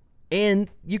 And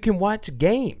you can watch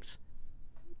games.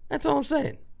 That's all I'm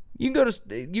saying. You go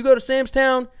to Sam's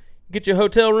Town, get your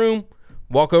hotel room,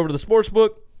 walk over to the sports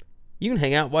book. You can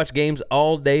hang out, watch games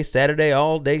all day Saturday,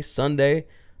 all day Sunday,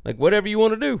 like whatever you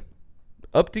want to do.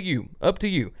 Up to you.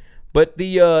 But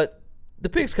the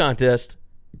picks contest,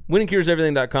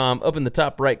 winningcureseverything.com, up in the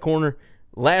top right corner.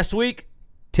 Last week,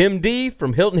 Tim D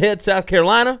from Hilton Head, South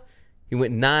Carolina, he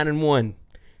went 9-1.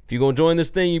 If you're going to join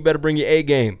this thing, you better bring your A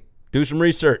game. Do some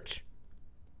research.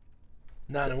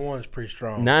 9-1 is pretty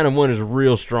strong. 9-1 is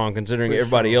real strong considering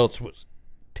everybody else was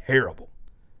terrible.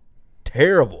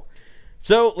 Terrible.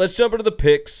 So let's jump into the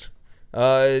picks.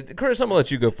 Chris, I'm going to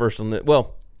let you go first on that.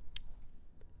 Well,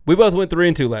 we both went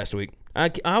 3-2 last week.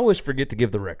 I always forget to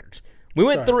give the records. We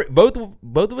went both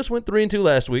of us went 3-2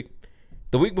 last week.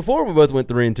 The week before, we both went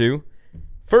 3-2.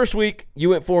 First week, you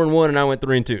went 4-1 and I went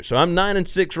 3-2. So I'm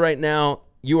 9-6 right now.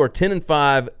 You are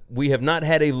 10-5. We have not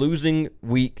had a losing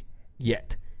week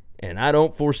yet. And I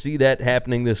don't foresee that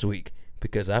happening this week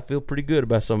because I feel pretty good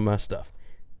about some of my stuff.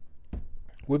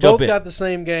 We both got the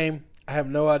same game. I have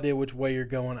no idea which way you're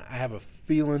going. I have a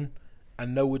feeling I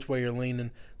know which way you're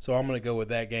leaning, so I'm going to go with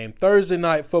that game. Thursday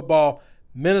night football,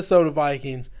 Minnesota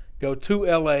Vikings go to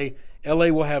L.A.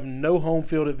 L.A. will have no home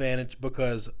field advantage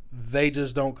because they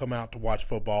just don't come out to watch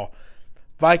football.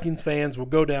 Vikings fans will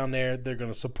go down there. They're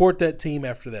going to support that team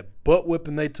after that butt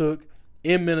whipping they took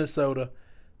in Minnesota.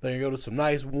 They're going to go to some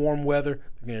nice warm weather.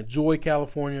 They're going to enjoy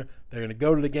California. They're going to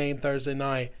go to the game Thursday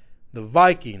night. The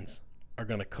Vikings are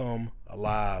going to come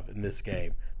alive in this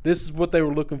game. This is what they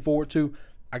were looking forward to.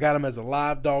 I got them as a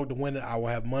live dog to win it. I will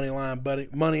have money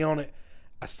on it.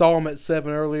 I saw them at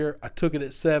 7 earlier. I took it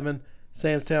at 7.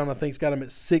 Sam's Town, I think, has got them at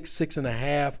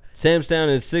 6.5. Sam's Town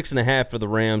is 6.5 for the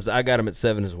Rams. I got them at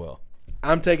 7 as well.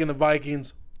 I'm taking the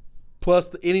Vikings plus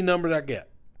any number that I get.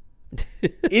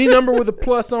 Any number with a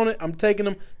plus on it, I'm taking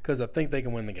them because I think they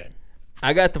can win the game.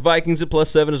 I got the Vikings at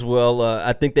 +7 as well.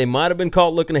 I think they might have been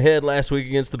caught looking ahead last week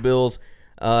against the Bills.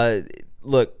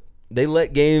 Look, they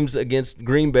let games against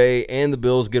Green Bay and the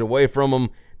Bills get away from them.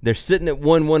 They're sitting at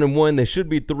 1-1-1. They should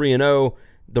be 3-0.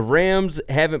 The Rams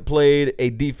haven't played a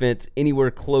defense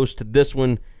anywhere close to this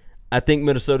one. I think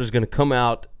Minnesota's going to come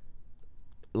out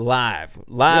live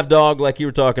dog like you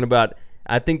were talking about.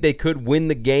 I think they could win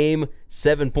the game.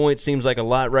 7 points seems like a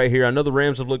lot right here. I know the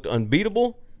Rams have looked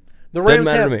unbeatable. The Rams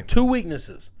have 2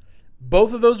 weaknesses.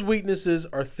 Both of those weaknesses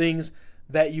are things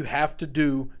that you have to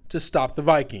do to stop the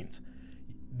Vikings.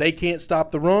 They can't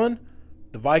stop the run.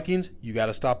 The Vikings, you got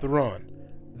to stop the run.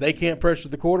 They can't pressure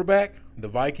the quarterback. The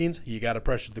Vikings, you got to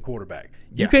pressure the quarterback.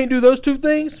 You can't do those two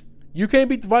things, you can't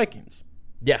beat the Vikings.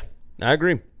 Yeah, I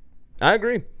agree. All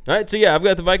right, so yeah, I've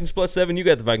got the Vikings +7. You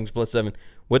got the Vikings +7.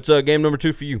 What's game number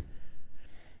 2 for you?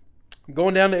 I'm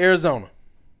going down to Arizona.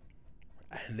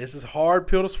 And this is a hard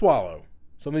pill to swallow.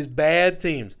 Some of these bad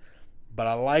teams. But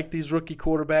I like these rookie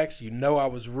quarterbacks. You know I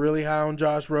was really high on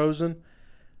Josh Rosen.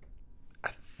 I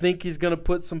think he's going to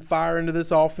put some fire into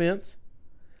this offense.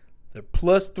 They're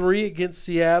 +3 against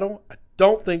Seattle. I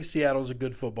don't think Seattle's a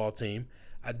good football team.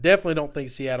 I definitely don't think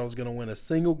Seattle's going to win a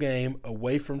single game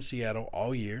away from Seattle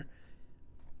all year.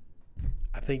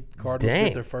 I think the Cardinals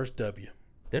get their first W.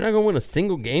 They're not going to win a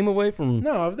single game away from...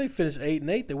 No, if they finish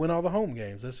 8-8, they win all the home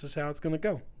games. That's just how it's going to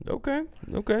go. Okay.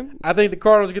 I think the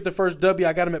Cardinals get their first W.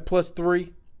 I got them at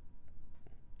 +3.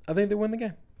 I think they win the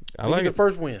game. I like get the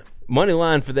first win. Money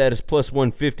line for that is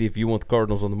 +150 if you want the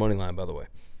Cardinals on the money line, by the way,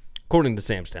 according to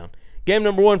Samstown. Game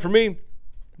number 1 for me,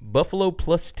 Buffalo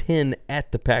 +10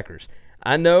 at the Packers.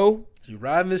 I know... You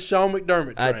riding this Sean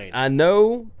McDermott train. I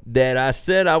know that I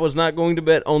said I was not going to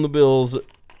bet on the Bills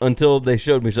until they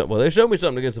showed me something. Well, they showed me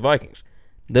something against the Vikings.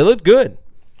 They looked good.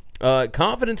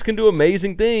 Confidence can do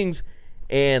amazing things,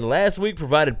 and last week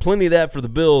provided plenty of that for the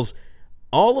Bills.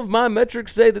 All of my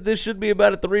metrics say that this should be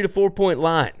about a 3 to 4 point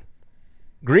line.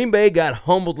 Green Bay got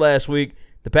humbled last week.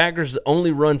 The Packers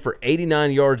only run for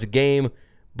 89 yards a game.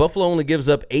 Buffalo only gives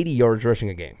up 80 yards rushing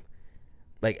a game.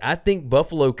 Like, I think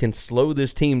Buffalo can slow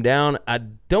this team down. I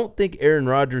don't think Aaron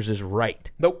Rodgers is right.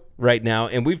 Nope. Right now,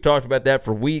 and we've talked about that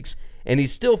for weeks, and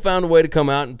he's still found a way to come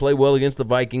out and play well against the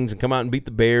Vikings and come out and beat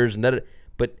the Bears, and that.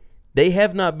 But they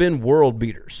have not been world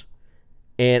beaters.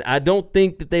 And I don't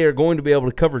think that they are going to be able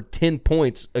to cover 10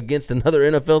 points against another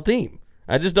NFL team.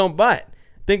 I just don't buy it.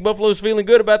 I think Buffalo's feeling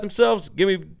good about themselves. Give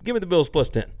me the Bills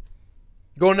 +10.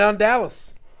 Going down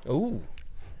Dallas. Ooh.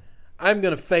 I'm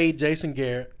going to fade Jason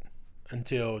Garrett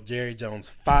until Jerry Jones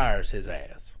fires his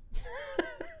ass.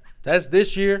 That's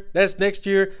this year. That's next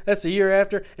year. That's the year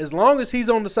after. As long as he's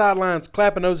on the sidelines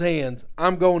clapping those hands,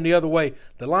 I'm going the other way.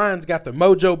 The Lions got their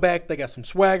mojo back. They got some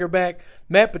swagger back.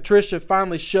 Matt Patricia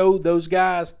finally showed those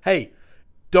guys, hey,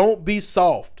 don't be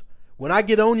soft. When I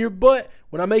get on your butt,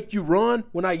 when I make you run,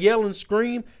 when I yell and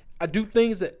scream, I do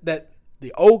things that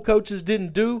the old coaches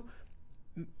didn't do.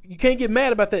 You can't get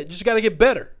mad about that. You just got to get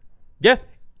better. Yeah.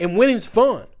 And winning's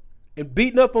fun. And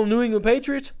beating up on New England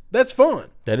Patriots, that's fun.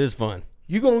 That is fun.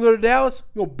 You're going to go to Dallas,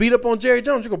 you're going to beat up on Jerry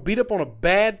Jones. You're going to beat up on a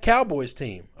bad Cowboys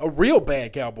team, a real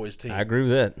bad Cowboys team. I agree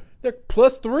with that. They're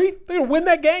 +3. They're going to win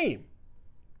that game.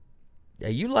 Yeah,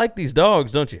 you like these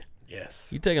dogs, don't you? Yes.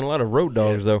 You're taking a lot of road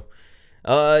dogs, though.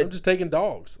 I'm just taking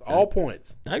dogs, all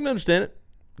points. I can understand it.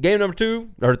 Game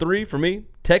number 3 for me,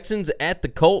 Texans at the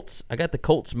Colts. I got the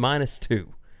Colts -2.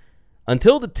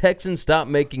 Until the Texans stop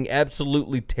making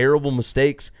absolutely terrible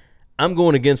mistakes, I'm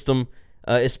going against them,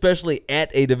 especially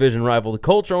at a division rival. The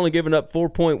Colts are only giving up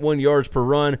 4.1 yards per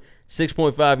run,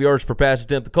 6.5 yards per pass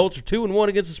attempt. The Colts are 2-1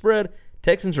 against the spread.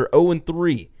 Texans are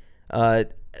 0-3.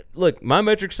 Look, my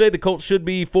metrics say the Colts should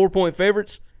be 4-point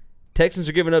favorites. Texans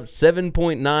are giving up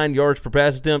 7.9 yards per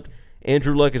pass attempt.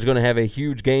 Andrew Luck is going to have a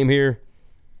huge game here.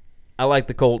 I like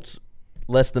the Colts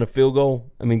less than a field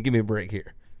goal. I mean, give me a break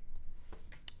here.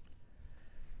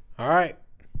 All right.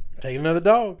 Take another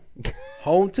dog.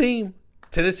 Home team.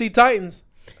 Tennessee Titans.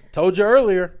 Told you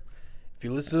earlier, if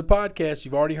you listen to the podcast,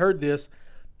 you've already heard this.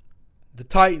 The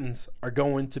Titans are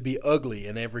going to be ugly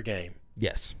in every game.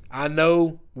 Yes. I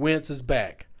know Wentz is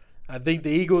back. I think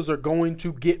the Eagles are going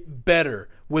to get better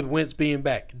with Wentz being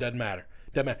back. It doesn't matter.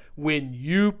 When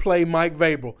you play Mike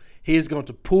Vrabel, he is going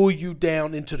to pull you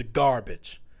down into the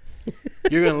garbage.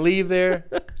 You're going to leave there.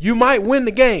 You might win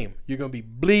the game. You're going to be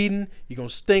bleeding. You're going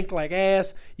to stink like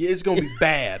ass. It's going to be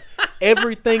bad.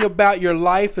 Everything about your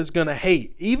life is going to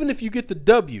hate. Even if you get the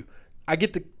W, I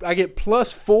get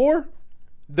 +4.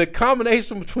 The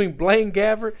combination between Blaine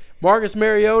Gabbert, Marcus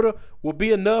Mariota will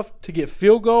be enough to get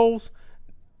field goals.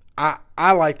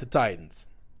 I like the Titans.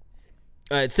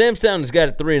 All right, Samstown has got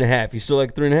it 3.5. You still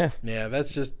like 3.5? Yeah,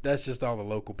 that's just all the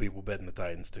local people betting the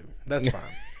Titans too. That's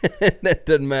fine. That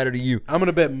doesn't matter to you. I'm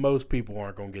gonna bet most people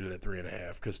aren't gonna get it at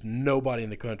 3.5 because nobody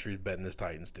in the country is betting this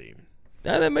Titans team.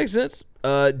 That makes sense.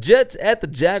 Jets at the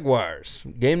Jaguars.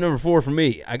 Game number 4 for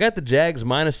me. I got the Jags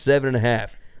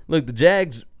 -7.5. Look, the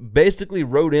Jags basically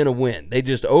rode in a win. They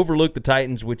just overlooked the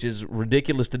Titans, which is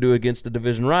ridiculous to do against a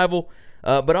division rival.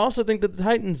 But I also think that the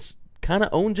Titans kind of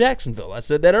own Jacksonville. I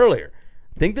said that earlier.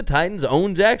 I think the Titans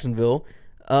own Jacksonville.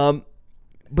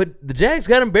 But the Jags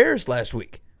got embarrassed last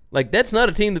week. Like, that's not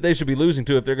a team that they should be losing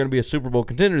to if they're going to be a Super Bowl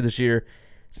contender this year.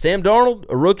 Sam Darnold,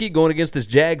 a rookie, going against this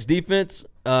Jags defense,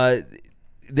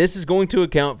 this is going to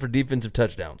account for defensive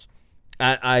touchdowns.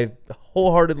 I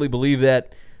wholeheartedly believe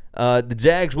that. The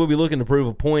Jags will be looking to prove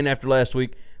a point after last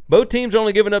week. Both teams are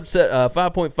only giving up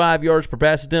 5.5 yards per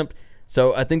pass attempt,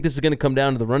 so I think this is going to come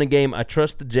down to the running game. I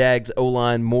trust the Jags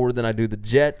O-line more than I do the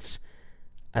Jets.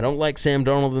 I don't like Sam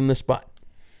Darnold in this spot.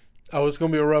 Oh, it's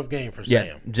going to be a rough game for Sam.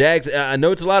 Yeah, Jags, I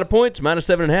know it's a lot of points, minus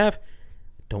 7.5.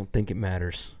 Don't think it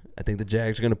matters. I think the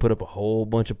Jags are going to put up a whole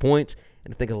bunch of points,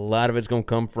 and I think a lot of it's going to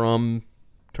come from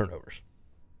turnovers.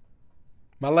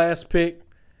 My last pick,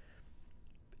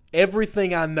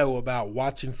 everything I know about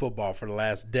watching football for the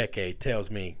last decade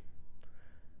tells me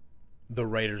the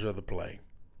Raiders are the play.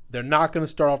 They're not going to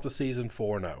start off the season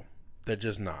 4-0. They're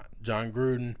just not. John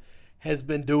Gruden has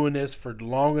been doing this for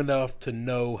long enough to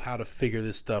know how to figure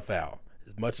this stuff out.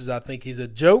 As much as I think he's a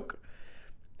joke,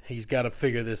 he's got to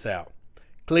figure this out.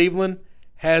 Cleveland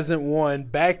hasn't won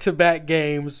back-to-back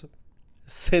games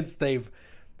since they've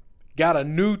got a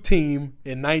new team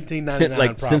in 1999.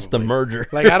 Like probably. Since the merger.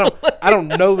 Like I don't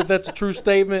know that that's a true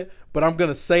statement, but I'm going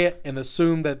to say it and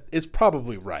assume that it's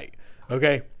probably right.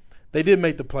 Okay? They did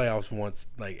make the playoffs once,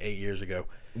 like 8 years ago.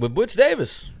 With Butch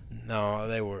Davis. No,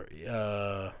 they were.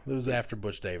 It was after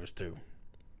Butch Davis too.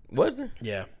 Was there?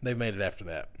 Yeah, they made it after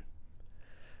that.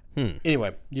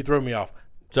 Anyway, you threw me off.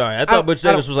 Sorry, I thought Butch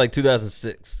Davis was like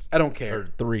 2006. I don't care. Or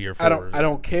 3 or 4. I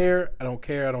don't care.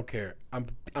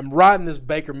 I'm riding this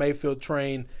Baker Mayfield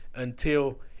train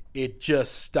until it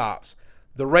just stops.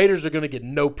 The Raiders are going to get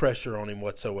no pressure on him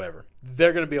whatsoever.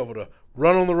 They're going to be able to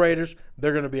run on the Raiders.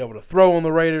 They're going to be able to throw on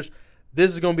the Raiders.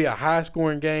 This is going to be a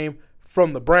high-scoring game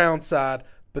from the Browns side.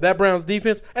 But that Browns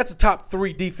defense, that's a top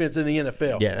 3 defense in the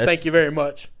NFL. Yeah, thank you very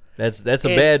much. That's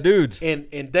some bad dudes.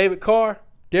 And Derek Carr,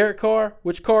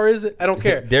 which car is it? I don't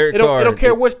care. Derek Carr. It don't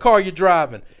care which car you're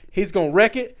driving. He's going to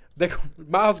wreck it.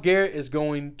 Myles Garrett is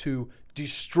going to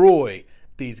destroy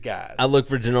these guys. I look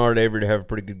for Jannard Avery to have a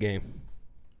pretty good game.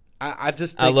 I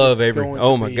just think I love it's Avery. going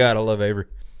Oh, to my be- God, I love Avery.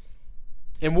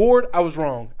 And Ward, I was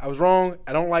wrong. I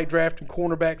don't like drafting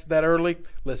cornerbacks that early.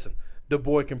 Listen, the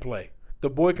boy can play.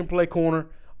 The boy can play corner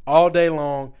all day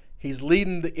long. He's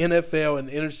leading the NFL in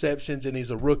interceptions, and he's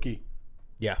a rookie.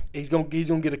 Yeah. He's gonna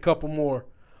get a couple more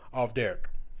off Derek.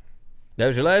 That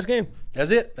was your last game. That's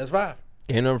it. That's 5.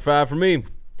 Game number 5 for me.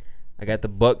 I got the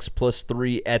Bucks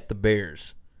 +3 at the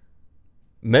Bears.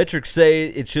 Metrics say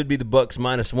it should be the Bucks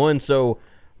 -1, so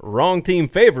wrong team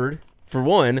favored for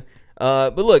one.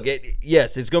 But look,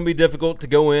 yes, it's going to be difficult to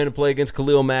go in and play against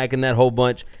Khalil Mack and that whole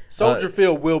bunch. Soldier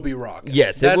Field will be rocking.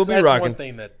 Yes, it will be rocking. That's one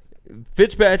thing that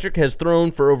Fitzpatrick has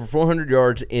thrown for over 400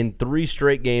 yards in 3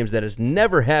 straight games. That has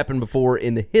never happened before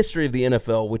in the history of the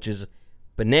NFL, which is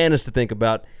bananas to think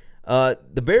about.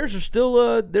 The Bears are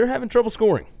still they're having trouble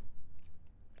scoring.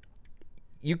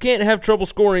 You can't have trouble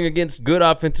scoring against good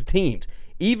offensive teams.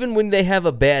 Even when they have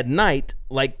a bad night,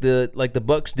 like the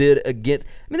Bucks did against,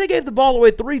 they gave the ball away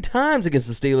 3 times against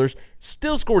the Steelers,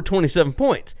 still scored 27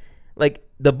 points. Like,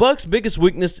 the Bucks' biggest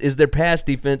weakness is their pass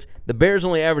defense. The Bears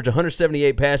only average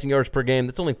 178 passing yards per game.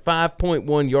 That's only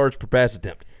 5.1 yards per pass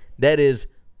attempt. That is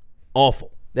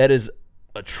awful. That is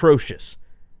atrocious.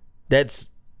 That's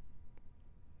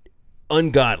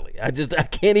ungodly. I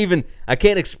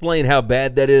can't explain how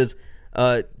bad that is.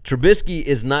 Trubisky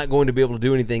is not going to be able to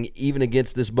do anything even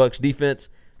against this Bucks defense.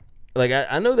 Like,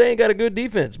 I know they ain't got a good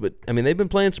defense, but they've been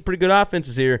playing some pretty good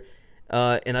offenses here,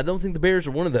 and I don't think the Bears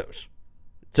are one of those.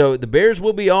 So the Bears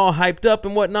will be all hyped up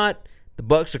and whatnot. The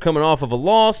Bucks are coming off of a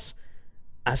loss.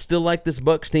 I still like this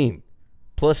Bucks team.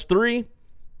 +3.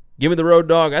 Give me the road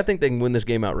dog. I think they can win this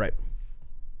game outright.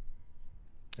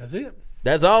 That's it.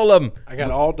 That's all of them. I got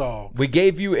all dogs. We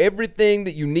gave you everything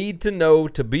that you need to know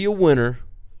to be a winner.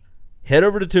 Head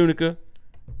over to Tunica.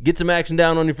 Get some action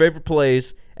down on your favorite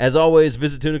plays. As always,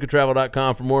 visit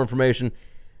tunicatravel.com for more information.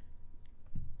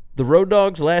 The Road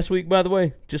Dogs last week, by the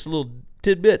way, just a little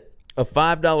tidbit. A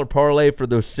 $5 parlay for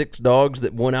those 6 dogs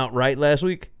that won outright last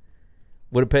week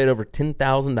would have paid over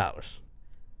 $10,000.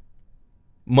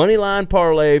 Moneyline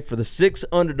parlay for the 6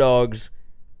 underdogs,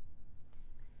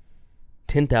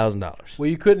 $10,000. Well,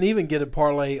 you couldn't even get a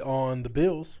parlay on the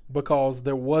Bills because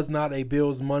there was not a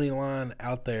Bills money line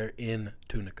out there in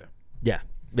Tunica. Yeah,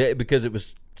 because it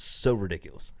was so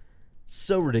ridiculous.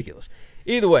 So ridiculous.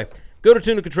 Either way, go to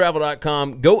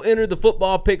tunicatravel.com. Go enter the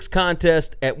football picks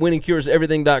contest at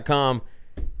winningcureseverything.com.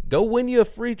 Go win you a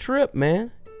free trip,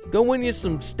 man. Go win you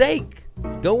some steak.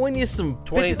 Go win you some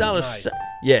 $50. Nice.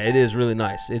 Yeah, it is really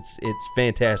nice. It's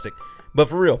fantastic. But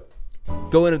for real,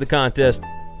 go enter the contest.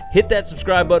 Hit that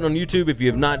subscribe button on YouTube if you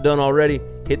have not done already.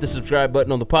 Hit the subscribe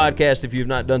button on the podcast if you have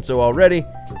not done so already.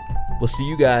 We'll see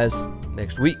you guys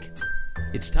next week.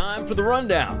 It's time for the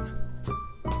rundown.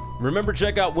 Remember,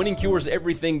 check out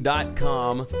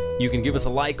winningcureseverything.com. You can give us a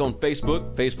like on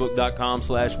Facebook,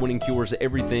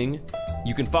 facebook.com/winningcureseverything.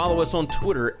 You can follow us on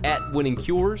Twitter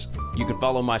 @winningcures. You can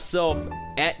follow myself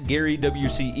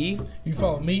 @GaryWCE. You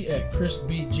follow me at Chris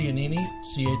B. Giannini,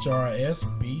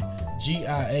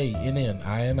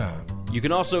 ChrisBGiannini. You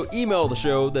can also email the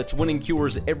show, that's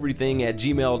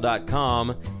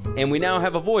winningcureseverything@gmail.com. And we now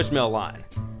have a voicemail line.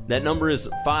 That number is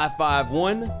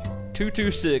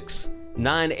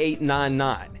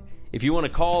 551-226-9899. If you want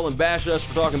to call and bash us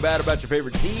for talking bad about your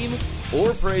favorite team,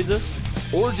 or praise us,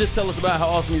 or just tell us about how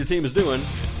awesome your team is doing,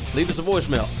 leave us a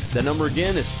voicemail. That number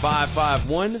again is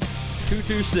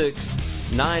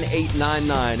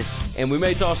 551-226-9899, and we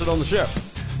may toss it on the show.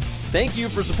 Thank you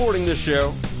for supporting this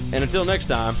show, and until next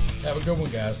time, have a good one,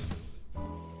 guys.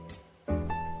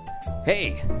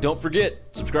 Hey, don't forget,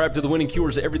 subscribe to the Winning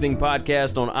Cures Everything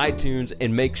podcast on iTunes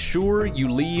and make sure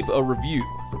you leave a review.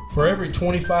 For every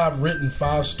 25 written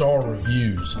 5-star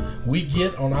reviews we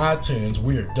get on iTunes,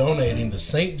 we are donating to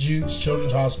St. Jude's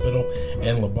Children's Hospital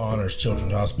and Le Bonheur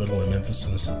Children's Hospital in Memphis,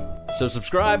 Tennessee. So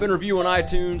subscribe and review on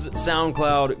iTunes,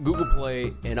 SoundCloud, Google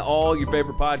Play, and all your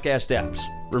favorite podcast apps.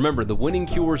 Remember, the Winning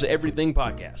Cures Everything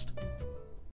podcast.